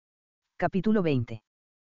 Capítulo 20.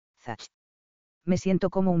 Zach. Me siento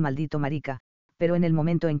como un maldito marica, pero en el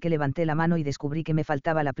momento en que levanté la mano y descubrí que me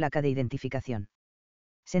faltaba la placa de identificación.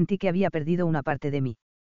 Sentí que había perdido una parte de mí.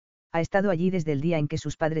 Ha estado allí desde el día en que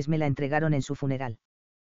sus padres me la entregaron en su funeral.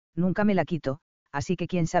 Nunca me la quito, así que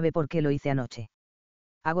quién sabe por qué lo hice anoche.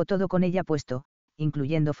 Hago todo con ella puesto,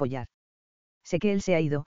 incluyendo follar. Sé que él se ha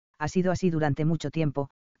ido, ha sido así durante mucho tiempo,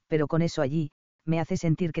 pero con eso allí, me hace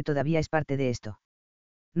sentir que todavía es parte de esto.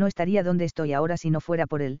 No estaría donde estoy ahora si no fuera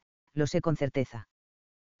por él, lo sé con certeza.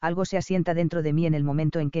 Algo se asienta dentro de mí en el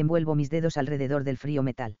momento en que envuelvo mis dedos alrededor del frío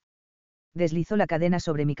metal. Deslizo la cadena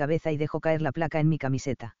sobre mi cabeza y dejo caer la placa en mi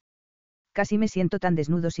camiseta. Casi me siento tan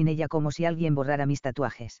desnudo sin ella como si alguien borrara mis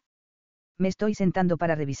tatuajes. Me estoy sentando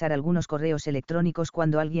para revisar algunos correos electrónicos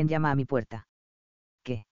cuando alguien llama a mi puerta.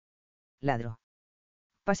 ¿Qué? Ladro.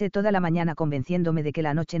 Pasé toda la mañana convenciéndome de que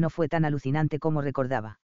la noche no fue tan alucinante como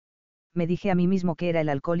recordaba. Me dije a mí mismo que era el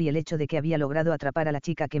alcohol y el hecho de que había logrado atrapar a la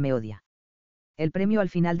chica que me odia. El premio al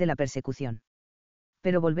final de la persecución.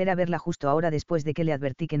 Pero volver a verla justo ahora después de que le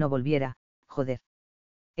advertí que no volviera, joder.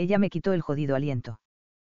 Ella me quitó el jodido aliento.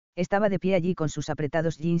 Estaba de pie allí con sus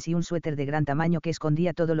apretados jeans y un suéter de gran tamaño que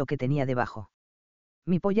escondía todo lo que tenía debajo.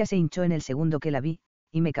 Mi polla se hinchó en el segundo que la vi,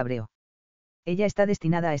 y me cabreó. Ella está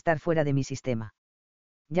destinada a estar fuera de mi sistema.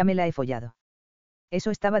 Ya me la he follado.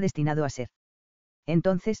 Eso estaba destinado a ser.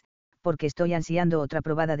 Entonces, porque estoy ansiando otra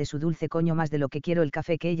probada de su dulce coño más de lo que quiero el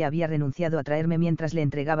café que ella había renunciado a traerme mientras le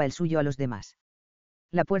entregaba el suyo a los demás.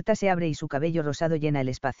 La puerta se abre y su cabello rosado llena el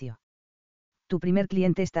espacio. Tu primer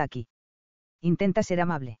cliente está aquí. Intenta ser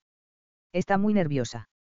amable. Está muy nerviosa.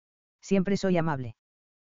 Siempre soy amable.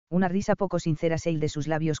 Una risa poco sincera sale de sus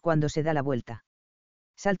labios cuando se da la vuelta.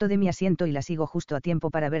 Salto de mi asiento y la sigo justo a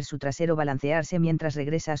tiempo para ver su trasero balancearse mientras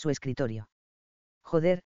regresa a su escritorio.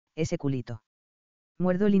 Joder, ese culito.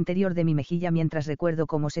 Muerdo el interior de mi mejilla mientras recuerdo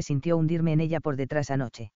cómo se sintió hundirme en ella por detrás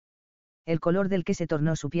anoche. El color del que se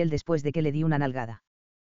tornó su piel después de que le di una nalgada.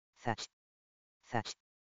 Zach. Zach.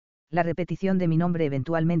 La repetición de mi nombre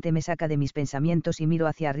eventualmente me saca de mis pensamientos y miro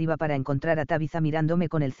hacia arriba para encontrar a Tabitha mirándome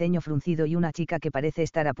con el ceño fruncido y una chica que parece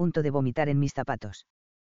estar a punto de vomitar en mis zapatos.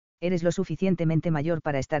 Eres lo suficientemente mayor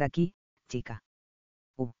para estar aquí, chica.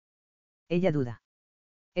 Ella duda.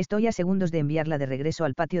 Estoy a segundos de enviarla de regreso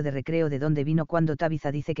al patio de recreo de donde vino cuando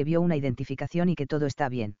Tabitha dice que vio una identificación y que todo está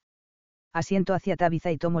bien. Asiento hacia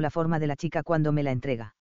Tabitha y tomo la forma de la chica cuando me la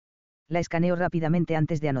entrega. La escaneo rápidamente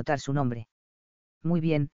antes de anotar su nombre. Muy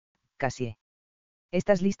bien, Cassie.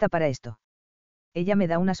 ¿Estás lista para esto? Ella me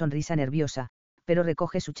da una sonrisa nerviosa, pero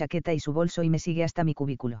recoge su chaqueta y su bolso y me sigue hasta mi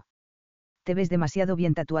cubículo. Te ves demasiado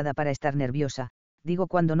bien tatuada para estar nerviosa, digo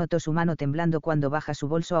cuando noto su mano temblando cuando baja su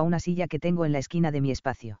bolso a una silla que tengo en la esquina de mi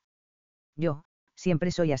espacio. Yo,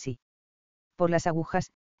 siempre soy así. Por las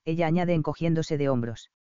agujas, ella añade encogiéndose de hombros.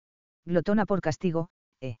 Glotona por castigo,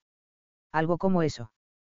 ¿eh? Algo como eso.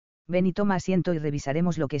 Ven y toma asiento y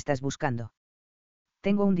revisaremos lo que estás buscando.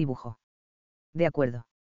 Tengo un dibujo. De acuerdo.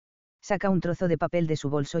 Saca un trozo de papel de su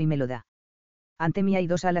bolso y me lo da. Ante mí hay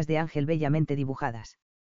 2 alas de ángel bellamente dibujadas.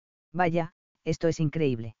 Vaya, esto es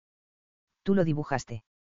increíble. Tú lo dibujaste.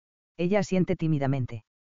 Ella asiente tímidamente.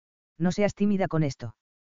 No seas tímida con esto.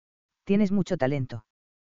 Tienes mucho talento.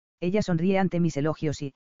 Ella sonríe ante mis elogios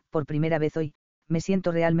y, por primera vez hoy, me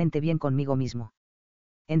siento realmente bien conmigo mismo.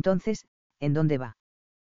 Entonces, ¿en dónde va?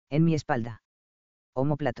 En mi espalda.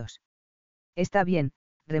 Omóplatos. Está bien,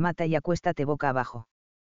 remata y acuéstate boca abajo.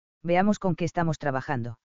 Veamos con qué estamos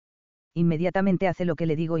trabajando. Inmediatamente hace lo que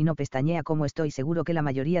le digo y no pestañea como estoy seguro que la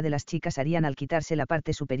mayoría de las chicas harían al quitarse la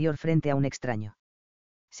parte superior frente a un extraño.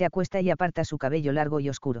 Se acuesta y aparta su cabello largo y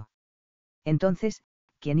oscuro. Entonces,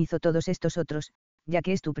 ¿quién hizo todos estos otros, ya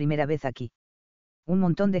que es tu primera vez aquí? Un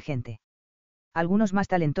montón de gente. Algunos más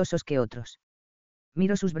talentosos que otros.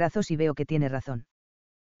 Miro sus brazos y veo que tiene razón.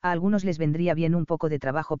 A algunos les vendría bien un poco de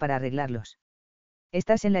trabajo para arreglarlos.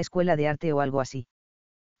 ¿Estás en la escuela de arte o algo así?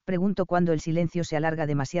 Pregunto cuando el silencio se alarga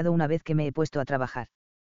demasiado una vez que me he puesto a trabajar.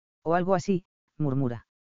 O algo así, murmura.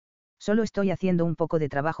 Solo estoy haciendo un poco de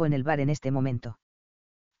trabajo en el bar en este momento.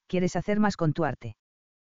 ¿Quieres hacer más con tu arte?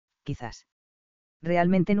 Quizás.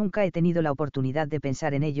 Realmente nunca he tenido la oportunidad de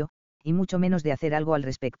pensar en ello, y mucho menos de hacer algo al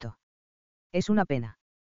respecto. Es una pena.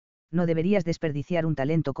 No deberías desperdiciar un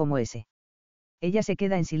talento como ese. Ella se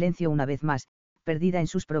queda en silencio una vez más, perdida en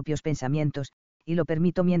sus propios pensamientos, y lo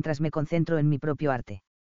permito mientras me concentro en mi propio arte.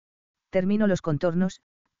 Termino los contornos,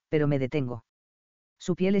 pero me detengo.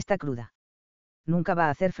 Su piel está cruda. Nunca va a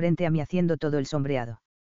hacer frente a mí haciendo todo el sombreado.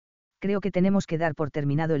 Creo que tenemos que dar por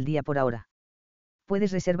terminado el día por ahora.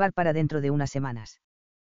 Puedes reservar para dentro de unas semanas.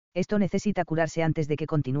 Esto necesita curarse antes de que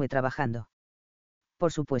continúe trabajando.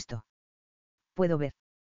 Por supuesto. ¿Puedo ver?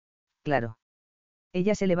 Claro.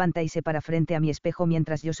 Ella se levanta y se para frente a mi espejo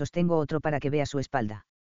mientras yo sostengo otro para que vea su espalda.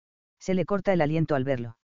 Se le corta el aliento al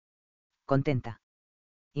verlo. Contenta.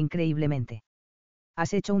 Increíblemente.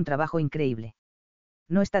 Has hecho un trabajo increíble.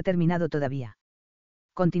 No está terminado todavía.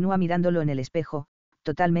 Continúa mirándolo en el espejo,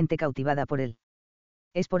 totalmente cautivada por él.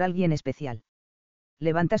 Es por alguien especial.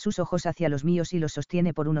 Levanta sus ojos hacia los míos y los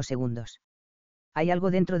sostiene por unos segundos. Hay algo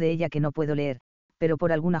dentro de ella que no puedo leer, pero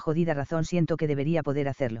por alguna jodida razón siento que debería poder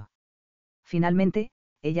hacerlo. Finalmente,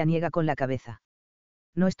 ella niega con la cabeza.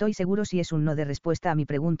 No estoy seguro si es un no de respuesta a mi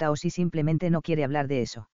pregunta o si simplemente no quiere hablar de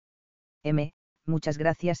eso. Muchas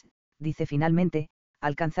gracias, dice finalmente,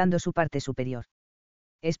 alcanzando su parte superior.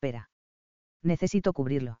 Espera. Necesito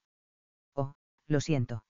cubrirlo. Oh, lo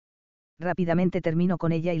siento. Rápidamente termino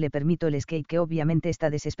con ella y le permito el escape que obviamente está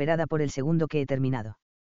desesperada por el segundo que he terminado.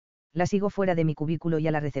 La sigo fuera de mi cubículo y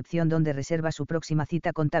a la recepción donde reserva su próxima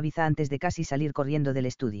cita con Tabitha antes de casi salir corriendo del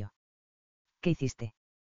estudio. ¿Qué hiciste?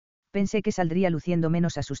 Pensé que saldría luciendo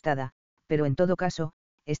menos asustada, pero en todo caso,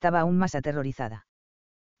 estaba aún más aterrorizada.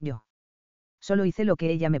 Yo. Solo hice lo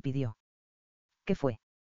que ella me pidió. ¿Qué fue?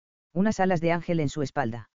 Unas alas de ángel en su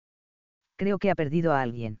espalda. Creo que ha perdido a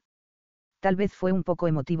alguien. Tal vez fue un poco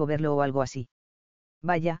emotivo verlo o algo así.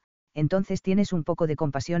 Vaya, entonces tienes un poco de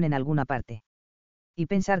compasión en alguna parte. Y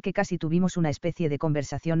pensar que casi tuvimos una especie de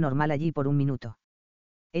conversación normal allí por un minuto.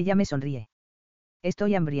 Ella me sonríe.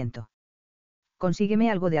 Estoy hambriento. Consígueme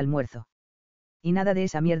algo de almuerzo. Y nada de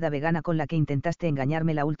esa mierda vegana con la que intentaste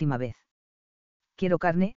engañarme la última vez. Quiero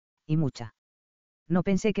carne, y mucha. No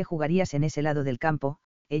pensé que jugarías en ese lado del campo,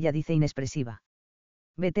 ella dice inexpresiva.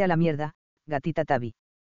 Vete a la mierda, gatita Tabi.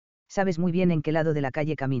 Sabes muy bien en qué lado de la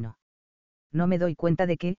calle camino. No me doy cuenta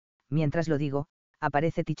de que, mientras lo digo,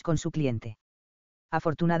 aparece Tich con su cliente.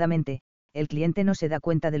 Afortunadamente, el cliente no se da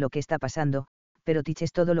cuenta de lo que está pasando, pero Tich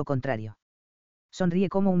es todo lo contrario. Sonríe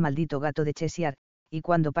como un maldito gato de Cheshire, y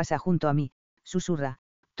cuando pasa junto a mí, susurra,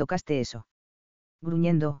 ¿tocaste eso?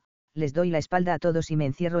 Gruñendo, les doy la espalda a todos y me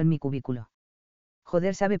encierro en mi cubículo.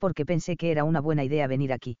 Joder, sabe por qué pensé que era una buena idea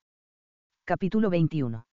venir aquí. Capítulo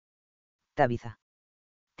 21. Tabitha.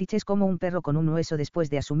 Tich es como un perro con un hueso después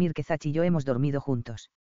de asumir que Zach y yo hemos dormido juntos.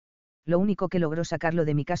 Lo único que logró sacarlo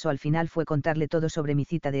de mi caso al final fue contarle todo sobre mi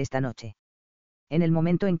cita de esta noche. En el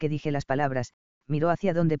momento en que dije las palabras, miró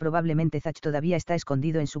hacia donde probablemente Zach todavía está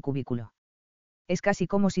escondido en su cubículo. Es casi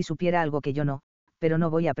como si supiera algo que yo no, pero no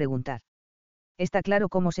voy a preguntar. Está claro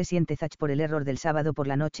cómo se siente Zach por el error del sábado por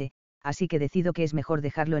la noche, así que decido que es mejor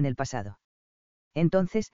dejarlo en el pasado.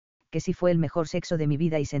 Entonces, que sí fue el mejor sexo de mi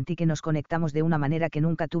vida y sentí que nos conectamos de una manera que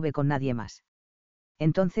nunca tuve con nadie más.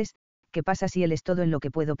 Entonces, ¿qué pasa si él es todo en lo que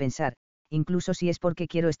puedo pensar, incluso si es porque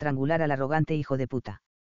quiero estrangular al arrogante hijo de puta?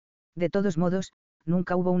 De todos modos,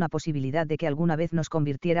 nunca hubo una posibilidad de que alguna vez nos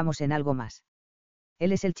convirtiéramos en algo más.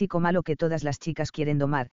 Él es el chico malo que todas las chicas quieren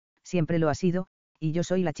domar, siempre lo ha sido, y yo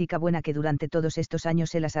soy la chica buena que durante todos estos años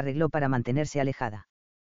se las arregló para mantenerse alejada.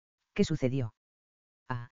 ¿Qué sucedió?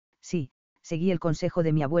 Ah, sí, seguí el consejo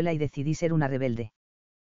de mi abuela y decidí ser una rebelde.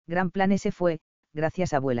 Gran plan ese fue,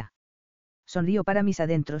 gracias abuela. Sonrío para mis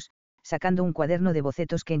adentros, sacando un cuaderno de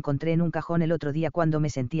bocetos que encontré en un cajón el otro día cuando me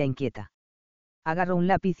sentía inquieta. Agarro un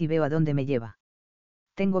lápiz y veo a dónde me lleva.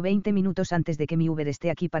 Tengo 20 minutos antes de que mi Uber esté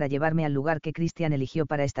aquí para llevarme al lugar que Christian eligió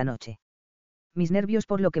para esta noche. Mis nervios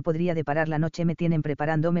por lo que podría deparar la noche me tienen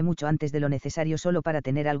preparándome mucho antes de lo necesario solo para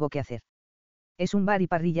tener algo que hacer. Es un bar y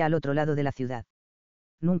parrilla al otro lado de la ciudad.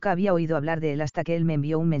 Nunca había oído hablar de él hasta que él me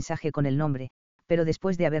envió un mensaje con el nombre, pero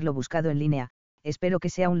después de haberlo buscado en línea, espero que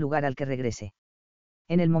sea un lugar al que regrese.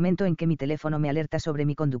 En el momento en que mi teléfono me alerta sobre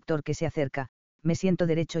mi conductor que se acerca, me siento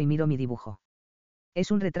derecho y miro mi dibujo.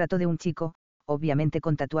 Es un retrato de un chico, obviamente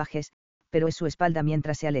con tatuajes, pero es su espalda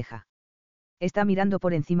mientras se aleja. Está mirando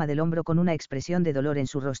por encima del hombro con una expresión de dolor en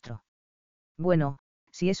su rostro. Bueno,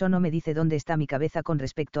 si eso no me dice dónde está mi cabeza con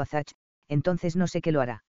respecto a Zach, entonces no sé qué lo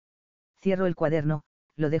hará. Cierro el cuaderno,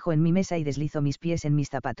 lo dejo en mi mesa y deslizo mis pies en mis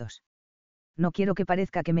zapatos. No quiero que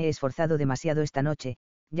parezca que me he esforzado demasiado esta noche,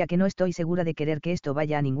 ya que no estoy segura de querer que esto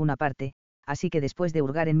vaya a ninguna parte, así que después de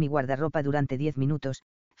hurgar en mi guardarropa durante 10 minutos,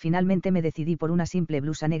 finalmente me decidí por una simple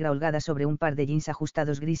blusa negra holgada sobre un par de jeans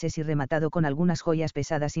ajustados grises y rematado con algunas joyas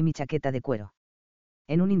pesadas y mi chaqueta de cuero.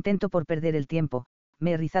 En un intento por perder el tiempo,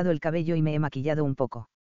 me he rizado el cabello y me he maquillado un poco.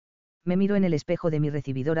 Me miro en el espejo de mi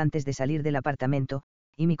recibidor antes de salir del apartamento,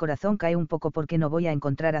 y mi corazón cae un poco porque no voy a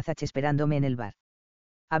encontrar a Zach esperándome en el bar.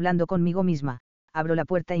 Hablando conmigo misma, abro la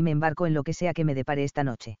puerta y me embarco en lo que sea que me depare esta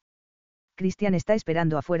noche. Christian está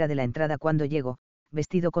esperando afuera de la entrada cuando llego,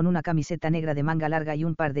 vestido con una camiseta negra de manga larga y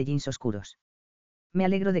un par de jeans oscuros. Me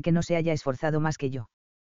alegro de que no se haya esforzado más que yo.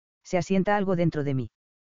 Se asienta algo dentro de mí.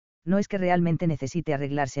 No es que realmente necesite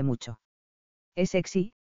arreglarse mucho. Es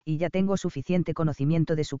sexy, y ya tengo suficiente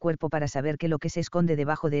conocimiento de su cuerpo para saber que lo que se esconde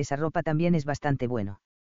debajo de esa ropa también es bastante bueno.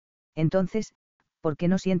 Entonces, ¿por qué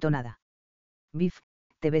no siento nada? Biff,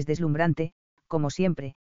 te ves deslumbrante, como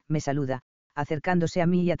siempre, me saluda, acercándose a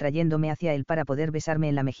mí y atrayéndome hacia él para poder besarme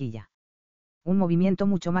en la mejilla. Un movimiento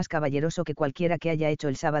mucho más caballeroso que cualquiera que haya hecho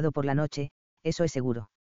el sábado por la noche, eso es seguro.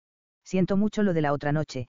 Siento mucho lo de la otra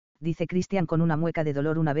noche, dice Christian con una mueca de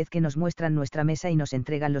dolor una vez que nos muestran nuestra mesa y nos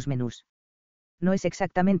entregan los menús. No es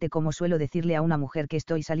exactamente como suelo decirle a una mujer que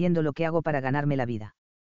estoy saliendo lo que hago para ganarme la vida.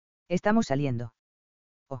 Estamos saliendo.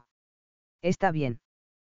 Oh. Está bien.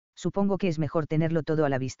 Supongo que es mejor tenerlo todo a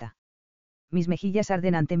la vista. Mis mejillas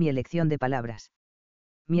arden ante mi elección de palabras.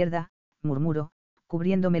 Mierda, murmuro,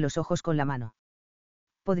 cubriéndome los ojos con la mano.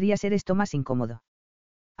 Podría ser esto más incómodo.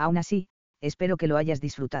 Aún así, espero que lo hayas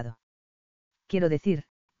disfrutado. Quiero decir,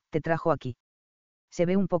 te trajo aquí. Se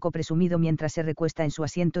ve un poco presumido mientras se recuesta en su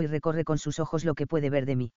asiento y recorre con sus ojos lo que puede ver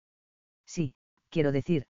de mí. Sí, quiero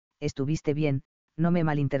decir, estuviste bien, no me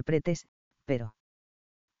malinterpretes, pero...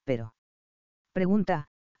 Pregunta,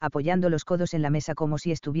 apoyando los codos en la mesa como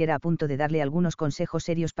si estuviera a punto de darle algunos consejos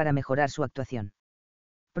serios para mejorar su actuación.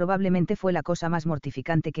 Probablemente fue la cosa más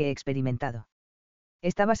mortificante que he experimentado.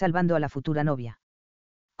 Estaba salvando a la futura novia.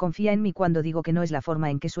 Confía en mí cuando digo que no es la forma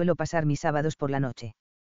en que suelo pasar mis sábados por la noche.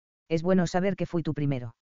 Es bueno saber que fui tu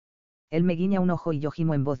primero. Él me guiña un ojo y yo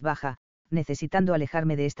gimo en voz baja, necesitando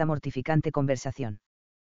alejarme de esta mortificante conversación.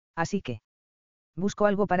 Así que. Busco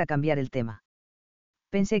algo para cambiar el tema.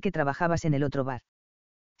 Pensé que trabajabas en el otro bar.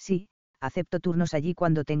 Sí, acepto turnos allí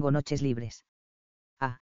cuando tengo noches libres.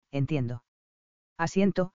 Ah, entiendo.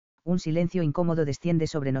 Asiento, un silencio incómodo desciende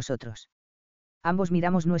sobre nosotros. Ambos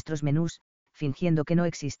miramos nuestros menús, fingiendo que no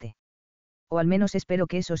existe. O al menos espero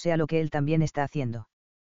que eso sea lo que él también está haciendo.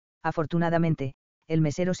 Afortunadamente, el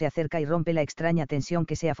mesero se acerca y rompe la extraña tensión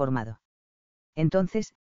que se ha formado.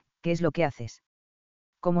 Entonces, ¿qué es lo que haces?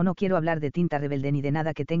 Como no quiero hablar de tinta rebelde ni de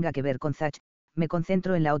nada que tenga que ver con Zach, me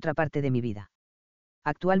concentro en la otra parte de mi vida.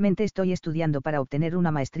 Actualmente estoy estudiando para obtener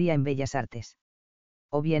una maestría en Bellas Artes.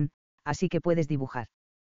 O bien, así que puedes dibujar.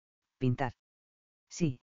 Pintar.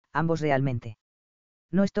 Sí, ambos realmente.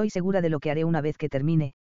 No estoy segura de lo que haré una vez que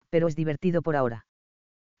termine, pero es divertido por ahora.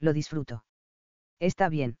 Lo disfruto. Está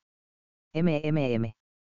bien.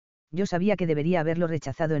 Yo sabía que debería haberlo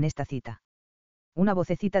rechazado en esta cita. Una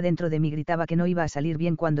vocecita dentro de mí gritaba que no iba a salir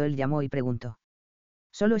bien cuando él llamó y preguntó.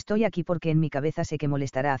 Solo estoy aquí porque en mi cabeza sé que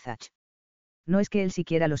molestará a Zach. No es que él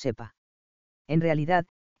siquiera lo sepa. En realidad,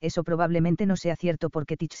 eso probablemente no sea cierto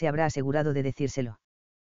porque Tich se habrá asegurado de decírselo.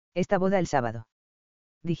 Esta boda el sábado.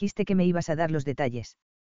 Dijiste que me ibas a dar los detalles.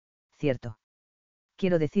 Cierto.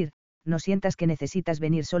 Quiero decir, no sientas que necesitas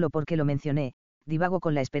venir solo porque lo mencioné, divago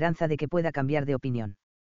con la esperanza de que pueda cambiar de opinión.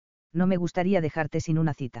 No me gustaría dejarte sin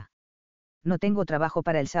una cita. No tengo trabajo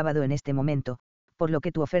para el sábado en este momento, por lo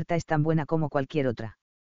que tu oferta es tan buena como cualquier otra.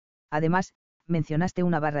 Además, mencionaste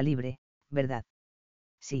una barra libre, ¿verdad?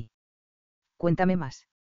 Sí. Cuéntame más.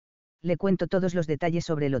 Le cuento todos los detalles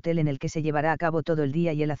sobre el hotel en el que se llevará a cabo todo el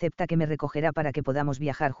día y él acepta que me recogerá para que podamos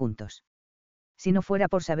viajar juntos. Si no fuera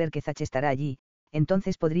por saber que Zach estará allí,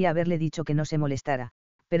 entonces podría haberle dicho que no se molestara,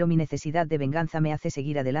 pero mi necesidad de venganza me hace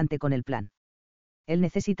seguir adelante con el plan. Él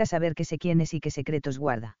necesita saber que sé quién es y qué secretos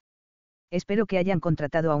guarda. Espero que hayan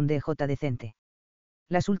contratado a un DJ decente.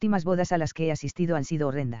 Las últimas bodas a las que he asistido han sido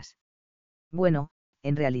horrendas. Bueno,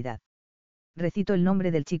 en realidad. Recito el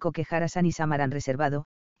nombre del chico que Harasan y Samar han reservado,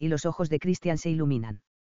 y los ojos de Christian se iluminan.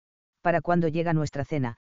 Para cuando llega nuestra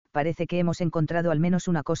cena, parece que hemos encontrado al menos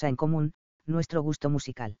una cosa en común, nuestro gusto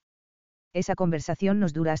musical. Esa conversación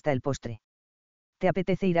nos dura hasta el postre. ¿Te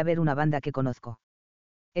apetece ir a ver una banda que conozco?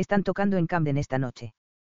 Están tocando en Camden esta noche.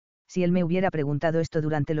 Si él me hubiera preguntado esto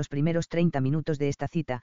durante los primeros 30 minutos de esta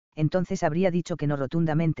cita, entonces habría dicho que no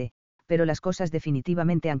rotundamente, pero las cosas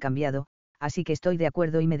definitivamente han cambiado, así que estoy de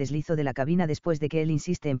acuerdo y me deslizo de la cabina después de que él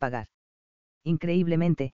insiste en pagar.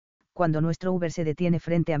 Increíblemente, cuando nuestro Uber se detiene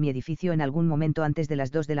frente a mi edificio en algún momento antes de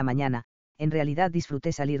las 2 de la mañana, en realidad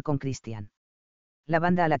disfruté salir con Christian. La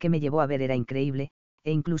banda a la que me llevó a ver era increíble,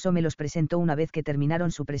 e incluso me los presentó una vez que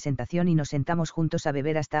terminaron su presentación y nos sentamos juntos a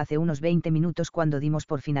beber hasta hace unos 20 minutos cuando dimos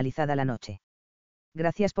por finalizada la noche.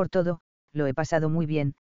 Gracias por todo, lo he pasado muy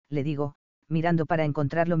bien, le digo, mirando para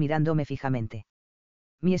encontrarlo mirándome fijamente.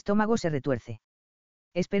 Mi estómago se retuerce.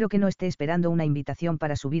 Espero que no esté esperando una invitación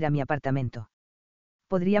para subir a mi apartamento.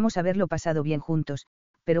 Podríamos haberlo pasado bien juntos,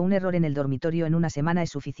 pero un error en el dormitorio en una semana es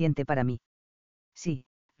suficiente para mí. Sí,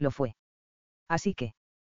 lo fue. Así que.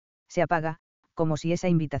 Se apaga, como si esa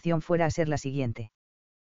invitación fuera a ser la siguiente.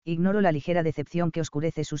 Ignoro la ligera decepción que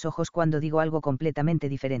oscurece sus ojos cuando digo algo completamente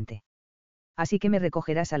diferente. Así que me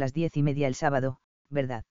recogerás a las 10:30 el sábado,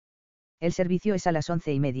 ¿verdad? El servicio es a las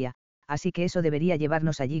 11:30, así que eso debería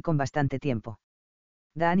llevarnos allí con bastante tiempo.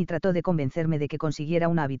 Dani trató de convencerme de que consiguiera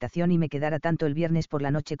una habitación y me quedara tanto el viernes por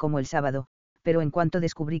la noche como el sábado, pero en cuanto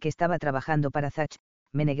descubrí que estaba trabajando para Zach,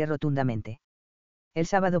 me negué rotundamente. El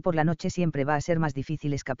sábado por la noche siempre va a ser más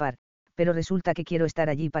difícil escapar, pero resulta que quiero estar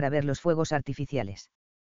allí para ver los fuegos artificiales.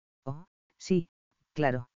 Oh, sí,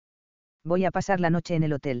 claro. Voy a pasar la noche en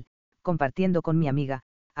el hotel, compartiendo con mi amiga,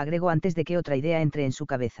 agregó antes de que otra idea entre en su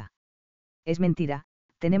cabeza. Es mentira,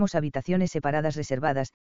 tenemos habitaciones separadas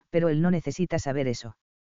reservadas, pero él no necesita saber eso.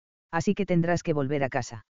 Así que tendrás que volver a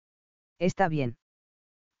casa. Está bien.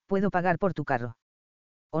 Puedo pagar por tu carro.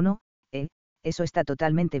 ¿O no? Eso está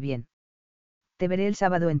totalmente bien. Te veré el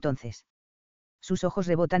sábado entonces. Sus ojos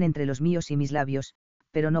rebotan entre los míos y mis labios,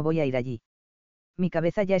 pero no voy a ir allí. Mi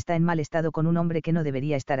cabeza ya está en mal estado con un hombre que no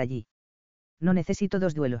debería estar allí. No necesito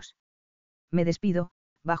 2 duelos. Me despido,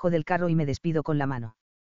 bajo del carro y me despido con la mano.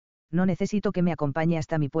 No necesito que me acompañe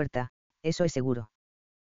hasta mi puerta, eso es seguro.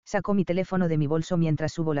 Saco mi teléfono de mi bolso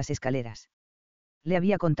mientras subo las escaleras. Le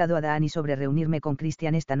había contado a Dani sobre reunirme con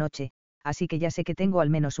Christian esta noche, así que ya sé que tengo al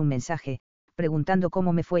menos un mensaje, preguntando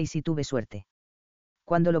cómo me fue y si tuve suerte.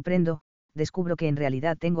 Cuando lo prendo, descubro que en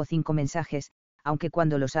realidad tengo 5 mensajes, aunque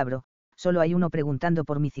cuando los abro, solo hay uno preguntando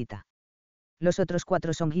por mi cita. Los otros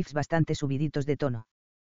 4 son gifs bastante subiditos de tono.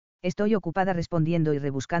 Estoy ocupada respondiendo y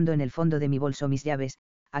rebuscando en el fondo de mi bolso mis llaves,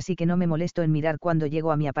 así que no me molesto en mirar cuando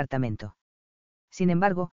llego a mi apartamento. Sin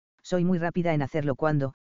embargo, soy muy rápida en hacerlo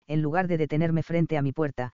cuando, en lugar de detenerme frente a mi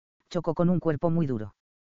puerta, choco con un cuerpo muy duro.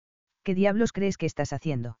 ¿Qué diablos crees que estás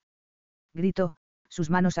haciendo? Grito, sus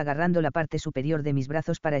manos agarrando la parte superior de mis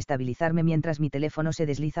brazos para estabilizarme mientras mi teléfono se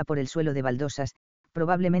desliza por el suelo de baldosas,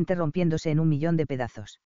 probablemente rompiéndose en un millón de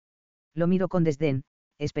pedazos. Lo miro con desdén,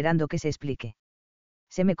 esperando que se explique.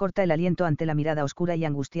 Se me corta el aliento ante la mirada oscura y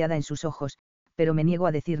angustiada en sus ojos, pero me niego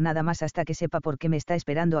a decir nada más hasta que sepa por qué me está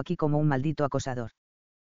esperando aquí como un maldito acosador.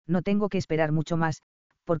 No tengo que esperar mucho más,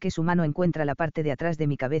 porque su mano encuentra la parte de atrás de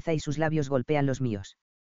mi cabeza y sus labios golpean los míos.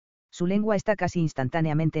 Su lengua está casi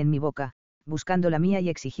instantáneamente en mi boca, buscando la mía y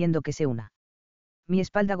exigiendo que se una. Mi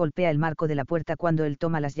espalda golpea el marco de la puerta cuando él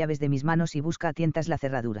toma las llaves de mis manos y busca a tientas la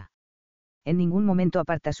cerradura. En ningún momento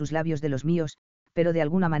aparta sus labios de los míos, pero de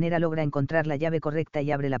alguna manera logra encontrar la llave correcta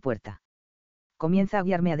y abre la puerta. Comienza a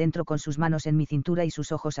guiarme adentro con sus manos en mi cintura y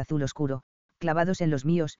sus ojos azul oscuro, clavados en los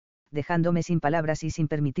míos, dejándome sin palabras y sin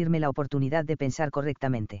permitirme la oportunidad de pensar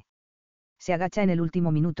correctamente. Se agacha en el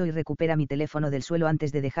último minuto y recupera mi teléfono del suelo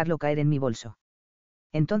antes de dejarlo caer en mi bolso.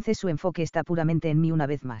 Entonces su enfoque está puramente en mí una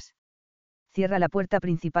vez más. Cierra la puerta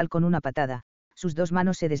principal con una patada, sus dos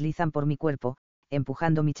manos se deslizan por mi cuerpo,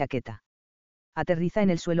 empujando mi chaqueta. Aterriza en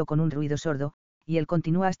el suelo con un ruido sordo, y él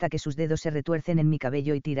continúa hasta que sus dedos se retuercen en mi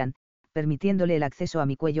cabello y tiran, permitiéndole el acceso a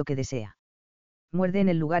mi cuello que desea. Muerde en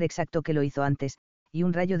el lugar exacto que lo hizo antes, y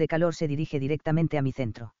un rayo de calor se dirige directamente a mi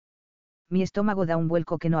centro. Mi estómago da un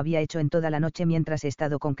vuelco que no había hecho en toda la noche mientras he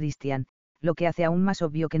estado con Christian, lo que hace aún más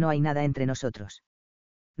obvio que no hay nada entre nosotros.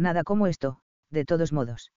 Nada como esto, de todos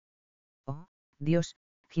modos. Oh, Dios,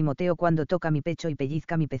 gimoteo cuando toca mi pecho y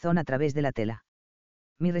pellizca mi pezón a través de la tela.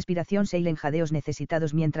 Mi respiración se hila en jadeos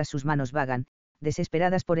necesitados mientras sus manos vagan,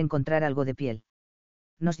 desesperadas por encontrar algo de piel.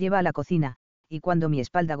 Nos lleva a la cocina, y cuando mi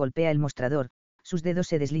espalda golpea el mostrador, sus dedos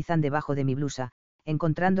se deslizan debajo de mi blusa,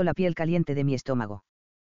 encontrando la piel caliente de mi estómago.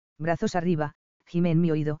 Brazos arriba, gime en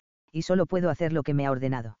mi oído, y solo puedo hacer lo que me ha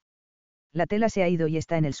ordenado. La tela se ha ido y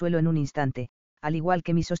está en el suelo en un instante, al igual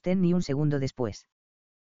que mi sostén ni un segundo después.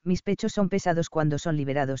 Mis pechos son pesados cuando son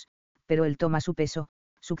liberados, pero él toma su peso,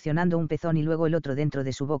 succionando un pezón y luego el otro dentro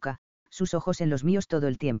de su boca, sus ojos en los míos todo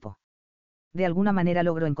el tiempo. De alguna manera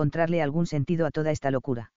logro encontrarle algún sentido a toda esta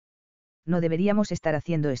locura. No deberíamos estar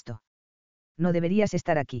haciendo esto. No deberías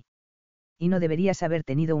estar aquí. Y no deberías haber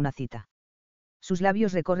tenido una cita. Sus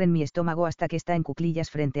labios recorren mi estómago hasta que está en cuclillas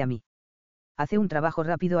frente a mí. Hace un trabajo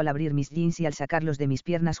rápido al abrir mis jeans y al sacarlos de mis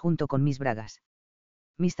piernas junto con mis bragas.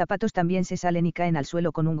 Mis zapatos también se salen y caen al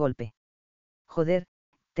suelo con un golpe. Joder,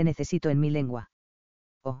 te necesito en mi lengua.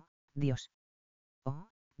 Oh, Dios. Oh,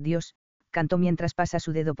 Dios, cantó mientras pasa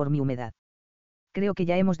su dedo por mi humedad. Creo que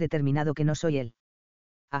ya hemos determinado que no soy él.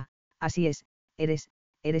 Ah, así es, eres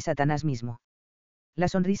Satanás mismo. La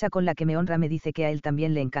sonrisa con la que me honra me dice que a él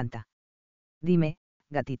también le encanta. Dime,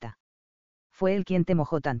 gatita. ¿Fue él quien te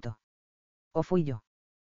mojó tanto? ¿O fui yo?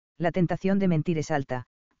 La tentación de mentir es alta,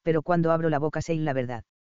 pero cuando abro la boca sé la verdad.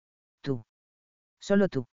 Tú. Solo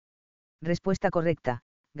tú. Respuesta correcta,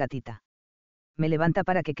 gatita. Me levanta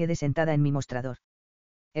para que quede sentada en mi mostrador.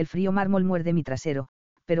 El frío mármol muerde mi trasero,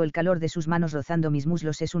 pero el calor de sus manos rozando mis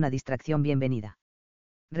muslos es una distracción bienvenida.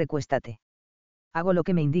 Recuéstate. Hago lo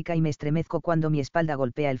que me indica y me estremezco cuando mi espalda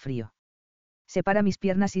golpea el frío. Separa mis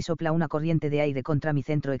piernas y sopla una corriente de aire contra mi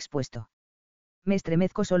centro expuesto. Me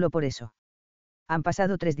estremezco solo por eso. Han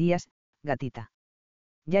pasado 3 días, gatita.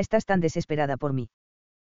 Ya estás tan desesperada por mí.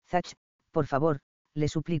 Zach, por favor, le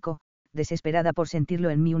suplico, desesperada por sentirlo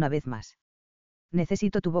en mí una vez más.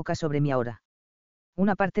 Necesito tu boca sobre mí ahora.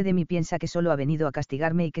 Una parte de mí piensa que solo ha venido a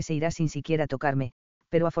castigarme y que se irá sin siquiera tocarme,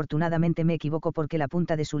 pero afortunadamente me equivoco porque la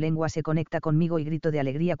punta de su lengua se conecta conmigo y grito de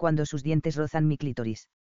alegría cuando sus dientes rozan mi clítoris.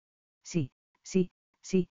 Sí, sí,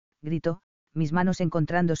 sí, grito, mis manos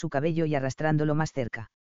encontrando su cabello y arrastrándolo más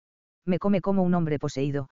cerca. Me come como un hombre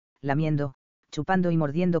poseído, lamiendo, chupando y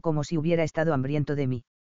mordiendo como si hubiera estado hambriento de mí.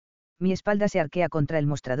 Mi espalda se arquea contra el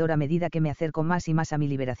mostrador a medida que me acerco más y más a mi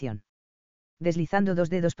liberación. Deslizando 2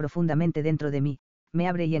 dedos profundamente dentro de mí, me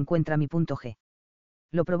abre y encuentra mi punto G.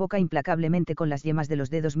 Lo provoca implacablemente con las yemas de los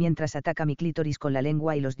dedos mientras ataca mi clítoris con la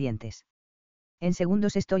lengua y los dientes. En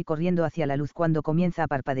segundos estoy corriendo hacia la luz cuando comienza a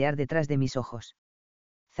parpadear detrás de mis ojos.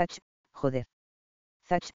 Zach, joder.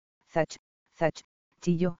 Zach, Zach, Zach,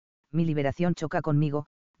 chillo, mi liberación choca conmigo,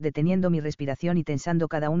 deteniendo mi respiración y tensando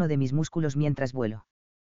cada uno de mis músculos mientras vuelo.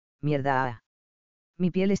 Mierda. Ah. Mi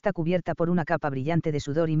piel está cubierta por una capa brillante de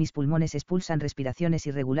sudor y mis pulmones expulsan respiraciones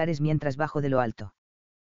irregulares mientras bajo de lo alto.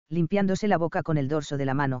 Limpiándose la boca con el dorso de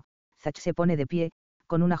la mano, Zach se pone de pie,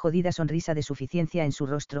 con una jodida sonrisa de suficiencia en su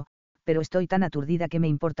rostro, pero estoy tan aturdida que me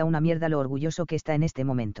importa una mierda lo orgulloso que está en este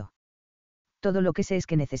momento. Todo lo que sé es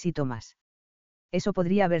que necesito más. Eso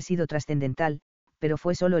podría haber sido trascendental, pero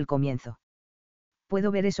fue solo el comienzo.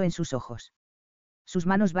 Puedo ver eso en sus ojos. Sus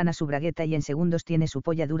manos van a su bragueta y en segundos tiene su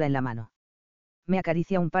polla dura en la mano. Me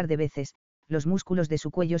acaricia un par de veces, los músculos de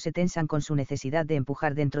su cuello se tensan con su necesidad de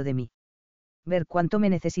empujar dentro de mí. Ver cuánto me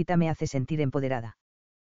necesita me hace sentir empoderada.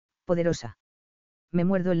 Poderosa. Me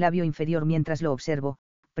muerdo el labio inferior mientras lo observo,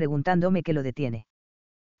 preguntándome qué lo detiene.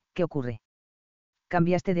 ¿Qué ocurre?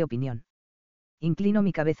 Cambiaste de opinión. Inclino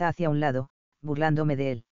mi cabeza hacia un lado, burlándome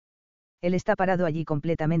de él. Él está parado allí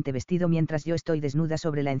completamente vestido mientras yo estoy desnuda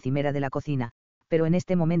sobre la encimera de la cocina, pero en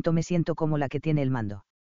este momento me siento como la que tiene el mando.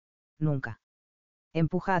 Nunca.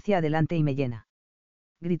 Empuja hacia adelante y me llena.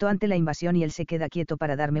 Grito ante la invasión y él se queda quieto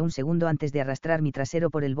para darme un segundo antes de arrastrar mi trasero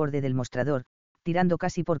por el borde del mostrador, tirando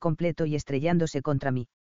casi por completo y estrellándose contra mí.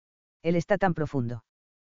 Él está tan profundo.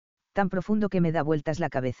 Tan profundo que me da vueltas la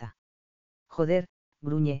cabeza. Joder,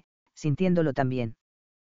 gruñe, sintiéndolo también.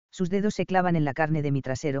 Sus dedos se clavan en la carne de mi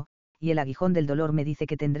trasero, y el aguijón del dolor me dice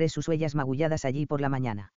que tendré sus huellas magulladas allí por la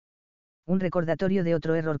mañana. Un recordatorio de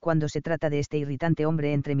otro error cuando se trata de este irritante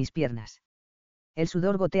hombre entre mis piernas. El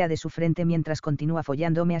sudor gotea de su frente mientras continúa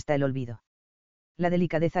follándome hasta el olvido. La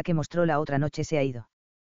delicadeza que mostró la otra noche se ha ido.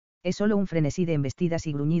 Es solo un frenesí de embestidas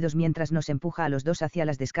y gruñidos mientras nos empuja a los dos hacia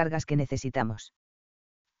las descargas que necesitamos.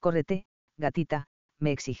 Córrete, gatita,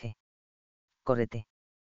 me exige. Córrete.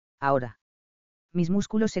 Ahora. Mis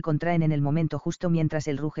músculos se contraen en el momento justo mientras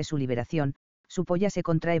él ruge su liberación, su polla se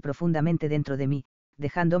contrae profundamente dentro de mí,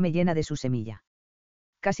 dejándome llena de su semilla.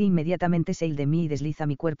 Casi inmediatamente se de mí y desliza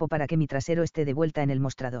mi cuerpo para que mi trasero esté de vuelta en el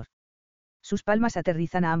mostrador. Sus palmas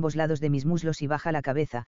aterrizan a ambos lados de mis muslos y baja la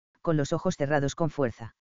cabeza, con los ojos cerrados con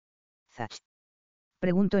fuerza. ¿Zach?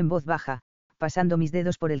 Pregunto en voz baja, pasando mis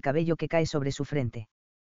dedos por el cabello que cae sobre su frente.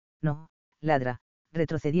 No, ladra,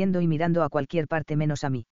 retrocediendo y mirando a cualquier parte menos a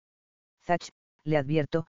mí. Zach, le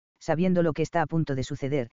advierto, sabiendo lo que está a punto de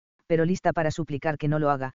suceder, pero lista para suplicar que no lo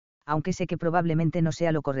haga, aunque sé que probablemente no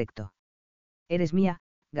sea lo correcto. Eres mía,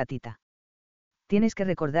 gatita. Tienes que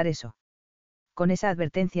recordar eso. Con esa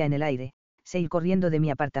advertencia en el aire, sé ir corriendo de mi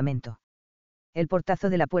apartamento. El portazo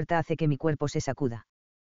de la puerta hace que mi cuerpo se sacuda.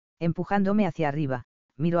 Empujándome hacia arriba,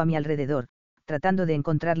 miro a mi alrededor, tratando de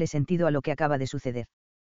encontrarle sentido a lo que acaba de suceder.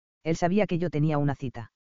 Él sabía que yo tenía una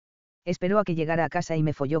cita. Esperó a que llegara a casa y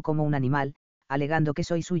me folló como un animal, alegando que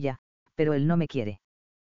soy suya, pero él no me quiere.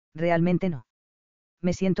 Realmente no.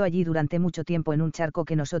 Me siento allí durante mucho tiempo en un charco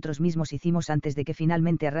que nosotros mismos hicimos antes de que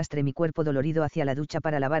finalmente arrastre mi cuerpo dolorido hacia la ducha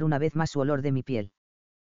para lavar una vez más su olor de mi piel.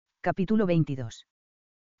 Capítulo 22.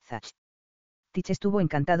 Zach. Tich estuvo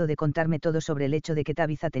encantado de contarme todo sobre el hecho de que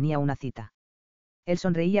Tabitha tenía una cita. Él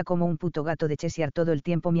sonreía como un puto gato de Cheshire todo el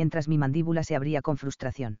tiempo mientras mi mandíbula se abría con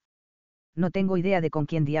frustración. No tengo idea de con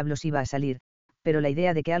quién diablos iba a salir, pero la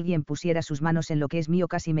idea de que alguien pusiera sus manos en lo que es mío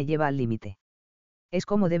casi me lleva al límite. Es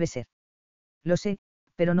como debe ser. Lo sé,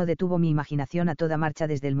 pero no detuvo mi imaginación a toda marcha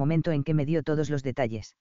desde el momento en que me dio todos los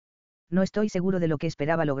detalles. No estoy seguro de lo que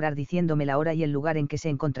esperaba lograr diciéndome la hora y el lugar en que se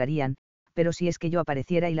encontrarían, pero si es que yo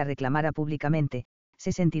apareciera y la reclamara públicamente,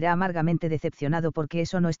 se sentirá amargamente decepcionado porque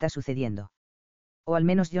eso no está sucediendo. O al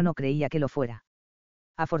menos yo no creía que lo fuera.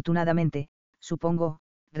 Afortunadamente, supongo,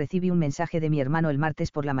 recibí un mensaje de mi hermano el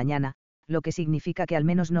martes por la mañana, lo que significa que al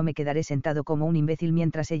menos no me quedaré sentado como un imbécil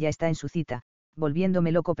mientras ella está en su cita,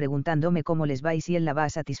 volviéndome loco preguntándome cómo les va y si él la va a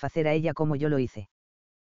satisfacer a ella como yo lo hice.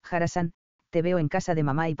 Harasan, te veo en casa de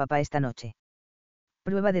mamá y papá esta noche.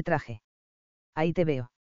 Prueba de traje. Ahí te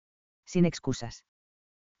veo. Sin excusas.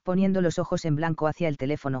 Poniendo los ojos en blanco hacia el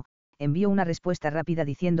teléfono, envío una respuesta rápida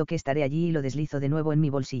diciendo que estaré allí y lo deslizo de nuevo en mi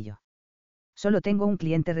bolsillo. Solo tengo un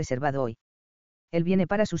cliente reservado hoy. Él viene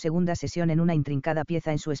para su segunda sesión en una intrincada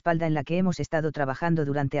pieza en su espalda en la que hemos estado trabajando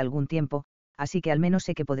durante algún tiempo, así que al menos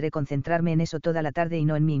sé que podré concentrarme en eso toda la tarde y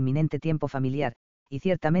no en mi inminente tiempo familiar, y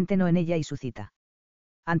ciertamente no en ella y su cita.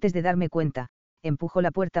 Antes de darme cuenta, empujo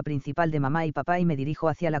la puerta principal de mamá y papá y me dirijo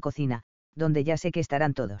hacia la cocina, donde ya sé que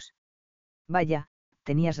estarán todos. Vaya,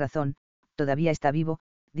 tenías razón, todavía está vivo,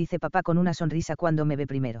 dice papá con una sonrisa cuando me ve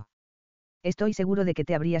primero. Estoy seguro de que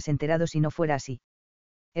te habrías enterado si no fuera así.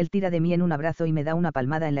 Él tira de mí en un abrazo y me da una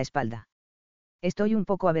palmada en la espalda. Estoy un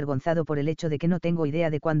poco avergonzado por el hecho de que no tengo idea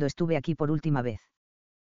de cuándo estuve aquí por última vez.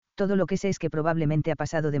 Todo lo que sé es que probablemente ha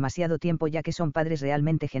pasado demasiado tiempo ya que son padres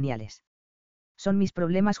realmente geniales. Son mis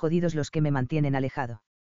problemas jodidos los que me mantienen alejado.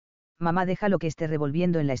 Mamá deja lo que esté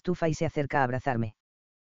revolviendo en la estufa y se acerca a abrazarme.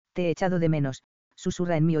 Te he echado de menos,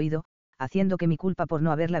 susurra en mi oído, haciendo que mi culpa por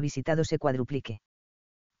no haberla visitado se cuadruplique.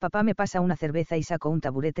 Papá me pasa una cerveza y saco un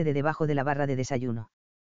taburete de debajo de la barra de desayuno.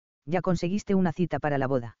 Ya conseguiste una cita para la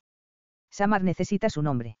boda. Samar necesita su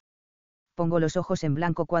nombre. Pongo los ojos en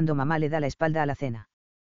blanco cuando mamá le da la espalda a la cena.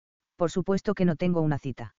 Por supuesto que no tengo una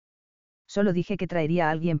cita. Solo dije que traería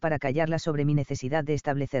a alguien para callarla sobre mi necesidad de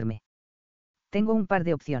establecerme. Tengo un par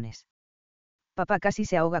de opciones. Papá casi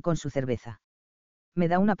se ahoga con su cerveza. Me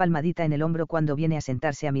da una palmadita en el hombro cuando viene a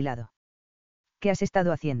sentarse a mi lado. ¿Qué has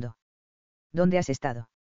estado haciendo? ¿Dónde has estado?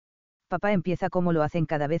 Papá empieza como lo hacen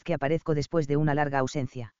cada vez que aparezco después de una larga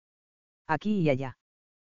ausencia. Aquí y allá.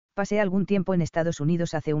 Pasé algún tiempo en Estados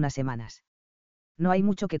Unidos hace unas semanas. No hay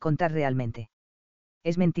mucho que contar realmente.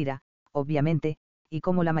 Es mentira, obviamente, y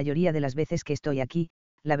como la mayoría de las veces que estoy aquí,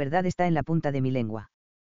 la verdad está en la punta de mi lengua.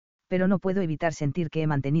 Pero no puedo evitar sentir que he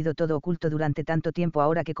mantenido todo oculto durante tanto tiempo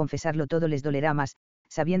ahora que confesarlo todo les dolerá más,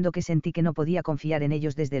 sabiendo que sentí que no podía confiar en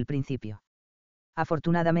ellos desde el principio.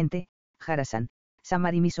 Afortunadamente, Harasan,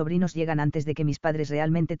 Samar y mis sobrinos llegan antes de que mis padres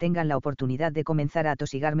realmente tengan la oportunidad de comenzar a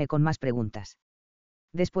atosigarme con más preguntas.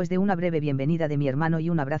 Después de una breve bienvenida de mi hermano y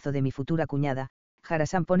un abrazo de mi futura cuñada,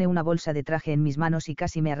 Harasan pone una bolsa de traje en mis manos y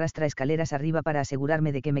casi me arrastra escaleras arriba para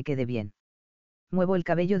asegurarme de que me quede bien. Muevo el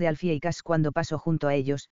cabello de Alfie y Cass cuando paso junto a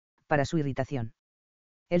ellos, para su irritación.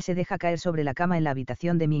 Él se deja caer sobre la cama en la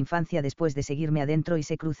habitación de mi infancia después de seguirme adentro y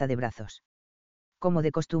se cruza de brazos. Como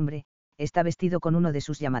de costumbre, está vestido con uno de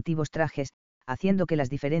sus llamativos trajes, haciendo que las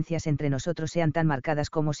diferencias entre nosotros sean tan marcadas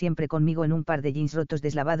como siempre conmigo en un par de jeans rotos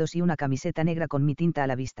deslavados y una camiseta negra con mi tinta a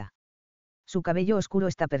la vista. Su cabello oscuro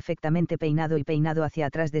está perfectamente peinado y peinado hacia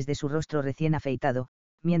atrás desde su rostro recién afeitado,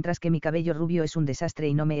 mientras que mi cabello rubio es un desastre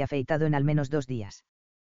y no me he afeitado en al menos 2 días.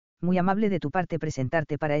 Muy amable de tu parte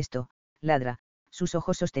presentarte para esto, ladra, sus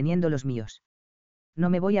ojos sosteniendo los míos.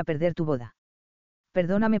 No me voy a perder tu boda.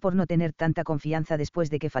 Perdóname por no tener tanta confianza después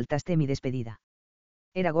de que faltaste mi despedida.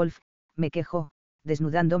 Era golf, me quejo,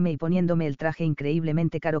 desnudándome y poniéndome el traje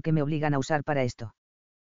increíblemente caro que me obligan a usar para esto.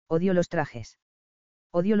 Odio los trajes.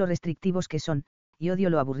 Odio lo restrictivos que son, y odio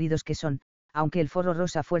lo aburridos que son, aunque el forro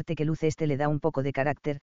rosa fuerte que luce este le da un poco de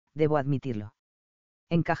carácter, debo admitirlo.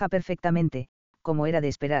 Encaja perfectamente, como era de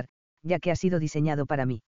esperar, ya que ha sido diseñado para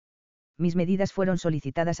mí. Mis medidas fueron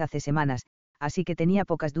solicitadas hace semanas, así que tenía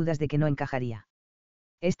pocas dudas de que no encajaría.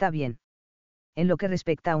 Está bien. En lo que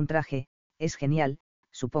respecta a un traje, es genial,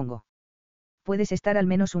 supongo. Puedes estar al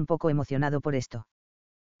menos un poco emocionado por esto.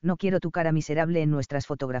 No quiero tu cara miserable en nuestras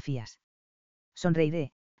fotografías.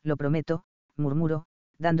 Sonreiré, lo prometo, murmuro,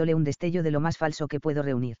 dándole un destello de lo más falso que puedo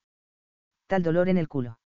reunir. Tal dolor en el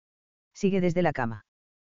culo. Sigue desde la cama.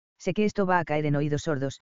 Sé que esto va a caer en oídos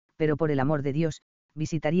sordos, pero por el amor de Dios,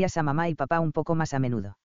 visitarías a mamá y papá un poco más a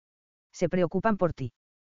menudo. Se preocupan por ti.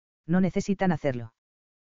 No necesitan hacerlo.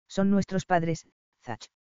 Son nuestros padres, Zach.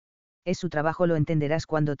 Es su trabajo, lo entenderás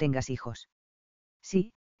cuando tengas hijos.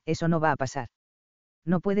 Sí, eso no va a pasar.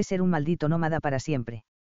 No puedes ser un maldito nómada para siempre.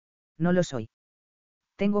 No lo soy.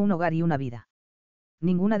 Tengo un hogar y una vida.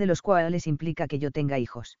 Ninguna de los cuales implica que yo tenga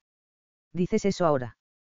hijos. Dices eso ahora.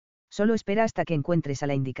 Solo espera hasta que encuentres a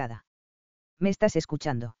la indicada. ¿Me estás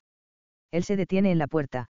escuchando? Él se detiene en la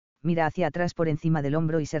puerta, mira hacia atrás por encima del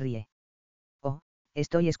hombro y se ríe. Oh,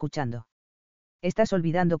 estoy escuchando. Estás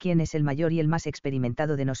olvidando quién es el mayor y el más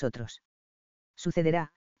experimentado de nosotros.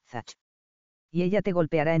 Sucederá, Zach. Y ella te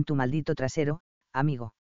golpeará en tu maldito trasero,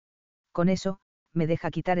 amigo. Con eso, me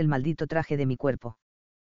deja quitar el maldito traje de mi cuerpo.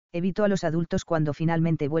 Evito a los adultos cuando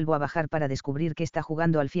finalmente vuelvo a bajar para descubrir que está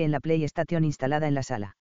jugando Alfie en la PlayStation instalada en la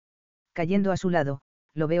sala. Cayendo a su lado,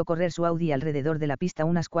 lo veo correr su Audi alrededor de la pista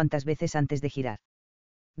unas cuantas veces antes de girar.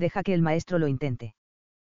 Deja que el maestro lo intente.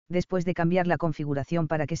 Después de cambiar la configuración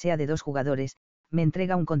para que sea de 2 jugadores, me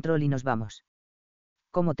entrega un control y nos vamos.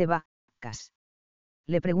 ¿Cómo te va, Cass?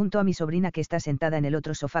 Le pregunto a mi sobrina que está sentada en el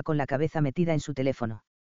otro sofá con la cabeza metida en su teléfono.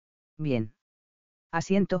 Bien.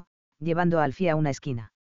 Asiento, llevando a Alfie a una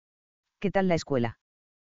esquina. ¿Qué tal la escuela?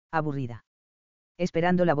 Aburrida.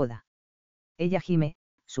 Esperando la boda. Ella gime,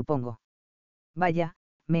 supongo. Vaya,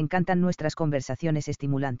 me encantan nuestras conversaciones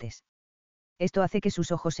estimulantes. Esto hace que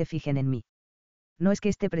sus ojos se fijen en mí. No es que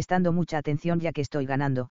esté prestando mucha atención ya que estoy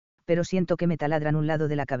ganando, pero siento que me taladran un lado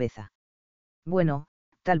de la cabeza. Bueno,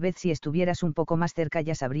 tal vez si estuvieras un poco más cerca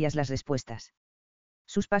ya sabrías las respuestas.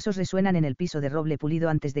 Sus pasos resuenan en el piso de roble pulido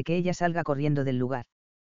antes de que ella salga corriendo del lugar.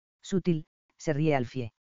 Sutil, se ríe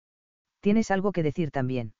Alfie. ¿Tienes algo que decir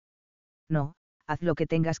también? No, haz lo que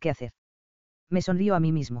tengas que hacer. Me sonrío a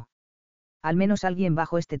mí mismo. Al menos alguien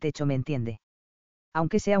bajo este techo me entiende.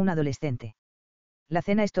 Aunque sea un adolescente. La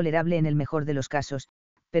cena es tolerable en el mejor de los casos,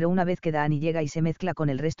 pero una vez que Dani llega y se mezcla con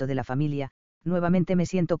el resto de la familia, nuevamente me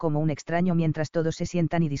siento como un extraño mientras todos se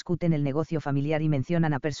sientan y discuten el negocio familiar y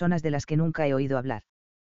mencionan a personas de las que nunca he oído hablar.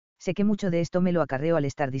 Sé que mucho de esto me lo acarreo al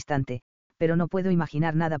estar distante, pero no puedo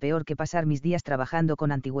imaginar nada peor que pasar mis días trabajando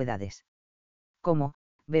con antigüedades. Como,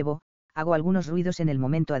 bebo, hago algunos ruidos en el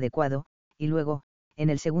momento adecuado, y luego, en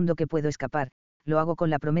el segundo que puedo escapar, lo hago con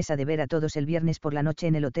la promesa de ver a todos el viernes por la noche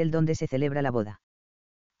en el hotel donde se celebra la boda.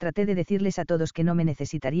 Traté de decirles a todos que no me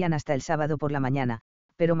necesitarían hasta el sábado por la mañana,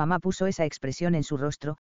 pero mamá puso esa expresión en su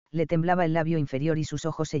rostro, le temblaba el labio inferior y sus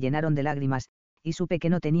ojos se llenaron de lágrimas, y supe que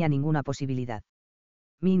no tenía ninguna posibilidad.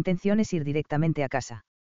 Mi intención es ir directamente a casa.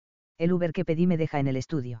 El Uber que pedí me deja en el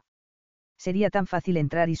estudio. Sería tan fácil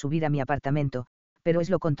entrar y subir a mi apartamento, pero es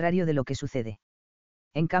lo contrario de lo que sucede.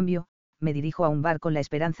 En cambio, me dirijo a un bar con la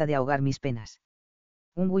esperanza de ahogar mis penas.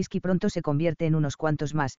 Un whisky pronto se convierte en unos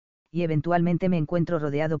cuantos más, y eventualmente me encuentro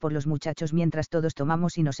rodeado por los muchachos mientras todos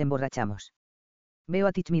tomamos y nos emborrachamos. Veo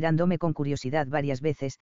a Tich mirándome con curiosidad varias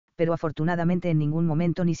veces, pero afortunadamente en ningún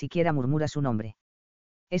momento ni siquiera murmura su nombre.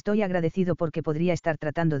 Estoy agradecido porque podría estar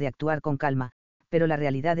tratando de actuar con calma, pero la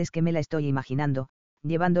realidad es que me la estoy imaginando,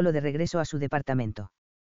 llevándolo de regreso a su departamento.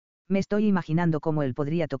 Me estoy imaginando cómo él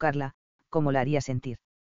podría tocarla, cómo la haría sentir.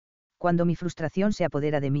 Cuando mi frustración se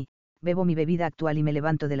apodera de mí, bebo mi bebida actual y me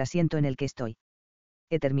levanto del asiento en el que estoy.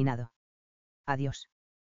 He terminado. Adiós.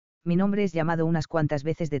 Mi nombre es llamado unas cuantas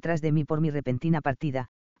veces detrás de mí por mi repentina partida,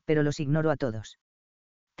 pero los ignoro a todos.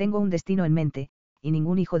 Tengo un destino en mente, y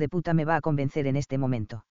ningún hijo de puta me va a convencer en este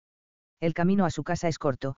momento. El camino a su casa es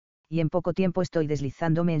corto, y en poco tiempo estoy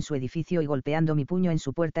deslizándome en su edificio y golpeando mi puño en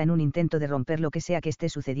su puerta en un intento de romper lo que sea que esté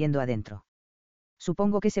sucediendo adentro.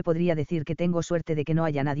 Supongo que se podría decir que tengo suerte de que no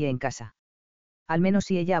haya nadie en casa. Al menos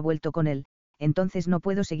si ella ha vuelto con él, entonces no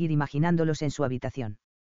puedo seguir imaginándolos en su habitación.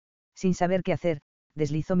 Sin saber qué hacer,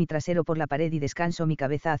 deslizo mi trasero por la pared y descanso mi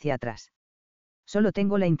cabeza hacia atrás. Solo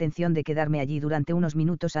tengo la intención de quedarme allí durante unos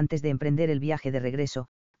minutos antes de emprender el viaje de regreso,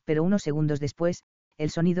 pero unos segundos después, el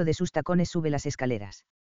sonido de sus tacones sube las escaleras.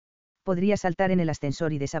 Podría saltar en el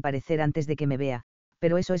ascensor y desaparecer antes de que me vea,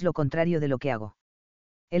 pero eso es lo contrario de lo que hago.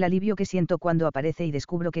 El alivio que siento cuando aparece y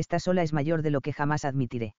descubro que está sola es mayor de lo que jamás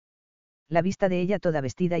admitiré. La vista de ella toda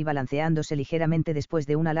vestida y balanceándose ligeramente después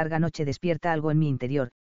de una larga noche despierta algo en mi interior,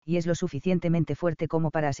 y es lo suficientemente fuerte como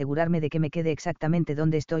para asegurarme de que me quede exactamente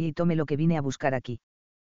donde estoy y tome lo que vine a buscar aquí.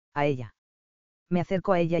 A ella. Me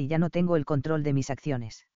acerco a ella y ya no tengo el control de mis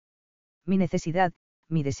acciones. Mi necesidad,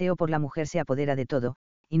 mi deseo por la mujer se apodera de todo,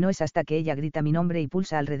 y no es hasta que ella grita mi nombre y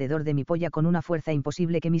pulsa alrededor de mi polla con una fuerza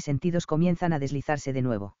imposible que mis sentidos comienzan a deslizarse de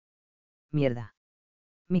nuevo. Mierda.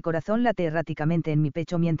 Mi corazón late erráticamente en mi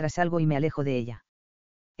pecho mientras salgo y me alejo de ella.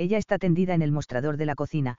 Ella está tendida en el mostrador de la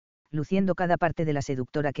cocina, luciendo cada parte de la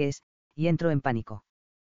seductora que es, y entro en pánico.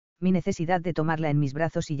 Mi necesidad de tomarla en mis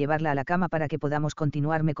brazos y llevarla a la cama para que podamos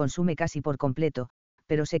continuar me consume casi por completo,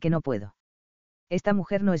 pero sé que no puedo. Esta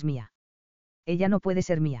mujer no es mía. Ella no puede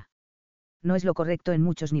ser mía. No es lo correcto en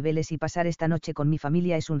muchos niveles y pasar esta noche con mi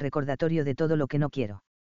familia es un recordatorio de todo lo que no quiero.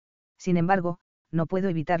 Sin embargo, no puedo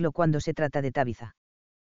evitarlo cuando se trata de Tabitha.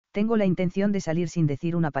 Tengo la intención de salir sin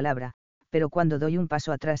decir una palabra, pero cuando doy un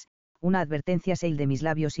paso atrás, una advertencia sale de mis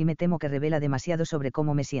labios y me temo que revela demasiado sobre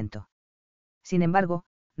cómo me siento. Sin embargo,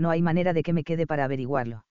 no hay manera de que me quede para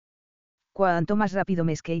averiguarlo. Cuanto más rápido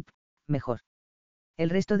me escape, mejor. El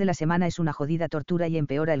resto de la semana es una jodida tortura y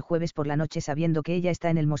empeora el jueves por la noche sabiendo que ella está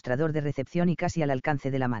en el mostrador de recepción y casi al alcance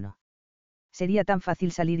de la mano. Sería tan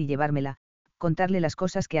fácil salir y llevármela, contarle las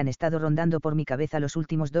cosas que han estado rondando por mi cabeza los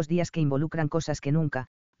últimos 2 días que involucran cosas que nunca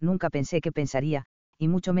pensé que pensaría, y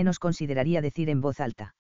mucho menos consideraría decir en voz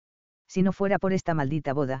alta. Si no fuera por esta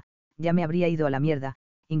maldita boda, ya me habría ido a la mierda,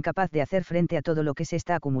 incapaz de hacer frente a todo lo que se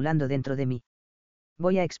está acumulando dentro de mí.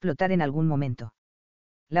 Voy a explotar en algún momento.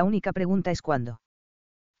 La única pregunta es cuándo.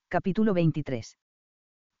 Capítulo 23.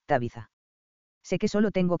 Tabitha. Sé que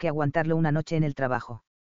solo tengo que aguantarlo una noche en el trabajo.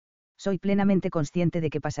 Soy plenamente consciente de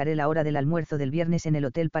que pasaré la hora del almuerzo del viernes en el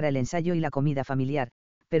hotel para el ensayo y la comida familiar,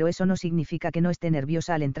 pero eso no significa que no esté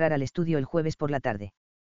nerviosa al entrar al estudio el jueves por la tarde.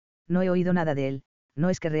 No he oído nada de él, no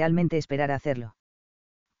es que realmente esperara hacerlo.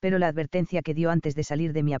 Pero la advertencia que dio antes de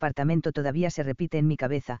salir de mi apartamento todavía se repite en mi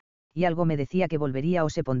cabeza, y algo me decía que volvería o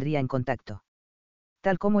se pondría en contacto.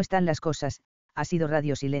 Tal como están las cosas, ha sido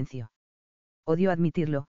radio silencio. Odio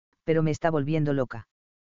admitirlo, pero me está volviendo loca.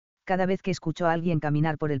 Cada vez que escucho a alguien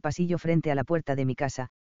caminar por el pasillo frente a la puerta de mi casa,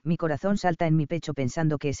 mi corazón salta en mi pecho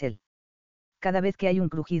pensando que es él. Cada vez que hay un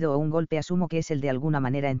crujido o un golpe asumo que es él de alguna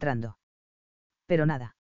manera entrando. Pero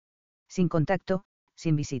nada. Sin contacto,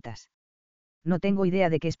 sin visitas. No tengo idea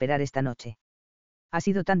de qué esperar esta noche. Ha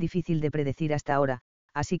sido tan difícil de predecir hasta ahora,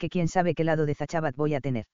 así que quién sabe qué lado de Zachabat voy a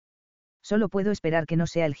tener. Solo puedo esperar que no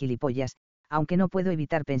sea el gilipollas, aunque no puedo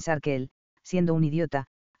evitar pensar que él, siendo un idiota,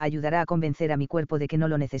 ayudará a convencer a mi cuerpo de que no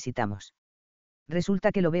lo necesitamos.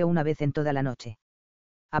 Resulta que lo veo una vez en toda la noche.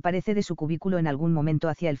 Aparece de su cubículo en algún momento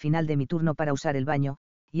hacia el final de mi turno para usar el baño,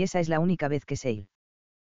 y esa es la única vez que sé ir.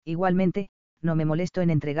 Igualmente, no me molesto en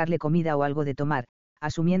entregarle comida o algo de tomar,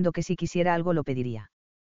 asumiendo que si quisiera algo lo pediría.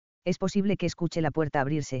 Es posible que escuche la puerta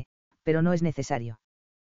abrirse, pero no es necesario.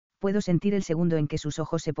 Puedo sentir el segundo en que sus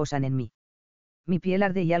ojos se posan en mí. Mi piel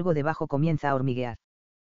arde y algo debajo comienza a hormiguear.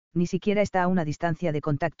 Ni siquiera está a una distancia de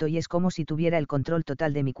contacto y es como si tuviera el control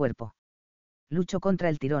total de mi cuerpo. Lucho contra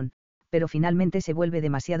el tirón, pero finalmente se vuelve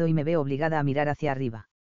demasiado y me veo obligada a mirar hacia arriba.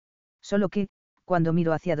 Solo que, cuando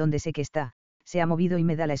miro hacia donde sé que está, se ha movido y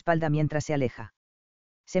me da la espalda mientras se aleja.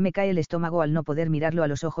 Se me cae el estómago al no poder mirarlo a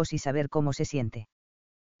los ojos y saber cómo se siente.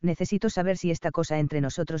 Necesito saber si esta cosa entre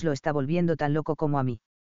nosotros lo está volviendo tan loco como a mí.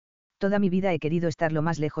 Toda mi vida he querido estar lo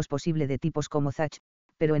más lejos posible de tipos como Zach,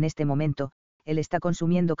 pero en este momento, él está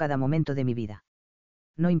consumiendo cada momento de mi vida.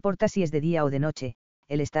 No importa si es de día o de noche,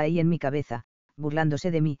 él está ahí en mi cabeza,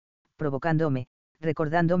 burlándose de mí, provocándome,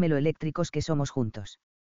 recordándome lo eléctricos que somos juntos.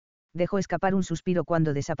 Dejo escapar un suspiro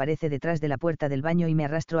cuando desaparece detrás de la puerta del baño y me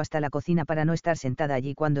arrastro hasta la cocina para no estar sentada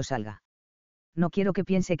allí cuando salga. No quiero que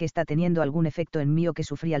piense que está teniendo algún efecto en mí o que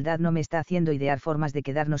su frialdad no me está haciendo idear formas de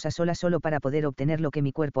quedarnos a solas solo para poder obtener lo que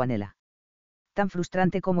mi cuerpo anhela. Tan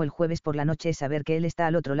frustrante como el jueves por la noche es saber que él está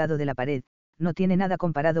al otro lado de la pared, no tiene nada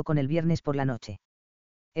comparado con el viernes por la noche.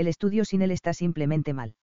 El estudio sin él está simplemente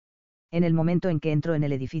mal. En el momento en que entro en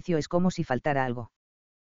el edificio es como si faltara algo.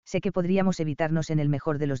 Sé que podríamos evitarnos en el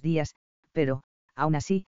mejor de los días, pero, aún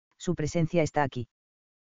así, su presencia está aquí.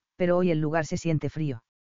 Pero hoy el lugar se siente frío.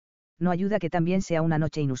 No ayuda que también sea una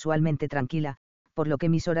noche inusualmente tranquila, por lo que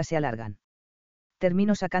mis horas se alargan.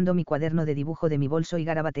 Termino sacando mi cuaderno de dibujo de mi bolso y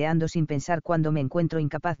garabateando sin pensar cuando me encuentro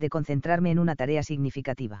incapaz de concentrarme en una tarea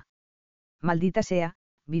significativa. Maldita sea,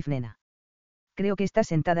 Biff nena. Creo que estás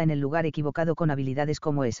sentada en el lugar equivocado con habilidades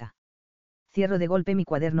como esa. Cierro de golpe mi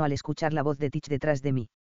cuaderno al escuchar la voz de Teach detrás de mí.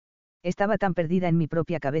 Estaba tan perdida en mi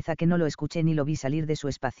propia cabeza que no lo escuché ni lo vi salir de su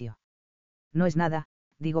espacio. No es nada,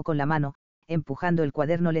 digo con la mano, empujando el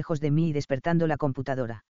cuaderno lejos de mí y despertando la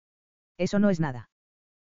computadora. Eso no es nada.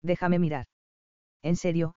 Déjame mirar. En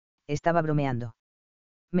serio, estaba bromeando.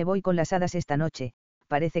 Me voy con las hadas esta noche,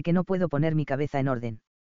 parece que no puedo poner mi cabeza en orden.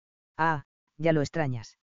 Ah, ya lo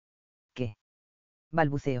extrañas. ¿Qué?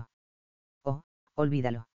 Balbuceo. Oh,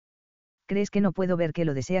 olvídalo. ¿Crees que no puedo ver que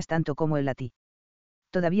lo deseas tanto como él a ti?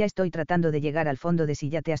 Todavía estoy tratando de llegar al fondo de si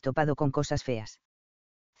ya te has topado con cosas feas.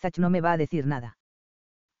 Zach no me va a decir nada.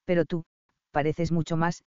 Pero tú, pareces mucho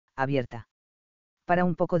más, abierta. Para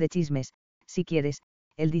un poco de chismes, si quieres,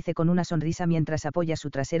 él dice con una sonrisa mientras apoya su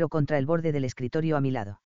trasero contra el borde del escritorio a mi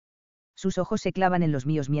lado. Sus ojos se clavan en los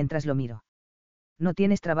míos mientras lo miro. ¿No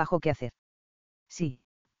tienes trabajo que hacer? Sí,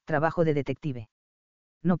 trabajo de detective.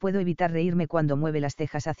 No puedo evitar reírme cuando mueve las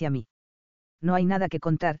cejas hacia mí. No hay nada que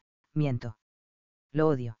contar, miento. Lo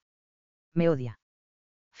odio. Me odia.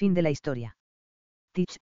 Fin de la historia.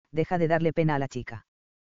 Teach, deja de darle pena a la chica.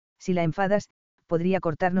 Si la enfadas, podría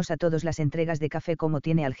cortarnos a todos las entregas de café como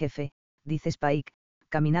tiene al jefe, dice Spike,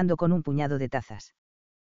 caminando con un puñado de tazas.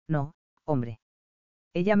 No, hombre.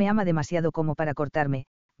 Ella me ama demasiado como para cortarme,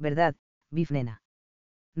 ¿verdad, Biff nena?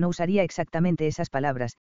 No usaría exactamente esas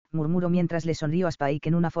palabras, murmuro mientras le sonrío a Spike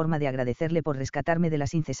en una forma de agradecerle por rescatarme de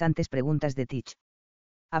las incesantes preguntas de Teach.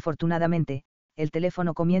 Afortunadamente, el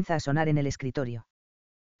teléfono comienza a sonar en el escritorio.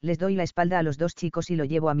 Les doy la espalda a los dos chicos y lo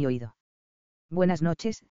llevo a mi oído. Buenas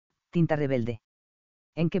noches, tinta rebelde.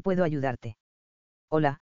 ¿En qué puedo ayudarte?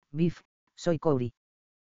 Hola, Biff, soy Corey.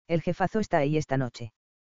 El jefazo está ahí esta noche.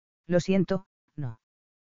 Lo siento, no.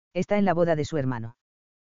 Está en la boda de su hermano.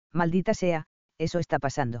 Maldita sea, eso está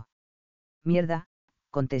pasando. Mierda,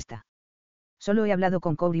 contesta. Solo he hablado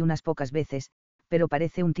con Corey unas pocas veces, pero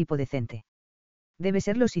parece un tipo decente. Debe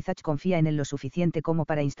serlo si Zach confía en él lo suficiente como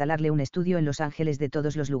para instalarle un estudio en Los Ángeles de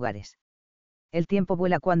todos los lugares. El tiempo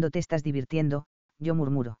vuela cuando te estás divirtiendo, yo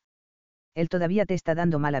murmuro. Él todavía te está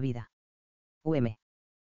dando mala vida.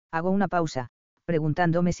 Hago una pausa,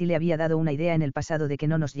 preguntándome si le había dado una idea en el pasado de que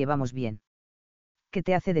no nos llevamos bien. ¿Qué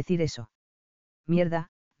te hace decir eso?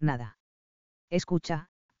 Mierda, nada. Escucha,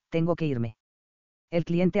 tengo que irme. El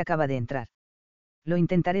cliente acaba de entrar. Lo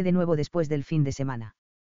intentaré de nuevo después del fin de semana.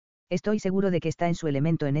 Estoy seguro de que está en su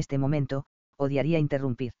elemento en este momento, odiaría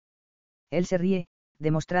interrumpir. Él se ríe,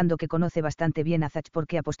 demostrando que conoce bastante bien a Zach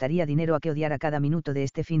porque apostaría dinero a que odiara cada minuto de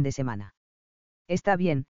este fin de semana. Está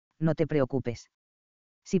bien, no te preocupes.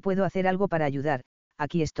 Si puedo hacer algo para ayudar,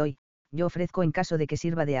 aquí estoy, yo ofrezco en caso de que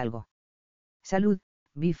sirva de algo. Salud,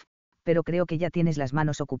 Biff, pero creo que ya tienes las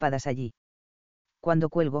manos ocupadas allí. Cuando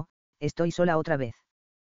cuelgo, estoy sola otra vez.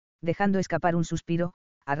 Dejando escapar un suspiro,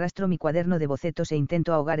 arrastro mi cuaderno de bocetos e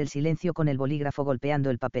intento ahogar el silencio con el bolígrafo golpeando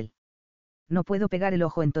el papel. No puedo pegar el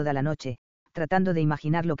ojo en toda la noche, tratando de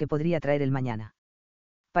imaginar lo que podría traer el mañana.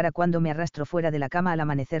 Para cuando me arrastro fuera de la cama al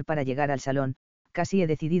amanecer para llegar al salón, casi he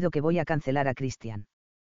decidido que voy a cancelar a Christian.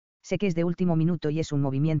 Sé que es de último minuto y es un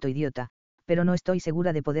movimiento idiota, pero no estoy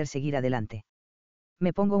segura de poder seguir adelante.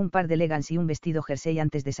 Me pongo un par de leggings y un vestido jersey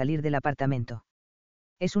antes de salir del apartamento.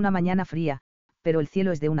 Es una mañana fría, pero el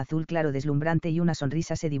cielo es de un azul claro deslumbrante y una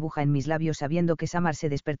sonrisa se dibuja en mis labios sabiendo que Samar se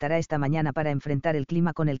despertará esta mañana para enfrentar el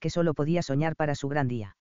clima con el que solo podía soñar para su gran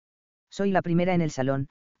día. Soy la primera en el salón,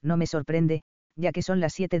 no me sorprende, ya que son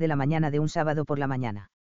las 7 de la mañana de un sábado por la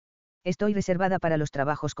mañana. Estoy reservada para los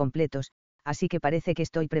trabajos completos, así que parece que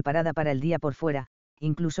estoy preparada para el día por fuera,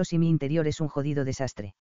 incluso si mi interior es un jodido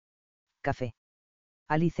desastre. Café.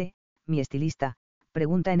 Alice, mi estilista,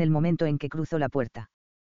 pregunta en el momento en que cruzo la puerta.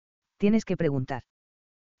 Tienes que preguntar.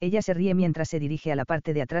 Ella se ríe mientras se dirige a la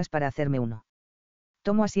parte de atrás para hacerme uno.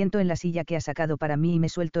 Tomo asiento en la silla que ha sacado para mí y me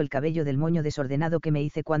suelto el cabello del moño desordenado que me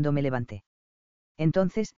hice cuando me levanté.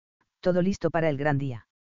 Entonces, todo listo para el gran día.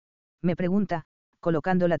 Me pregunta,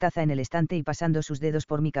 colocando la taza en el estante y pasando sus dedos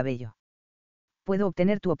por mi cabello. ¿Puedo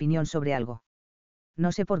obtener tu opinión sobre algo?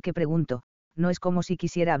 No sé por qué pregunto, no es como si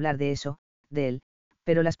quisiera hablar de eso, de él,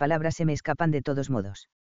 pero las palabras se me escapan de todos modos.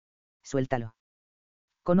 Suéltalo.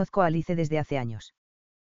 Conozco a Alice desde hace años.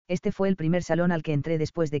 Este fue el primer salón al que entré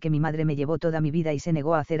después de que mi madre me llevó toda mi vida y se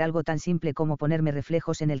negó a hacer algo tan simple como ponerme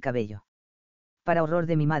reflejos en el cabello. Para horror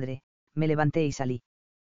de mi madre, me levanté y salí.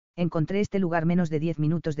 Encontré este lugar menos de 10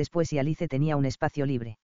 minutos después y Alice tenía un espacio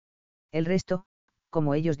libre. El resto,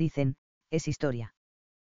 como ellos dicen, es historia.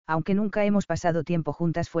 Aunque nunca hemos pasado tiempo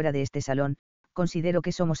juntas fuera de este salón, considero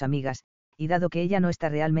que somos amigas, y dado que ella no está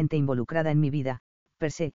realmente involucrada en mi vida,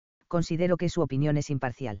 per se, considero que su opinión es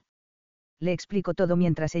imparcial. Le explico todo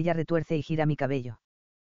mientras ella retuerce y gira mi cabello.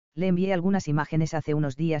 Le envié algunas imágenes hace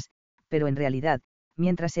unos días, pero en realidad,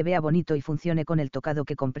 mientras se vea bonito y funcione con el tocado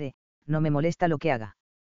que compré, no me molesta lo que haga.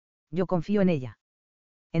 Yo confío en ella.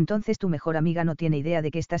 Entonces tu mejor amiga no tiene idea de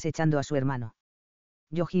que estás echando a su hermano.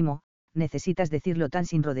 Yo gimo, necesitas decirlo tan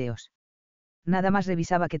sin rodeos. Nada más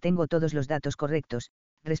revisaba que tengo todos los datos correctos,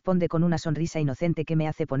 responde con una sonrisa inocente que me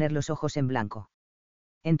hace poner los ojos en blanco.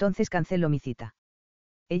 Entonces cancelo mi cita.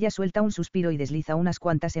 Ella suelta un suspiro y desliza unas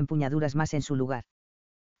cuantas empuñaduras más en su lugar.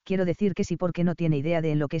 Quiero decir que sí porque no tiene idea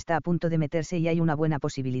de en lo que está a punto de meterse y hay una buena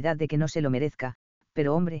posibilidad de que no se lo merezca,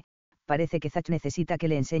 pero hombre, parece que Zach necesita que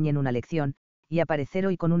le enseñen una lección, y aparecer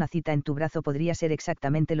hoy con una cita en tu brazo podría ser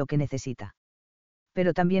exactamente lo que necesita.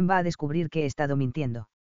 Pero también va a descubrir que he estado mintiendo.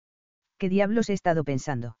 ¿Qué diablos he estado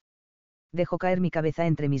pensando? Dejo caer mi cabeza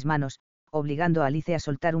entre mis manos, obligando a Alice a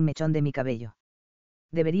soltar un mechón de mi cabello.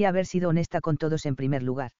 Debería haber sido honesta con todos en primer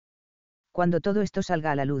lugar. Cuando todo esto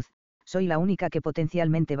salga a la luz, soy la única que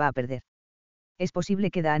potencialmente va a perder. Es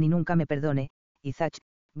posible que Dani nunca me perdone, y Zach,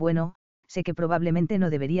 bueno, sé que probablemente no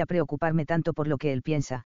debería preocuparme tanto por lo que él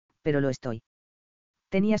piensa, pero lo estoy.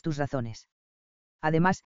 Tenías tus razones.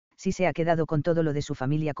 Además, si se ha quedado con todo lo de su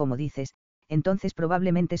familia como dices, entonces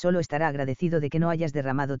probablemente solo estará agradecido de que no hayas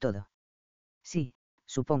derramado todo. Sí,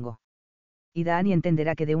 supongo. Y Dani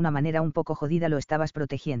entenderá que de una manera un poco jodida lo estabas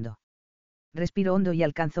protegiendo. Respiro hondo y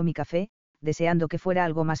alcanzo mi café, deseando que fuera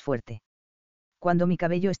algo más fuerte. Cuando mi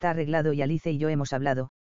cabello está arreglado y Alice y yo hemos hablado,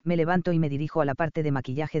 me levanto y me dirijo a la parte de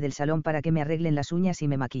maquillaje del salón para que me arreglen las uñas y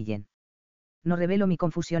me maquillen. No revelo mi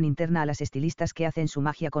confusión interna a las estilistas que hacen su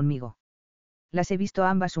magia conmigo. Las he visto a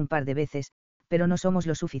ambas un par de veces, pero no somos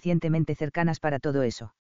lo suficientemente cercanas para todo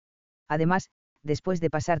eso. Además, después de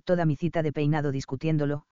pasar toda mi cita de peinado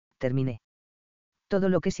discutiéndolo, terminé. Todo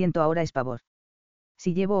lo que siento ahora es pavor.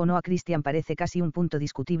 Si llevo o no a Christian parece casi un punto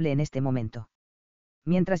discutible en este momento.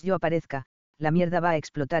 Mientras yo aparezca, la mierda va a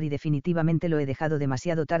explotar y definitivamente lo he dejado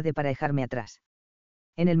demasiado tarde para dejarme atrás.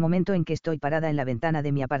 En el momento en que estoy parada en la ventana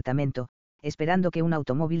de mi apartamento, esperando que un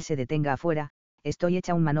automóvil se detenga afuera, estoy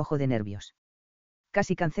hecha un manojo de nervios.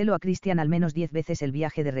 Casi cancelo a Christian al menos 10 veces el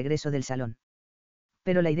viaje de regreso del salón.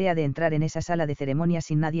 Pero la idea de entrar en esa sala de ceremonias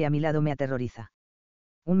sin nadie a mi lado me aterroriza.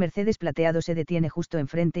 Un Mercedes plateado se detiene justo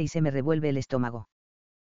enfrente y se me revuelve el estómago.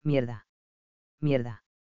 Mierda. Mierda.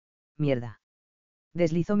 Mierda.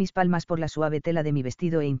 Deslizo mis palmas por la suave tela de mi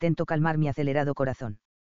vestido e intento calmar mi acelerado corazón.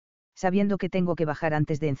 Sabiendo que tengo que bajar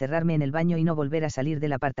antes de encerrarme en el baño y no volver a salir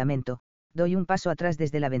del apartamento, doy un paso atrás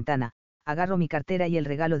desde la ventana, agarro mi cartera y el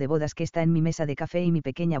regalo de bodas que está en mi mesa de café y mi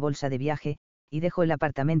pequeña bolsa de viaje, y dejo el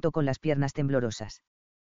apartamento con las piernas temblorosas.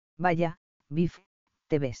 Vaya, Biff,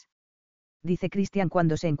 te ves. Dice Christian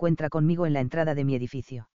cuando se encuentra conmigo en la entrada de mi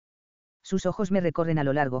edificio. Sus ojos me recorren a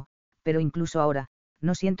lo largo, pero incluso ahora,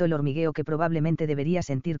 no siento el hormigueo que probablemente debería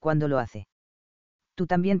sentir cuando lo hace. Tú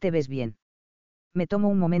también te ves bien. Me tomo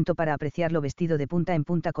un momento para apreciarlo vestido de punta en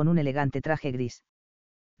punta con un elegante traje gris.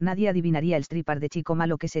 Nadie adivinaría el stripper de chico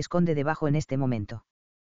malo que se esconde debajo en este momento.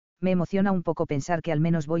 Me emociona un poco pensar que al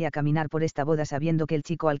menos voy a caminar por esta boda sabiendo que el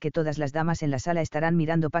chico al que todas las damas en la sala estarán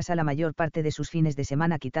mirando pasa la mayor parte de sus fines de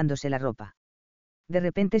semana quitándose la ropa. De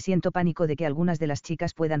repente siento pánico de que algunas de las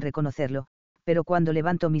chicas puedan reconocerlo, pero cuando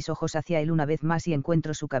levanto mis ojos hacia él una vez más y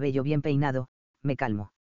encuentro su cabello bien peinado, me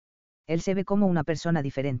calmo. Él se ve como una persona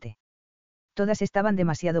diferente. Todas estaban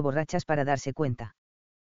demasiado borrachas para darse cuenta.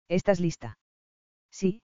 ¿Estás lista?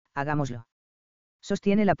 Sí, hagámoslo.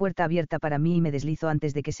 Sostiene la puerta abierta para mí y me deslizo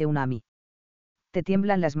antes de que se una a mí. Te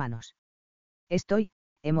tiemblan las manos. Estoy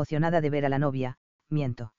emocionada de ver a la novia,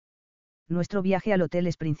 miento. Nuestro viaje al hotel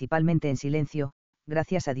es principalmente en silencio,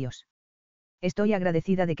 gracias a Dios. Estoy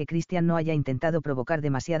agradecida de que Christian no haya intentado provocar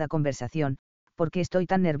demasiada conversación, porque estoy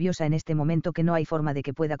tan nerviosa en este momento que no hay forma de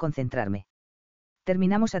que pueda concentrarme.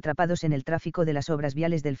 Terminamos atrapados en el tráfico de las obras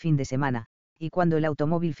viales del fin de semana, y cuando el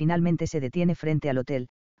automóvil finalmente se detiene frente al hotel,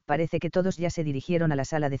 parece que todos ya se dirigieron a la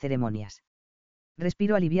sala de ceremonias.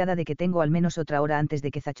 Respiro aliviada de que tengo al menos otra hora antes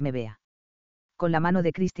de que Zach me vea. Con la mano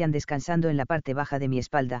de Christian descansando en la parte baja de mi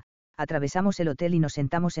espalda, atravesamos el hotel y nos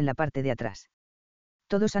sentamos en la parte de atrás.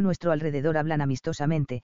 Todos a nuestro alrededor hablan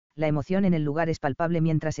amistosamente, la emoción en el lugar es palpable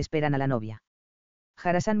mientras esperan a la novia.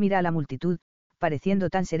 Harasan mira a la multitud, pareciendo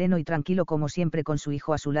tan sereno y tranquilo como siempre con su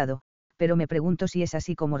hijo a su lado, pero me pregunto si es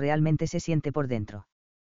así como realmente se siente por dentro.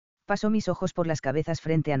 Paso mis ojos por las cabezas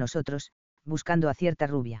frente a nosotros, buscando a cierta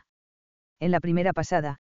rubia. En la primera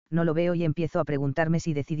pasada, no lo veo y empiezo a preguntarme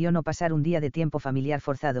si decidió no pasar un día de tiempo familiar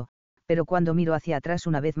forzado, pero cuando miro hacia atrás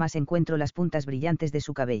una vez más encuentro las puntas brillantes de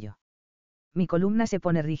su cabello. Mi columna se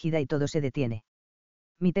pone rígida y todo se detiene.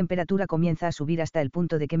 Mi temperatura comienza a subir hasta el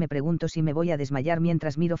punto de que me pregunto si me voy a desmayar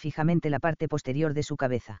mientras miro fijamente la parte posterior de su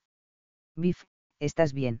cabeza. Biff,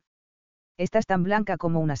 ¿estás bien? Estás tan blanca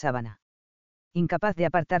como una sábana. Incapaz de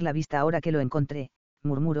apartar la vista ahora que lo encontré,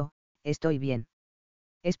 murmuro, estoy bien.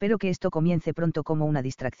 Espero que esto comience pronto como una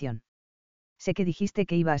distracción. Sé que dijiste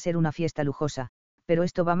que iba a ser una fiesta lujosa, pero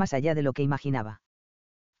esto va más allá de lo que imaginaba.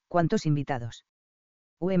 ¿Cuántos invitados?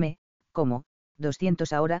 Como,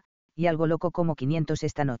 200 ahora, y algo loco como 500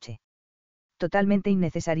 esta noche. Totalmente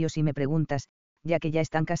innecesario si me preguntas, ya que ya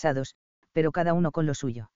están casados, pero cada uno con lo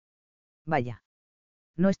suyo. Vaya.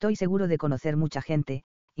 No estoy seguro de conocer mucha gente,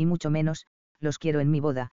 y mucho menos, los quiero en mi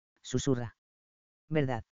boda, susurra.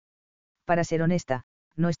 ¿Verdad? Para ser honesta,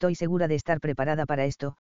 no estoy segura de estar preparada para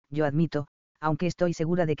esto, yo admito, aunque estoy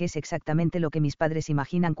segura de que es exactamente lo que mis padres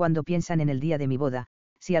imaginan cuando piensan en el día de mi boda,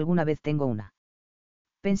 si alguna vez tengo una.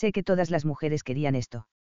 Pensé que todas las mujeres querían esto.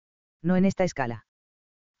 No en esta escala.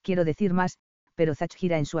 Quiero decir más, pero Zach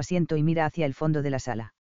gira en su asiento y mira hacia el fondo de la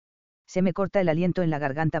sala. Se me corta el aliento en la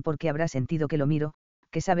garganta porque habrá sentido que lo miro,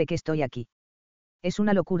 que sabe que estoy aquí. Es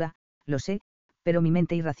una locura, lo sé, pero mi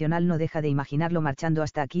mente irracional no deja de imaginarlo marchando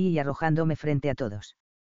hasta aquí y arrojándome frente a todos.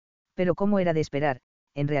 Pero como era de esperar,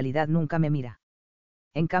 en realidad nunca me mira.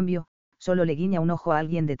 En cambio, solo le guiña un ojo a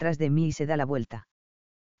alguien detrás de mí y se da la vuelta.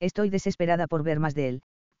 Estoy desesperada por ver más de él,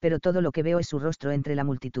 pero todo lo que veo es su rostro entre la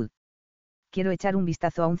multitud. Quiero echar un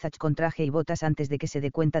vistazo a un Zach con traje y botas antes de que se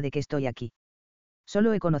dé cuenta de que estoy aquí.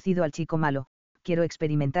 Solo he conocido al chico malo, quiero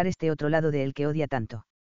experimentar este otro lado de él que odia tanto.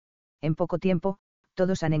 En poco tiempo,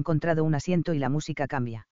 todos han encontrado un asiento y la música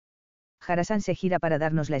cambia. Harasan se gira para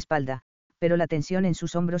darnos la espalda, pero la tensión en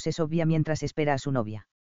sus hombros es obvia mientras espera a su novia.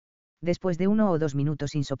 Después de 1 o 2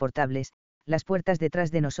 minutos insoportables, las puertas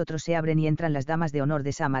detrás de nosotros se abren y entran las damas de honor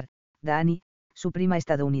de Samar, Dani, su prima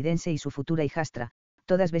estadounidense y su futura hijastra,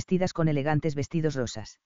 todas vestidas con elegantes vestidos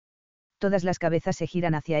rosas. Todas las cabezas se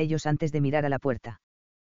giran hacia ellos antes de mirar a la puerta.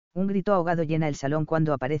 Un grito ahogado llena el salón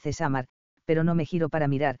cuando aparece Samar, pero no me giro para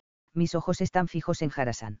mirar, mis ojos están fijos en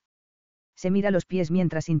Harasan. Se mira los pies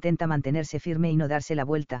mientras intenta mantenerse firme y no darse la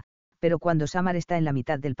vuelta, pero cuando Samar está en la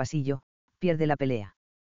mitad del pasillo, pierde la pelea.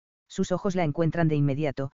 Sus ojos la encuentran de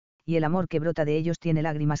inmediato, y el amor que brota de ellos tiene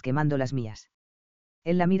lágrimas quemando las mías.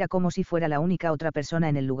 Él la mira como si fuera la única otra persona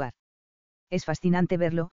en el lugar. Es fascinante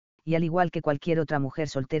verlo, y al igual que cualquier otra mujer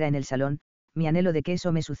soltera en el salón, mi anhelo de que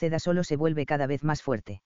eso me suceda solo se vuelve cada vez más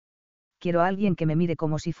fuerte. Quiero a alguien que me mire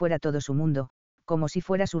como si fuera todo su mundo, como si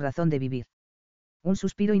fuera su razón de vivir. Un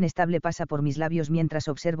suspiro inestable pasa por mis labios mientras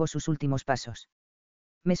observo sus últimos pasos.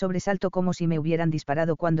 Me sobresalto como si me hubieran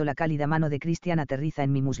disparado cuando la cálida mano de Christian aterriza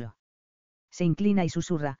en mi muslo. Se inclina y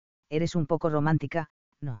susurra, eres un poco romántica,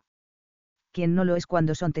 ¿no? ¿Quién no lo es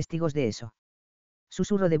cuando son testigos de eso?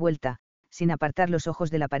 Susurro de vuelta, sin apartar los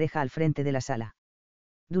ojos de la pareja al frente de la sala.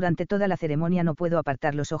 Durante toda la ceremonia no puedo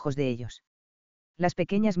apartar los ojos de ellos. Las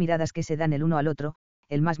pequeñas miradas que se dan el uno al otro,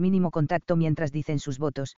 el más mínimo contacto mientras dicen sus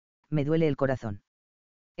votos, me duele el corazón.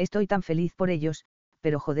 Estoy tan feliz por ellos,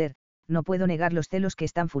 pero joder, no puedo negar los celos que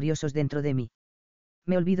están furiosos dentro de mí.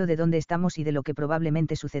 Me olvido de dónde estamos y de lo que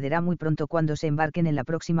probablemente sucederá muy pronto cuando se embarquen en la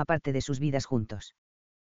próxima parte de sus vidas juntos.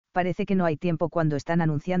 Parece que no hay tiempo cuando están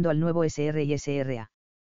anunciando al nuevo SR y SRA.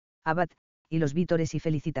 Abad, y los vítores y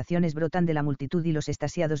felicitaciones brotan de la multitud y los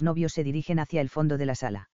extasiados novios se dirigen hacia el fondo de la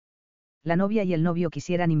sala. La novia y el novio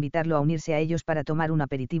quisieran invitarlo a unirse a ellos para tomar un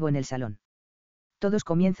aperitivo en el salón. Todos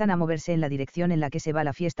comienzan a moverse en la dirección en la que se va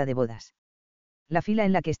la fiesta de bodas. La fila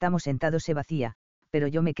en la que estamos sentados se vacía, pero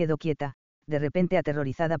yo me quedo quieta, de repente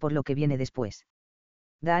aterrorizada por lo que viene después.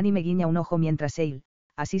 Dani me guiña un ojo mientras él,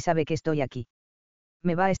 así sabe que estoy aquí.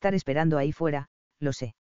 Me va a estar esperando ahí fuera, lo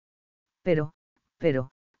sé. Pero,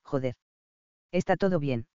 joder. ¿Está todo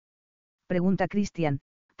bien? Pregunta Christian,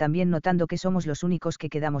 también notando que somos los únicos que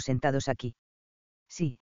quedamos sentados aquí.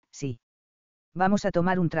 Sí. Vamos a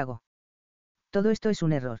tomar un trago. Todo esto es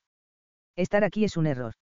un error. Estar aquí es un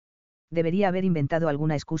error. Debería haber inventado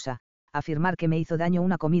alguna excusa, afirmar que me hizo daño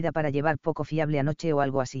una comida para llevar poco fiable anoche o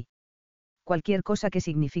algo así. Cualquier cosa que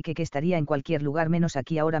signifique que estaría en cualquier lugar menos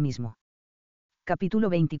aquí ahora mismo. Capítulo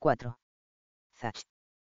 24. Zach.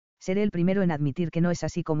 Seré el primero en admitir que no es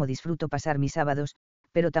así como disfruto pasar mis sábados,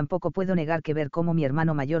 pero tampoco puedo negar que ver cómo mi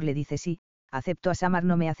hermano mayor le dice sí, acepto a Samar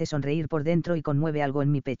no me hace sonreír por dentro y conmueve algo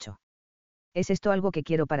en mi pecho. ¿Es esto algo que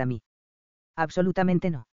quiero para mí? Absolutamente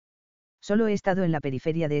no. Solo he estado en la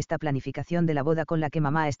periferia de esta planificación de la boda con la que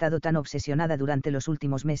mamá ha estado tan obsesionada durante los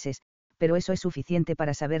últimos meses, pero eso es suficiente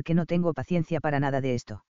para saber que no tengo paciencia para nada de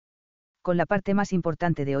esto. Con la parte más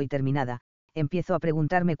importante de hoy terminada, empiezo a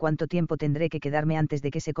preguntarme cuánto tiempo tendré que quedarme antes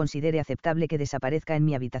de que se considere aceptable que desaparezca en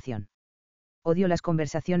mi habitación. Odio las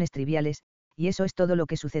conversaciones triviales, y eso es todo lo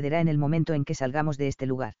que sucederá en el momento en que salgamos de este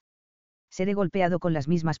lugar. Seré golpeado con las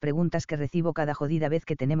mismas preguntas que recibo cada jodida vez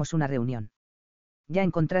que tenemos una reunión. ¿Ya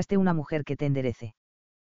encontraste una mujer que te enderece?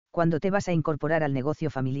 ¿Cuándo te vas a incorporar al negocio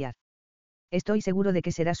familiar? Estoy seguro de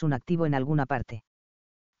que serás un activo en alguna parte.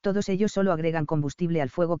 Todos ellos solo agregan combustible al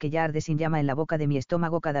fuego que ya arde sin llama en la boca de mi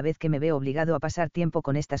estómago cada vez que me veo obligado a pasar tiempo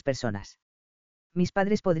con estas personas. Mis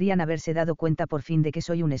padres podrían haberse dado cuenta por fin de que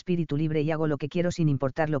soy un espíritu libre y hago lo que quiero sin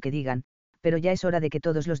importar lo que digan, pero ya es hora de que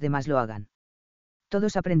todos los demás lo hagan.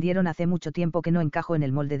 Todos aprendieron hace mucho tiempo que no encajo en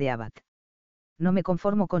el molde de Abad. No me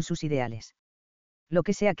conformo con sus ideales. Lo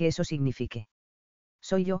que sea que eso signifique.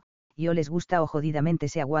 Soy yo, y o les gusta o jodidamente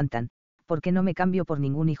se aguantan, porque no me cambio por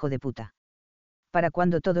ningún hijo de puta. Para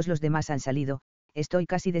cuando todos los demás han salido, estoy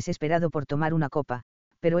casi desesperado por tomar una copa,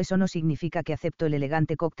 pero eso no significa que acepto el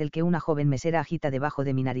elegante cóctel que una joven mesera agita debajo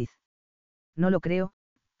de mi nariz. No lo creo,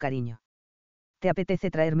 cariño. ¿Te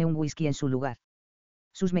apetece traerme un whisky en su lugar?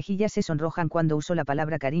 Sus mejillas se sonrojan cuando uso la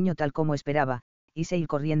palabra cariño tal como esperaba, y se ir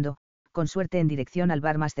corriendo, con suerte en dirección al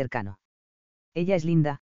bar más cercano. Ella es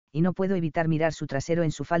linda, y no puedo evitar mirar su trasero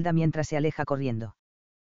en su falda mientras se aleja corriendo.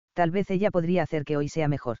 Tal vez ella podría hacer que hoy sea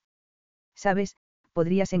mejor. ¿Sabes?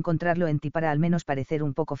 Podrías encontrarlo en ti para al menos parecer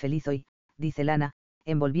un poco feliz hoy, dice Lana,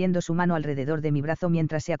 envolviendo su mano alrededor de mi brazo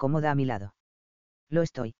mientras se acomoda a mi lado. Lo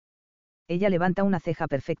estoy. Ella levanta una ceja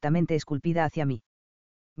perfectamente esculpida hacia mí.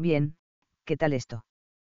 Bien, ¿qué tal esto?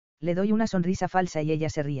 Le doy una sonrisa falsa y ella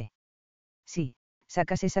se ríe. Sí,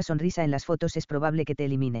 sacas esa sonrisa en las fotos es probable que te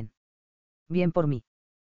eliminen. Bien por mí.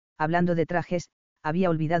 Hablando de trajes, había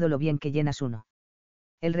olvidado lo bien que llenas uno.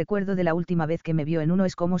 El recuerdo de la última vez que me vio en uno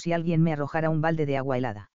es como si alguien me arrojara un balde de agua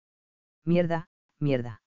helada.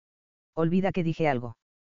 Mierda. Olvida que dije algo.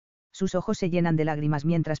 Sus ojos se llenan de lágrimas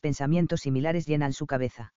mientras pensamientos similares llenan su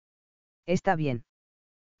cabeza. Está bien.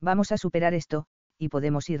 Vamos a superar esto, y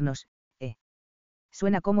podemos irnos,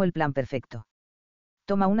 Suena como el plan perfecto.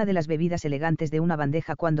 Toma una de las bebidas elegantes de una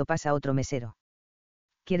bandeja cuando pasa otro mesero.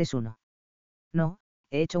 ¿Quieres uno? No,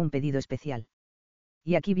 he hecho un pedido especial.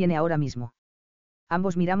 Y aquí viene ahora mismo.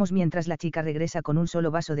 Ambos miramos mientras la chica regresa con un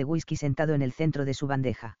solo vaso de whisky sentado en el centro de su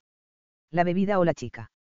bandeja. ¿La bebida o la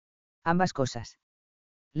chica? Ambas cosas.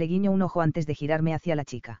 Le guiño un ojo antes de girarme hacia la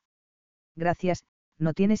chica. Gracias,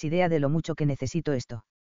 no tienes idea de lo mucho que necesito esto.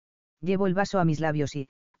 Llevo el vaso a mis labios y,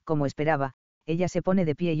 como esperaba, ella se pone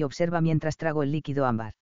de pie y observa mientras trago el líquido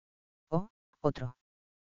ámbar. Oh, otro.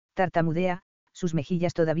 Tartamudea, sus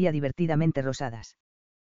mejillas todavía divertidamente rosadas.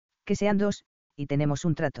 Que sean dos, y tenemos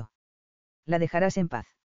un trato. La dejarás en paz.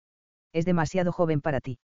 Es demasiado joven para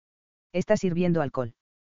ti. Está sirviendo alcohol.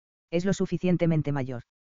 Es lo suficientemente mayor.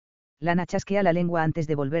 Lana chasquea la lengua antes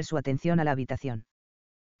de volver su atención a la habitación.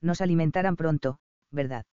 Nos alimentarán pronto,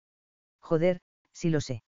 ¿verdad? Joder, sí lo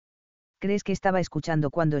sé. ¿Crees que estaba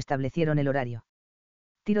escuchando cuando establecieron el horario?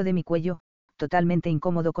 Tiro de mi cuello, totalmente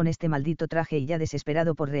incómodo con este maldito traje y ya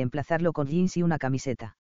desesperado por reemplazarlo con jeans y una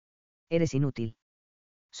camiseta. Eres inútil.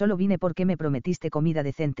 Solo vine porque me prometiste comida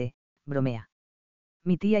decente, bromea.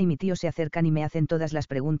 Mi tía y mi tío se acercan y me hacen todas las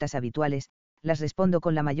preguntas habituales, las respondo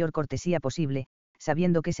con la mayor cortesía posible,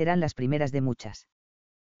 sabiendo que serán las primeras de muchas.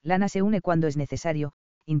 Lana se une cuando es necesario,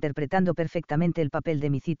 interpretando perfectamente el papel de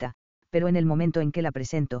mi cita, pero en el momento en que la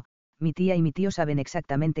presento, mi tía y mi tío saben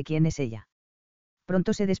exactamente quién es ella.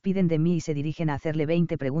 Pronto se despiden de mí y se dirigen a hacerle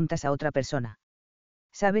 20 preguntas a otra persona.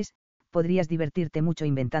 ¿Sabes? Podrías divertirte mucho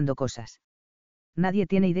inventando cosas. Nadie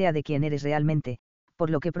tiene idea de quién eres realmente, por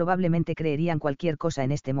lo que probablemente creerían cualquier cosa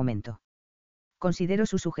en este momento. Considero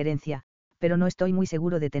su sugerencia, pero no estoy muy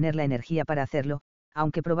seguro de tener la energía para hacerlo,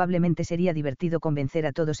 aunque probablemente sería divertido convencer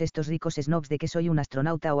a todos estos ricos snobs de que soy un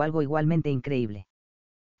astronauta o algo igualmente increíble.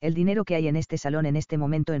 El dinero que hay en este salón en este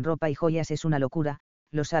momento en ropa y joyas es una locura,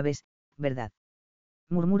 lo sabes, ¿verdad?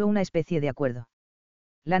 Murmuro una especie de acuerdo.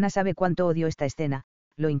 Lana sabe cuánto odio esta escena,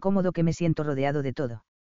 lo incómodo que me siento rodeado de todo.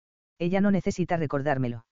 Ella no necesita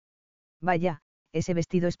recordármelo. Vaya, ese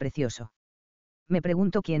vestido es precioso. Me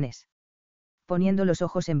pregunto quién es. Poniendo los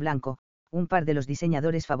ojos en blanco, un par de los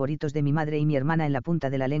diseñadores favoritos de mi madre y mi hermana en la punta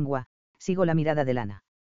de la lengua, sigo la mirada de Lana.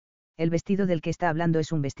 El vestido del que está hablando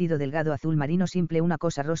es un vestido delgado azul marino simple, una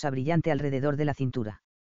cosa rosa brillante alrededor de la cintura.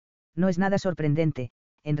 No es nada sorprendente,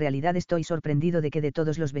 en realidad estoy sorprendido de que de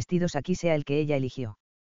todos los vestidos aquí sea el que ella eligió.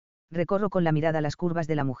 Recorro con la mirada las curvas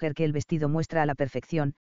de la mujer que el vestido muestra a la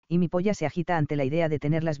perfección, y mi polla se agita ante la idea de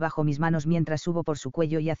tenerlas bajo mis manos mientras subo por su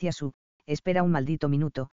cuello y hacia su, espera un maldito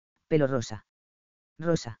minuto, pelo rosa.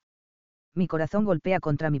 Rosa. Mi corazón golpea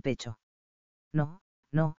contra mi pecho. No,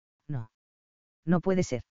 no, no. No puede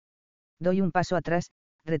ser. Doy un paso atrás,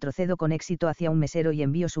 retrocedo con éxito hacia un mesero y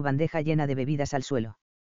envío su bandeja llena de bebidas al suelo.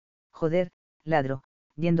 Joder, ladro,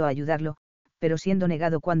 yendo a ayudarlo, pero siendo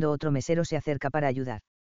negado cuando otro mesero se acerca para ayudar.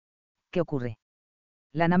 ¿Qué ocurre?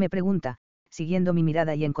 Lana me pregunta, siguiendo mi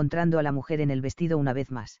mirada y encontrando a la mujer en el vestido una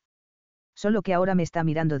vez más. Solo que ahora me está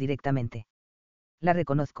mirando directamente. La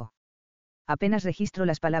reconozco. Apenas registro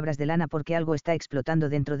las palabras de Lana porque algo está explotando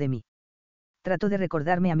dentro de mí. Trato de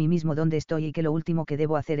recordarme a mí mismo dónde estoy y que lo último que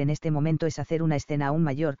debo hacer en este momento es hacer una escena aún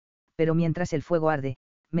mayor, pero mientras el fuego arde,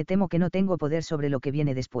 me temo que no tengo poder sobre lo que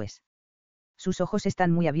viene después. Sus ojos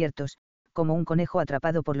están muy abiertos, como un conejo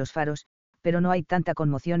atrapado por los faros, pero no hay tanta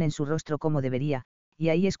conmoción en su rostro como debería, y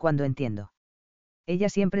ahí es cuando entiendo. Ella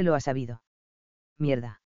siempre lo ha sabido.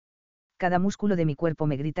 Mierda. Cada músculo de mi cuerpo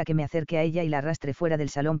me grita que me acerque a ella y la arrastre fuera del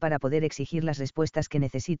salón para poder exigir las respuestas que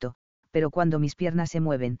necesito, pero cuando mis piernas se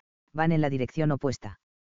mueven, van en la dirección opuesta.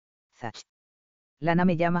 Zach. Lana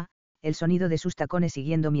me llama, el sonido de sus tacones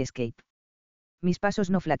siguiendo mi escape. Mis pasos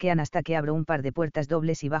no flaquean hasta que abro un par de puertas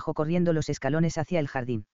dobles y bajo corriendo los escalones hacia el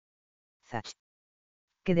jardín. Zach.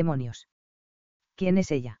 ¿Qué demonios? ¿Quién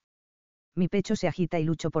es ella? Mi pecho se agita y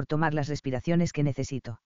lucho por tomar las respiraciones que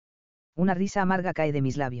necesito. Una risa amarga cae de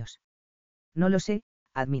mis labios. No lo sé,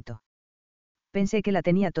 admito. Pensé que la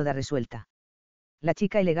tenía toda resuelta. La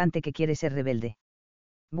chica elegante que quiere ser rebelde.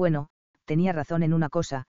 Bueno, tenía razón en una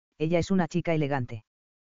cosa, ella es una chica elegante.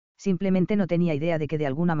 Simplemente no tenía idea de que de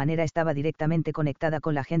alguna manera estaba directamente conectada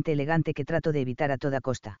con la gente elegante que trato de evitar a toda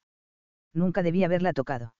costa. Nunca debí haberla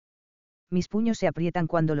tocado. Mis puños se aprietan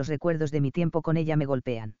cuando los recuerdos de mi tiempo con ella me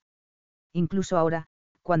golpean. Incluso ahora,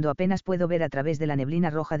 cuando apenas puedo ver a través de la neblina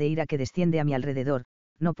roja de ira que desciende a mi alrededor,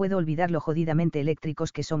 no puedo olvidar lo jodidamente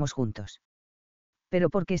eléctricos que somos juntos. ¿Pero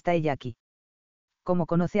por qué está ella aquí? ¿Cómo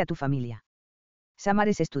conoce a tu familia? Samar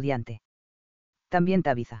es estudiante. También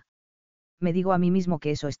Tabitha. Me digo a mí mismo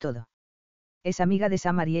que eso es todo. Es amiga de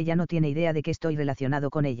Samar y ella no tiene idea de que estoy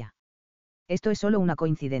relacionado con ella. Esto es solo una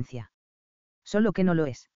coincidencia. Solo que no lo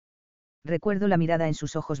es. Recuerdo la mirada en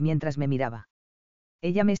sus ojos mientras me miraba.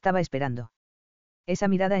 Ella me estaba esperando. Esa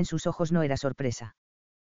mirada en sus ojos no era sorpresa.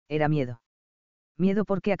 Era miedo. Miedo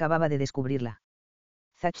porque acababa de descubrirla.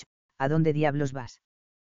 Zach, ¿a dónde diablos vas?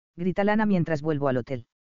 Grita Lana mientras vuelvo al hotel.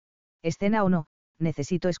 Escena o no,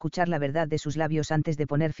 necesito escuchar la verdad de sus labios antes de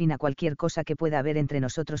poner fin a cualquier cosa que pueda haber entre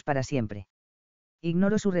nosotros para siempre.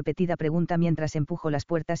 Ignoro su repetida pregunta mientras empujo las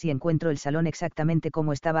puertas y encuentro el salón exactamente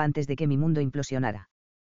como estaba antes de que mi mundo implosionara.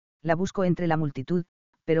 La busco entre la multitud,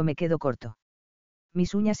 pero me quedo corto.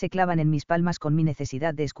 Mis uñas se clavan en mis palmas con mi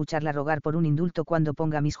necesidad de escucharla rogar por un indulto cuando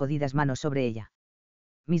ponga mis jodidas manos sobre ella.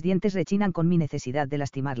 Mis dientes rechinan con mi necesidad de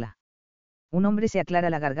lastimarla. Un hombre se aclara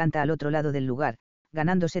la garganta al otro lado del lugar,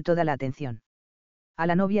 ganándose toda la atención. A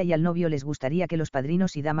la novia y al novio les gustaría que los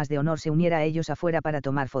padrinos y damas de honor se uniera a ellos afuera para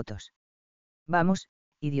tomar fotos. Vamos,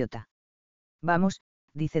 idiota. Vamos,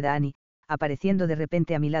 dice Dani, apareciendo de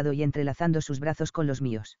repente a mi lado y entrelazando sus brazos con los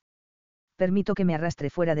míos. Permito que me arrastre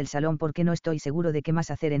fuera del salón porque no estoy seguro de qué más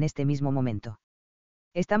hacer en este mismo momento.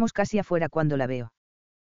 Estamos casi afuera cuando la veo.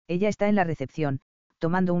 Ella está en la recepción,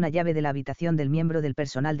 tomando una llave de la habitación del miembro del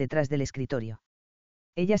personal detrás del escritorio.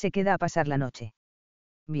 Ella se queda a pasar la noche.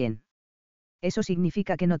 Bien. Eso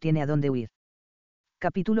significa que no tiene a dónde huir.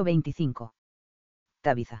 Capítulo 25.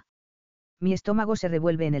 Tabitha. Mi estómago se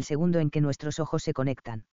revuelve en el segundo en que nuestros ojos se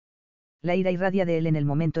conectan. La ira irradia de él en el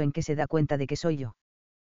momento en que se da cuenta de que soy yo.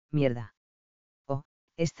 Mierda. Oh,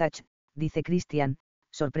 es Zach, dice Christian,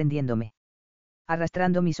 sorprendiéndome.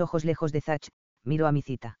 Arrastrando mis ojos lejos de Zach, miro a mi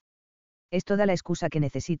cita. Es toda la excusa que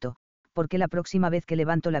necesito, porque la próxima vez que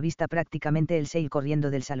levanto la vista prácticamente él se irá corriendo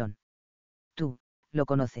del salón. Tú, ¿lo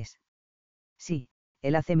conoces? Sí,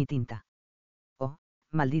 él hace mi tinta. Oh,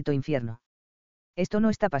 maldito infierno. Esto no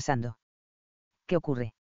está pasando. ¿Qué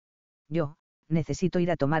ocurre? Yo, necesito ir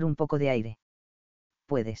a tomar un poco de aire.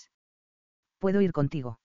 ¿Puedes? ¿Puedo ir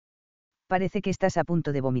contigo? Parece que estás a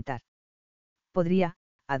punto de vomitar. Podría,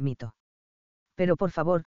 admito. Pero por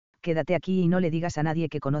favor, quédate aquí y no le digas a nadie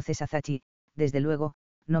que conoces a Zachi, desde luego,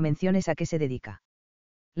 no menciones a qué se dedica.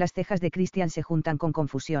 Las cejas de Christian se juntan con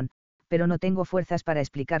confusión, pero no tengo fuerzas para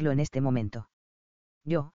explicarlo en este momento.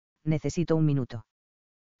 Yo, necesito un minuto.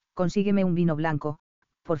 Consígueme un vino blanco,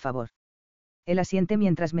 por favor. Él asiente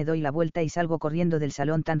mientras me doy la vuelta y salgo corriendo del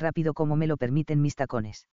salón tan rápido como me lo permiten mis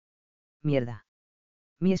tacones. Mierda.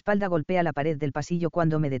 Mi espalda golpea la pared del pasillo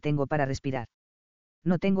cuando me detengo para respirar.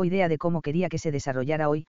 No tengo idea de cómo quería que se desarrollara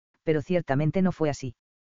hoy, pero ciertamente no fue así.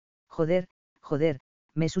 Joder,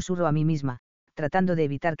 me susurro a mí misma, tratando de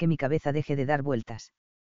evitar que mi cabeza deje de dar vueltas.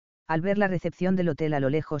 Al ver la recepción del hotel a lo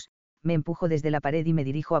lejos, me empujo desde la pared y me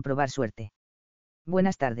dirijo a probar suerte.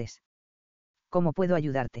 Buenas tardes. ¿Cómo puedo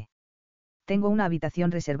ayudarte? Tengo una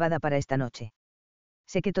habitación reservada para esta noche.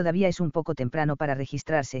 Sé que todavía es un poco temprano para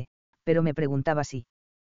registrarse, pero me preguntaba si.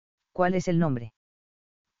 ¿Cuál es el nombre?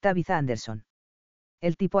 Tabitha Anderson.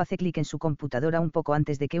 El tipo hace clic en su computadora un poco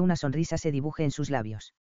antes de que una sonrisa se dibuje en sus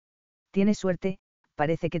labios. Tienes suerte,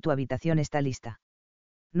 parece que tu habitación está lista.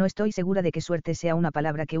 No estoy segura de que suerte sea una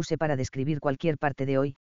palabra que use para describir cualquier parte de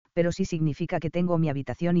hoy, pero si significa que tengo mi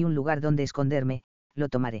habitación y un lugar donde esconderme, lo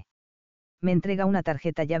tomaré. Me entrega una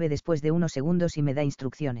tarjeta llave después de unos segundos y me da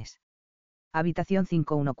instrucciones. Habitación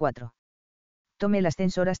 514. Tome el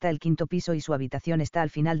ascensor hasta el quinto piso y su habitación está al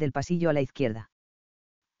final del pasillo a la izquierda.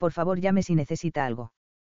 Por favor, llame si necesita algo.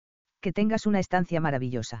 Que tengas una estancia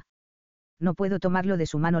maravillosa. No puedo tomarlo de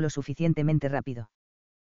su mano lo suficientemente rápido.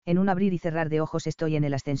 En un abrir y cerrar de ojos estoy en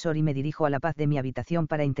el ascensor y me dirijo a la paz de mi habitación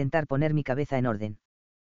para intentar poner mi cabeza en orden.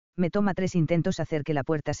 Me toma 3 intentos hacer que la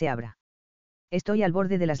puerta se abra. Estoy al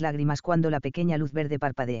borde de las lágrimas cuando la pequeña luz verde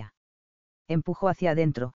parpadea. Empujo hacia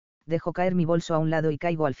adentro, dejo caer mi bolso a un lado y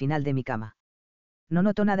caigo al final de mi cama. No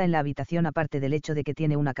noto nada en la habitación aparte del hecho de que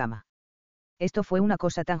tiene una cama. Esto fue una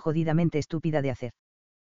cosa tan jodidamente estúpida de hacer.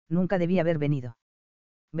 Nunca debí haber venido.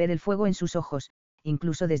 Ver el fuego en sus ojos,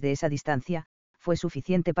 incluso desde esa distancia, fue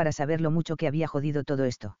suficiente para saber lo mucho que había jodido todo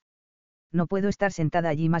esto. No puedo estar sentada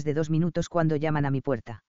allí más de 2 minutos cuando llaman a mi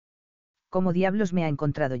puerta. ¿Cómo diablos me ha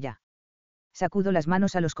encontrado ya? Sacudo las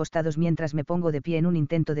manos a los costados mientras me pongo de pie en un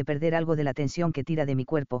intento de perder algo de la tensión que tira de mi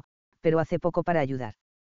cuerpo, pero hace poco para ayudar.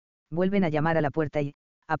 Vuelven a llamar a la puerta y,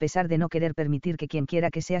 a pesar de no querer permitir que quien quiera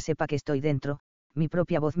que sea sepa que estoy dentro, mi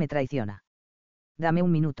propia voz me traiciona. Dame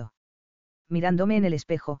un minuto. Mirándome en el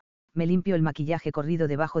espejo, me limpio el maquillaje corrido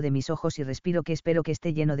debajo de mis ojos y respiro que espero que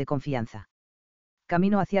esté lleno de confianza.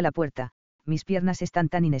 Camino hacia la puerta, mis piernas están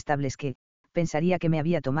tan inestables que, pensaría que me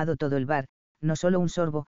había tomado todo el bar, no solo un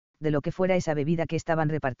sorbo, de lo que fuera esa bebida que estaban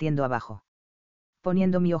repartiendo abajo.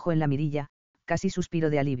 Poniendo mi ojo en la mirilla, casi suspiro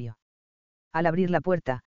de alivio. Al abrir la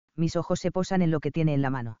puerta, mis ojos se posan en lo que tiene en la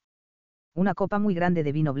mano. Una copa muy grande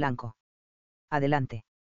de vino blanco. Adelante.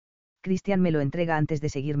 Christian me lo entrega antes de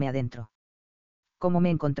seguirme adentro. ¿Cómo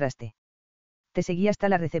me encontraste? Te seguí hasta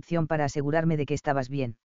la recepción para asegurarme de que estabas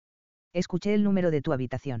bien. Escuché el número de tu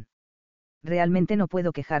habitación. Realmente no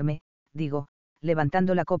puedo quejarme, digo,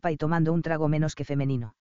 levantando la copa y tomando un trago menos que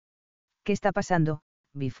femenino. ¿Qué está pasando,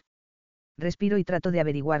 Biff? Respiro y trato de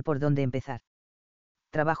averiguar por dónde empezar.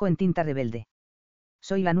 Trabajo en Tinta Rebelde.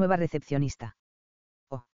 Soy la nueva recepcionista.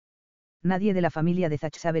 Oh. Nadie de la familia de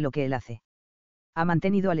Zach sabe lo que él hace. Ha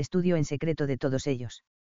mantenido al estudio en secreto de todos ellos.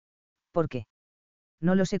 ¿Por qué?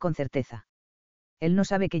 No lo sé con certeza. Él no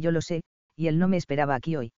sabe que yo lo sé, y él no me esperaba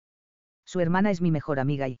aquí hoy. Su hermana es mi mejor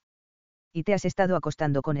amiga y te has estado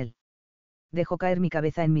acostando con él. Dejo caer mi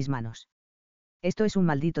cabeza en mis manos. Esto es un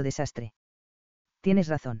maldito desastre. Tienes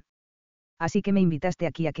razón. Así que me invitaste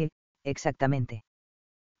aquí a qué, exactamente.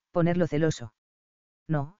 Ponerlo celoso.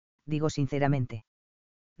 No, digo sinceramente.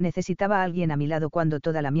 Necesitaba a alguien a mi lado cuando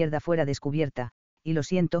toda la mierda fuera descubierta, y lo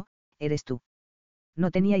siento, eres tú. No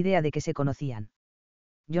tenía idea de que se conocían.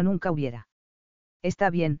 Yo nunca hubiera. Está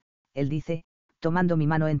bien, él dice, tomando mi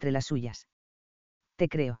mano entre las suyas. Te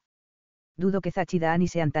creo. Dudo que Zach y Dani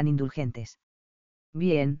sean tan indulgentes.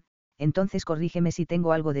 Bien, entonces corrígeme si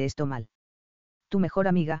tengo algo de esto mal. Tu mejor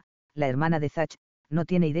amiga, la hermana de Zach, no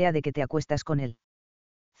tiene idea de que te acuestas con él.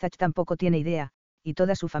 Zach tampoco tiene idea, y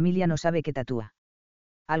toda su familia no sabe que tatúa.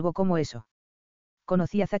 Algo como eso.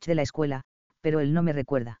 Conocí a Zach de la escuela, pero él no me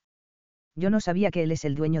recuerda. Yo no sabía que él es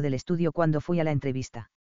el dueño del estudio cuando fui a la entrevista.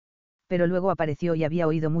 Pero luego apareció y había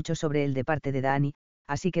oído mucho sobre él de parte de Dani,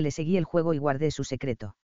 así que le seguí el juego y guardé su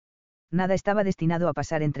secreto. Nada estaba destinado a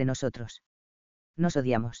pasar entre nosotros. Nos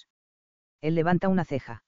odiamos. Él levanta una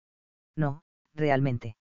ceja. No,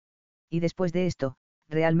 realmente. Y después de esto,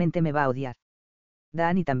 realmente me va a odiar.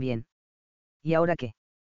 Dani también. ¿Y ahora qué?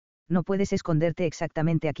 No puedes esconderte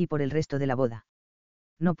exactamente aquí por el resto de la boda.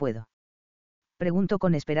 No puedo. Pregunto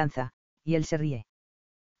con esperanza, y él se ríe.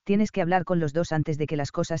 Tienes que hablar con los dos antes de que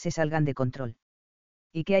las cosas se salgan de control.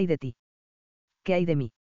 ¿Y qué hay de ti? ¿Qué hay de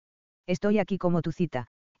mí? Estoy aquí como tu cita,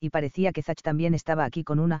 y parecía que Zach también estaba aquí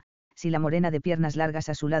con una, si la morena de piernas largas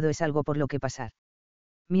a su lado es algo por lo que pasar.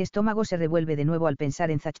 Mi estómago se revuelve de nuevo al pensar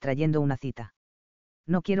en Zach trayendo una cita.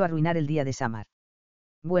 No quiero arruinar el día de Samar.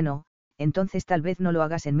 Bueno, entonces tal vez no lo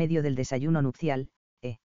hagas en medio del desayuno nupcial,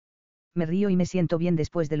 ¿eh? Me río y me siento bien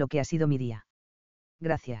después de lo que ha sido mi día.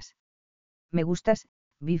 Gracias. Me gustas,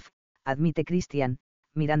 Biff, admite Christian,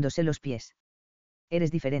 mirándose los pies.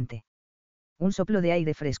 Eres diferente. Un soplo de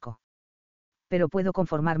aire fresco. Pero puedo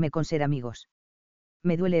conformarme con ser amigos.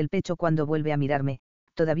 Me duele el pecho cuando vuelve a mirarme,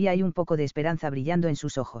 todavía hay un poco de esperanza brillando en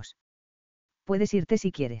sus ojos. Puedes irte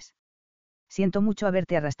si quieres. Siento mucho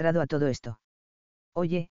haberte arrastrado a todo esto.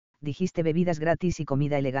 Oye, dijiste bebidas gratis y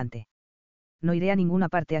comida elegante. No iré a ninguna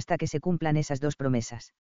parte hasta que se cumplan esas dos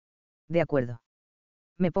promesas. De acuerdo.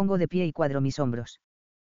 Me pongo de pie y cuadro mis hombros.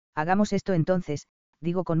 Hagamos esto entonces,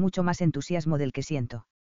 digo con mucho más entusiasmo del que siento.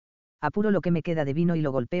 Apuro lo que me queda de vino y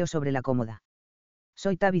lo golpeo sobre la cómoda.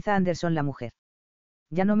 Soy Tabitha Anderson la mujer.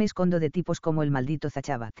 Ya no me escondo de tipos como el maldito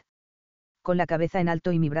Zachabat. Con la cabeza en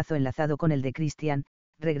alto y mi brazo enlazado con el de Christian,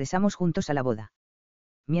 regresamos juntos a la boda.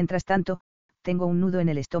 Mientras tanto, tengo un nudo en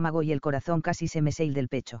el estómago y el corazón casi se me sale del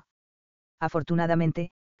pecho.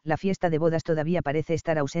 Afortunadamente, la fiesta de bodas todavía parece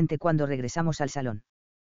estar ausente cuando regresamos al salón.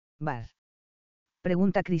 ¿Bar?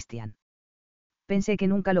 Pregunta Christian. Pensé que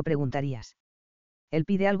nunca lo preguntarías. Él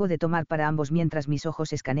pide algo de tomar para ambos mientras mis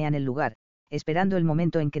ojos escanean el lugar, esperando el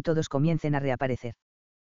momento en que todos comiencen a reaparecer.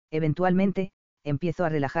 Eventualmente, empiezo a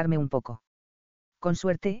relajarme un poco. Con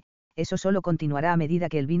suerte, eso solo continuará a medida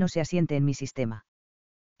que el vino se asiente en mi sistema.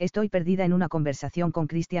 Estoy perdida en una conversación con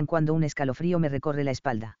Christian cuando un escalofrío me recorre la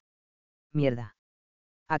espalda. Mierda.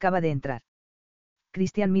 Acaba de entrar.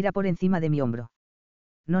 Christian mira por encima de mi hombro.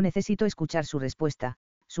 No necesito escuchar su respuesta,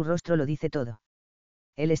 su rostro lo dice todo.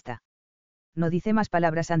 Él está. No dice más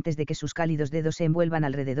palabras antes de que sus cálidos dedos se envuelvan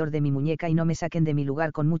alrededor de mi muñeca y no me saquen de mi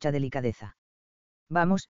lugar con mucha delicadeza.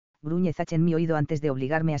 Vamos, gruñe Zach en mi oído antes de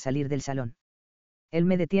obligarme a salir del salón. Él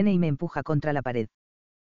me detiene y me empuja contra la pared.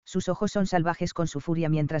 Sus ojos son salvajes con su furia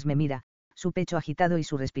mientras me mira, su pecho agitado y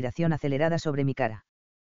su respiración acelerada sobre mi cara.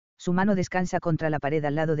 Su mano descansa contra la pared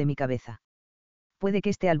al lado de mi cabeza. Puede que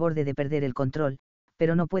esté al borde de perder el control,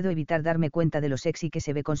 pero no puedo evitar darme cuenta de lo sexy que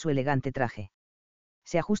se ve con su elegante traje.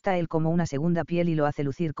 Se ajusta a él como una segunda piel y lo hace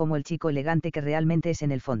lucir como el chico elegante que realmente es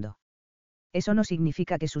en el fondo. Eso no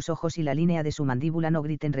significa que sus ojos y la línea de su mandíbula no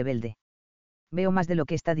griten rebelde. Veo más de lo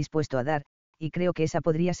que está dispuesto a dar, y creo que esa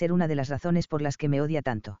podría ser una de las razones por las que me odia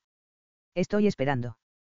tanto. Estoy esperando.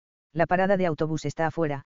 La parada de autobús está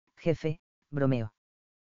afuera, jefe, bromeo.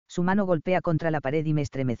 Su mano golpea contra la pared y me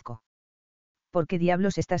estremezco. ¿Por qué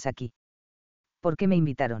diablos estás aquí? ¿Por qué me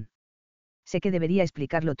invitaron? Sé que debería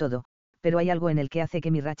explicarlo todo, pero hay algo en el que hace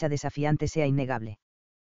que mi racha desafiante sea innegable.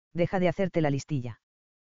 Deja de hacerte la listilla.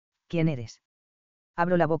 ¿Quién eres?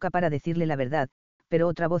 Abro la boca para decirle la verdad, pero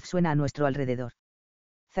otra voz suena a nuestro alrededor.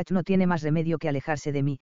 Zach no tiene más remedio que alejarse de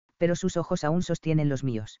mí, pero sus ojos aún sostienen los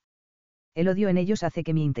míos. El odio en ellos hace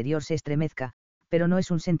que mi interior se estremezca, pero no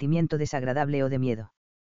es un sentimiento desagradable o de miedo.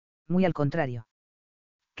 Muy al contrario.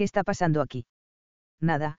 ¿Qué está pasando aquí?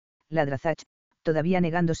 Nada, ladra Zach, todavía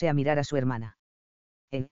negándose a mirar a su hermana.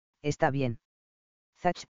 Está bien.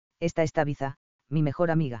 Zach, esta es Tabitha, mi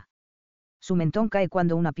mejor amiga. Su mentón cae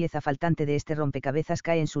cuando una pieza faltante de este rompecabezas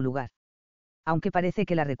cae en su lugar. Aunque parece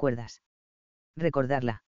que la recuerdas.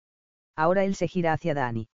 Recordarla. Ahora él se gira hacia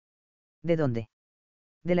Dani. ¿De dónde?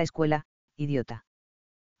 De la escuela, idiota.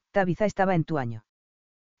 Tabitha estaba en tu año.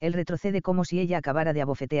 Él retrocede como si ella acabara de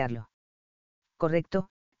abofetearlo. Correcto,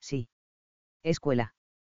 sí. Escuela.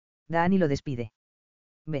 Dani lo despide.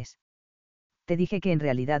 ¿Ves? Te dije que en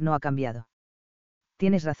realidad no ha cambiado.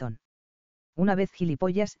 Tienes razón. Una vez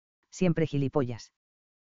gilipollas, Siempre gilipollas.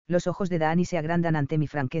 Los ojos de Dani se agrandan ante mi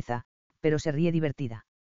franqueza, pero se ríe divertida.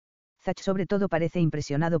 Zach sobre todo parece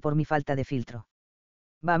impresionado por mi falta de filtro.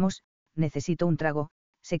 Vamos, necesito un trago,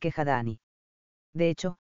 se queja Dani. De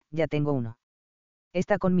hecho, ya tengo uno.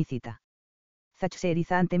 Está con mi cita. Zach se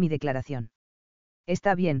eriza ante mi declaración.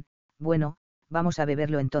 Está bien, bueno, vamos a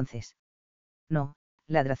beberlo entonces. No,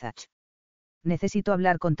 ladra Zach. Necesito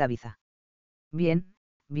hablar con Tabitha. Bien,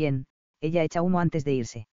 bien, ella echa humo antes de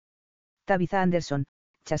irse. Tabitha Anderson,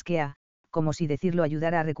 chasquea, como si decirlo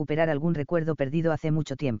ayudara a recuperar algún recuerdo perdido hace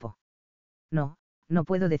mucho tiempo. No, no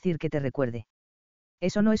puedo decir que te recuerde.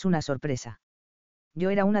 Eso no es una sorpresa. Yo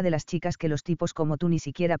era una de las chicas que los tipos como tú ni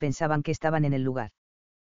siquiera pensaban que estaban en el lugar.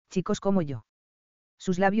 Chicos como yo.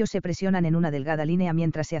 Sus labios se presionan en una delgada línea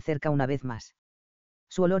mientras se acerca una vez más.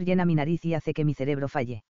 Su olor llena mi nariz y hace que mi cerebro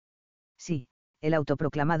falle. Sí, el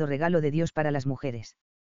autoproclamado regalo de Dios para las mujeres.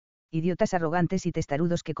 Idiotas arrogantes y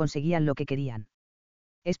testarudos que conseguían lo que querían.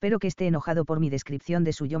 Espero que esté enojado por mi descripción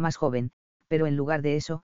de su yo más joven, pero en lugar de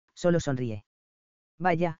eso, solo sonríe.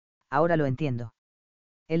 Vaya, ahora lo entiendo.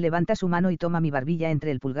 Él levanta su mano y toma mi barbilla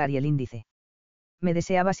entre el pulgar y el índice. Me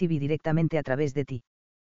deseabas y vi directamente a través de ti.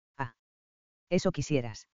 Ah. Eso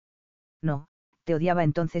quisieras. No, te odiaba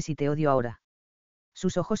entonces y te odio ahora.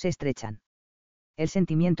 Sus ojos se estrechan. El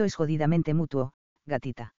sentimiento es jodidamente mutuo,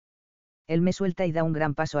 gatita. Él me suelta y da un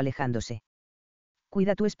gran paso alejándose.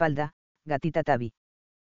 Cuida tu espalda, gatita Tabi.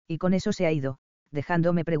 Y con eso se ha ido,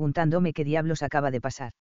 dejándome preguntándome qué diablos acaba de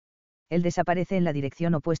pasar. Él desaparece en la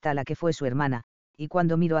dirección opuesta a la que fue su hermana, y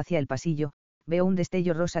cuando miro hacia el pasillo, veo un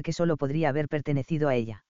destello rosa que solo podría haber pertenecido a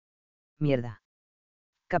ella. Mierda.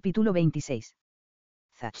 Capítulo 26.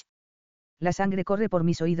 Zach. La sangre corre por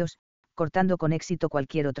mis oídos, cortando con éxito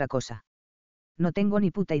cualquier otra cosa. No tengo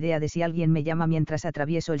ni puta idea de si alguien me llama mientras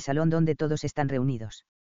atravieso el salón donde todos están reunidos.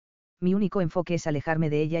 Mi único enfoque es alejarme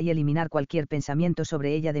de ella y eliminar cualquier pensamiento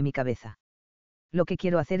sobre ella de mi cabeza. Lo que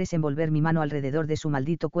quiero hacer es envolver mi mano alrededor de su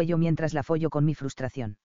maldito cuello mientras la follo con mi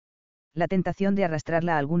frustración. La tentación de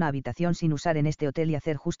arrastrarla a alguna habitación sin usar en este hotel y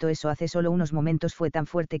hacer justo eso hace solo unos momentos fue tan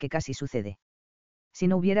fuerte que casi sucede. Si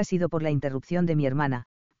no hubiera sido por la interrupción de mi hermana,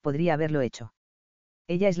 podría haberlo hecho.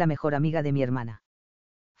 Ella es la mejor amiga de mi hermana.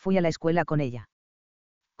 Fui a la escuela con ella.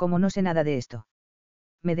 Como no sé nada de esto.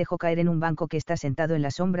 Me dejo caer en un banco que está sentado en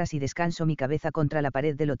las sombras y descanso mi cabeza contra la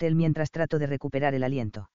pared del hotel mientras trato de recuperar el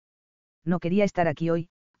aliento. No quería estar aquí hoy,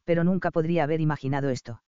 pero nunca podría haber imaginado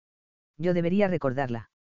esto. Yo debería recordarla.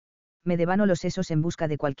 Me devano los sesos en busca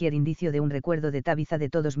de cualquier indicio de un recuerdo de Tabitha de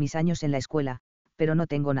todos mis años en la escuela, pero no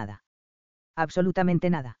tengo nada. Absolutamente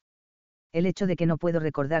nada. El hecho de que no puedo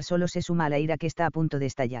recordar solo se suma a la ira que está a punto de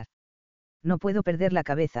estallar. No puedo perder la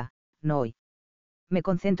cabeza, no hoy. Me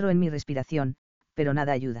concentro en mi respiración, pero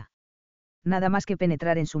nada ayuda. Nada más que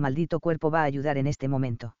penetrar en su maldito cuerpo va a ayudar en este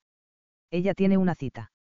momento. Ella tiene una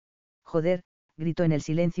cita. Joder, grito en el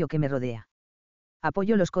silencio que me rodea.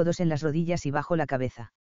 Apoyo los codos en las rodillas y bajo la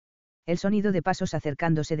cabeza. El sonido de pasos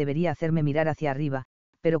acercándose debería hacerme mirar hacia arriba,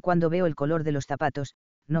 pero cuando veo el color de los zapatos,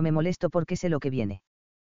 no me molesto porque sé lo que viene.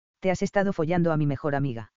 ¿Te has estado follando a mi mejor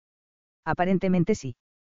amiga? Aparentemente sí.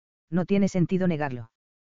 No tiene sentido negarlo.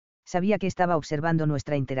 Sabía que estaba observando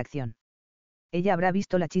nuestra interacción. Ella habrá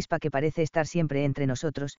visto la chispa que parece estar siempre entre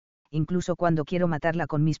nosotros, incluso cuando quiero matarla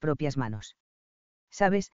con mis propias manos.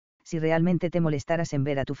 ¿Sabes? Si realmente te molestaras en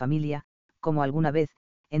ver a tu familia, como alguna vez,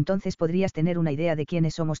 entonces podrías tener una idea de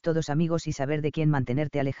quiénes somos todos amigos y saber de quién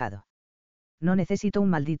mantenerte alejado. No necesito un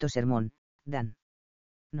maldito sermón, Dan.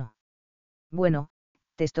 No. Bueno,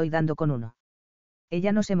 te estoy dando con uno.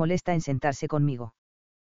 Ella no se molesta en sentarse conmigo.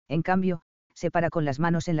 En cambio, se para con las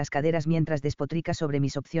manos en las caderas mientras despotrica sobre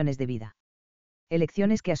mis opciones de vida.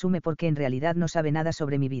 Elecciones que asume porque en realidad no sabe nada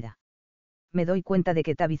sobre mi vida. Me doy cuenta de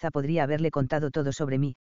que Tabitha podría haberle contado todo sobre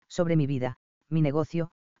mí, sobre mi vida, mi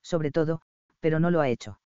negocio, sobre todo, pero no lo ha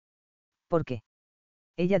hecho. ¿Por qué?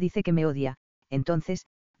 Ella dice que me odia, entonces,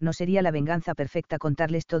 ¿no sería la venganza perfecta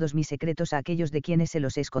contarles todos mis secretos a aquellos de quienes se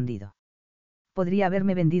los he escondido? Podría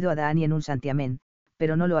haberme vendido a Dani en un santiamén,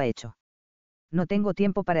 pero no lo ha hecho. No tengo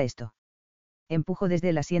tiempo para esto. Empujo desde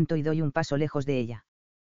el asiento y doy un paso lejos de ella.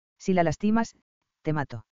 Si la lastimas, te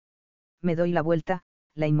mato. Me doy la vuelta,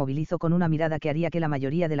 la inmovilizo con una mirada que haría que la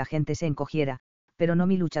mayoría de la gente se encogiera, pero no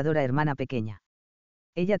mi luchadora hermana pequeña.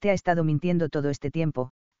 Ella te ha estado mintiendo todo este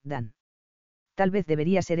tiempo, Dan. Tal vez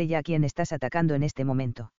debería ser ella a quien estás atacando en este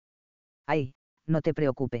momento. Ay, no te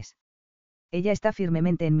preocupes. Ella está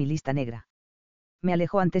firmemente en mi lista negra. Me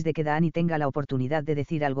alejo antes de que Dani tenga la oportunidad de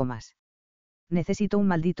decir algo más. Necesito un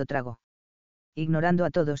maldito trago. Ignorando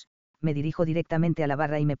a todos, me dirijo directamente a la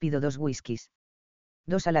barra y me pido 2 whiskies.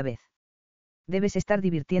 2 a la vez. Debes estar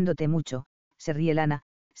divirtiéndote mucho, se ríe Lana,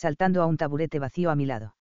 saltando a un taburete vacío a mi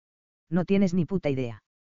lado. No tienes ni puta idea.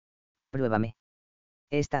 Pruébame.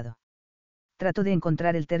 He estado. Trato de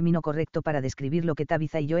encontrar el término correcto para describir lo que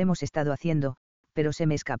Tabitha y yo hemos estado haciendo, pero se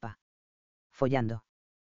me escapa. Follando.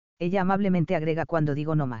 Ella amablemente agrega cuando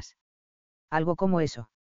digo no más. Algo como eso.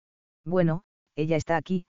 Bueno, ella está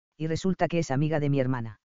aquí, y resulta que es amiga de mi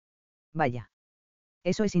hermana. Vaya.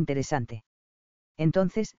 Eso es interesante.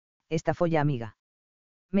 Entonces, esta folla amiga.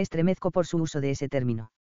 Me estremezco por su uso de ese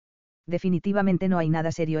término. Definitivamente no hay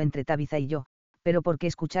nada serio entre Tabitha y yo, pero ¿por qué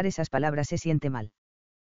escuchar esas palabras se siente mal?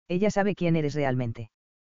 Ella sabe quién eres realmente.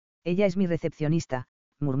 Ella es mi recepcionista,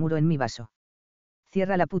 murmuro en mi vaso.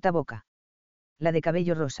 Cierra la puta boca. La de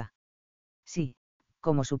cabello rosa. Sí,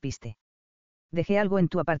 ¿cómo supiste? Dejé algo en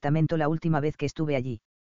tu apartamento la última vez que estuve allí.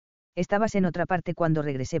 Estabas en otra parte cuando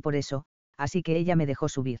regresé por eso, así que ella me dejó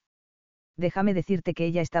subir. Déjame decirte que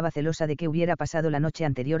ella estaba celosa de que hubiera pasado la noche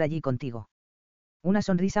anterior allí contigo. Una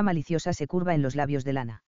sonrisa maliciosa se curva en los labios de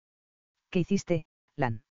Lana. ¿Qué hiciste,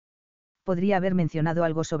 Lan? Podría haber mencionado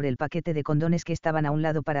algo sobre el paquete de condones que estaban a un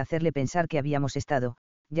lado para hacerle pensar que habíamos estado,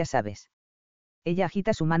 ya sabes. Ella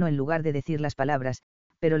agita su mano en lugar de decir las palabras,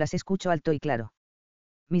 pero las escucho alto y claro.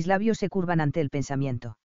 Mis labios se curvan ante el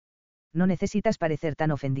pensamiento. No necesitas parecer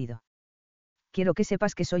tan ofendido. Quiero que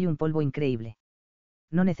sepas que soy un polvo increíble.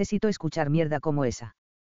 No necesito escuchar mierda como esa.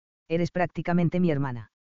 Eres prácticamente mi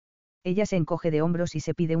hermana. Ella se encoge de hombros y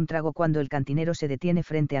se pide un trago cuando el cantinero se detiene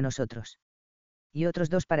frente a nosotros. Y otros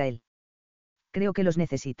dos para él. Creo que los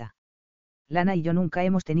necesita. Lana y yo nunca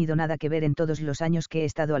hemos tenido nada que ver en todos los años que he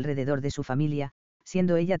estado alrededor de su familia,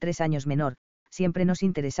 siendo ella 3 años menor, siempre nos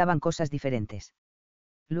interesaban cosas diferentes.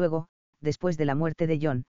 Luego, después de la muerte de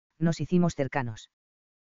John, nos hicimos cercanos.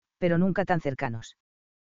 Pero nunca tan cercanos.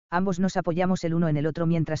 Ambos nos apoyamos el uno en el otro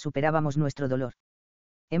mientras superábamos nuestro dolor.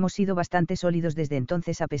 Hemos sido bastante sólidos desde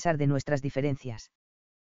entonces a pesar de nuestras diferencias.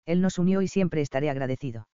 Él nos unió y siempre estaré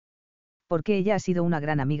agradecido. Porque ella ha sido una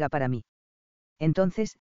gran amiga para mí.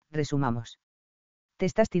 Entonces, resumamos. Te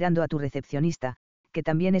estás tirando a tu recepcionista, que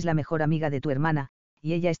también es la mejor amiga de tu hermana,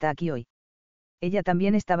 y ella está aquí hoy. Ella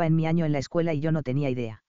también estaba en mi año en la escuela y yo no tenía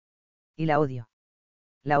idea. Y la odio.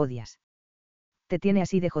 La odias. Te tiene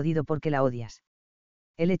así de jodido porque la odias.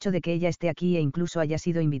 El hecho de que ella esté aquí e incluso haya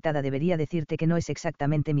sido invitada debería decirte que no es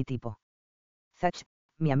exactamente mi tipo. Zach,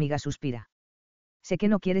 mi amiga suspira. Sé que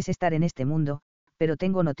no quieres estar en este mundo, pero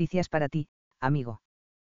tengo noticias para ti, amigo.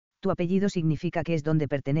 Tu apellido significa que es donde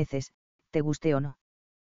perteneces, te guste o no.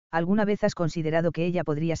 ¿Alguna vez has considerado que ella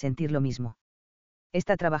podría sentir lo mismo?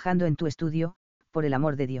 Está trabajando en tu estudio, por el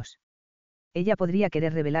amor de Dios. Ella podría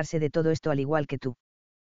querer revelarse de todo esto al igual que tú.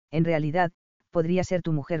 En realidad, podría ser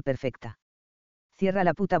tu mujer perfecta. Cierra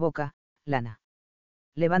la puta boca, Lana.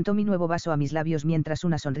 Levanto mi nuevo vaso a mis labios mientras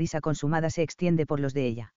una sonrisa consumada se extiende por los de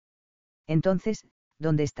ella. Entonces,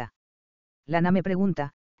 ¿dónde está? Lana me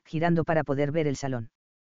pregunta, girando para poder ver el salón.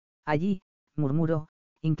 Allí, murmuró,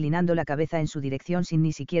 inclinando la cabeza en su dirección sin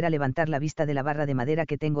ni siquiera levantar la vista de la barra de madera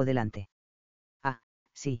que tengo delante. Ah,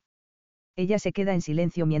 sí. Ella se queda en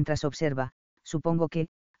silencio mientras observa, supongo que,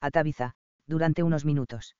 a Tabitha, durante unos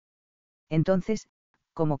minutos. Entonces,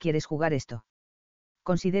 ¿cómo quieres jugar esto?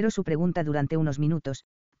 Considero su pregunta durante unos minutos,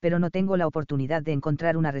 pero no tengo la oportunidad de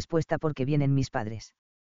encontrar una respuesta porque vienen mis padres.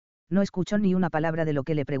 No escucho ni una palabra de lo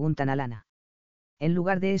que le preguntan a Lana. En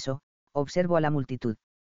lugar de eso, observo a la multitud.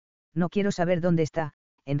 No quiero saber dónde está,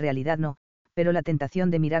 en realidad no, pero la tentación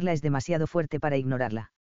de mirarla es demasiado fuerte para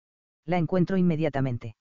ignorarla. La encuentro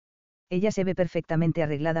inmediatamente. Ella se ve perfectamente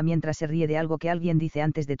arreglada mientras se ríe de algo que alguien dice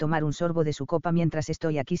antes de tomar un sorbo de su copa mientras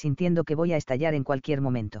estoy aquí sintiendo que voy a estallar en cualquier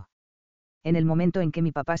momento. En el momento en que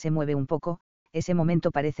mi papá se mueve un poco, ese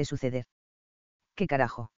momento parece suceder. ¿Qué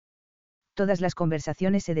carajo? Todas las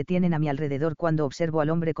conversaciones se detienen a mi alrededor cuando observo al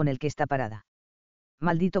hombre con el que está parada.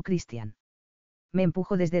 Maldito Christian. Me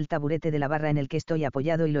empujo desde el taburete de la barra en el que estoy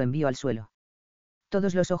apoyado y lo envío al suelo.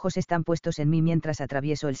 Todos los ojos están puestos en mí mientras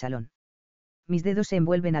atravieso el salón. Mis dedos se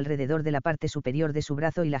envuelven alrededor de la parte superior de su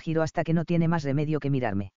brazo y la giro hasta que no tiene más remedio que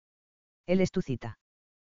mirarme. Él es tu cita.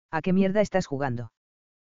 ¿A qué mierda estás jugando?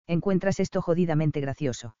 ¿Encuentras esto jodidamente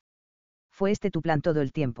gracioso? ¿Fue este tu plan todo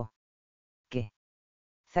el tiempo? ¿Qué?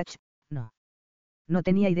 Zach, no. No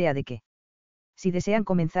tenía idea de qué. Si desean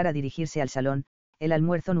comenzar a dirigirse al salón, el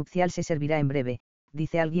almuerzo nupcial se servirá en breve,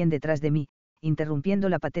 dice alguien detrás de mí, interrumpiendo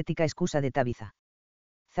la patética excusa de Tabitha.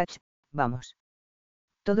 Zach, vamos.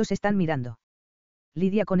 Todos están mirando.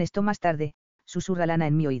 Lidia con esto más tarde, susurra Lana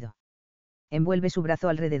en mi oído. Envuelve su brazo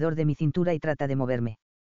alrededor de mi cintura y trata de moverme.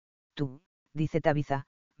 Tú, dice Tabitha,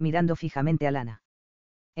 mirando fijamente a Lana.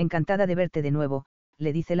 Encantada de verte de nuevo,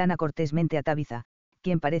 le dice Lana cortésmente a Tabitha,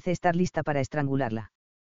 quien parece estar lista para estrangularla.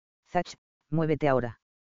 Zach, muévete ahora.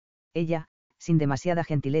 Ella, sin demasiada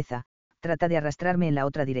gentileza, trata de arrastrarme en la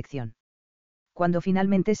otra dirección. Cuando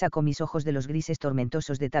finalmente saco mis ojos de los grises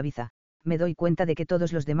tormentosos de Tabitha, me doy cuenta de que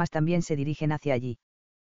todos los demás también se dirigen hacia allí.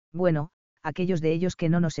 Bueno, aquellos de ellos que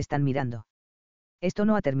no nos están mirando. Esto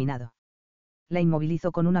no ha terminado. La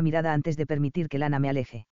inmovilizo con una mirada antes de permitir que Lana me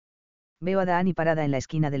aleje. Veo a Dani parada en la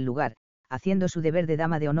esquina del lugar, haciendo su deber de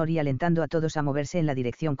dama de honor y alentando a todos a moverse en la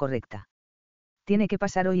dirección correcta. Tiene que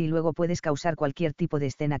pasar hoy y luego puedes causar cualquier tipo de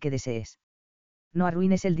escena que desees. No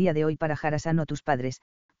arruines el día de hoy para Harasan o tus padres,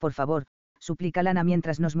 por favor, suplica Lana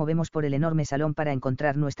mientras nos movemos por el enorme salón para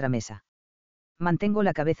encontrar nuestra mesa. Mantengo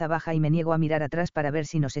la cabeza baja y me niego a mirar atrás para ver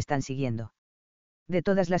si nos están siguiendo. De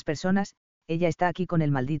todas las personas, ella está aquí con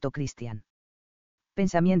el maldito Christian.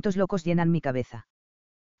 Pensamientos locos llenan mi cabeza.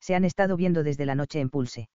 Se han estado viendo desde la noche en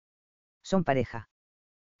Pulse. Son pareja.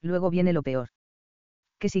 Luego viene lo peor.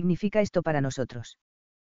 ¿Qué significa esto para nosotros?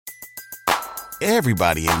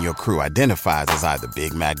 Everybody in your crew identifies as either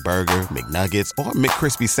Big Mac Burger, McNuggets, or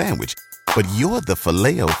McCrispy Sandwich. But you're the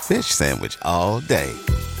Filet-O-Fish Sandwich all day.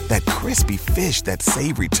 That crispy fish, that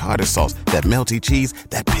savory tartar sauce, that melty cheese,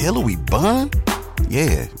 that pillowy bun.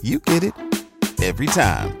 Yeah, you get it. Every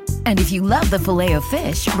time. And if you love the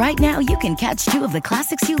Filet-O-Fish, right now you can catch two of the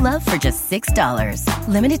classics you love for just $6.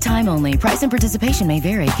 Limited time only. Price and participation may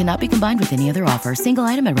vary. Cannot be combined with any other offer. Single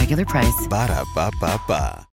item at regular price. Ba-da-ba-ba-ba.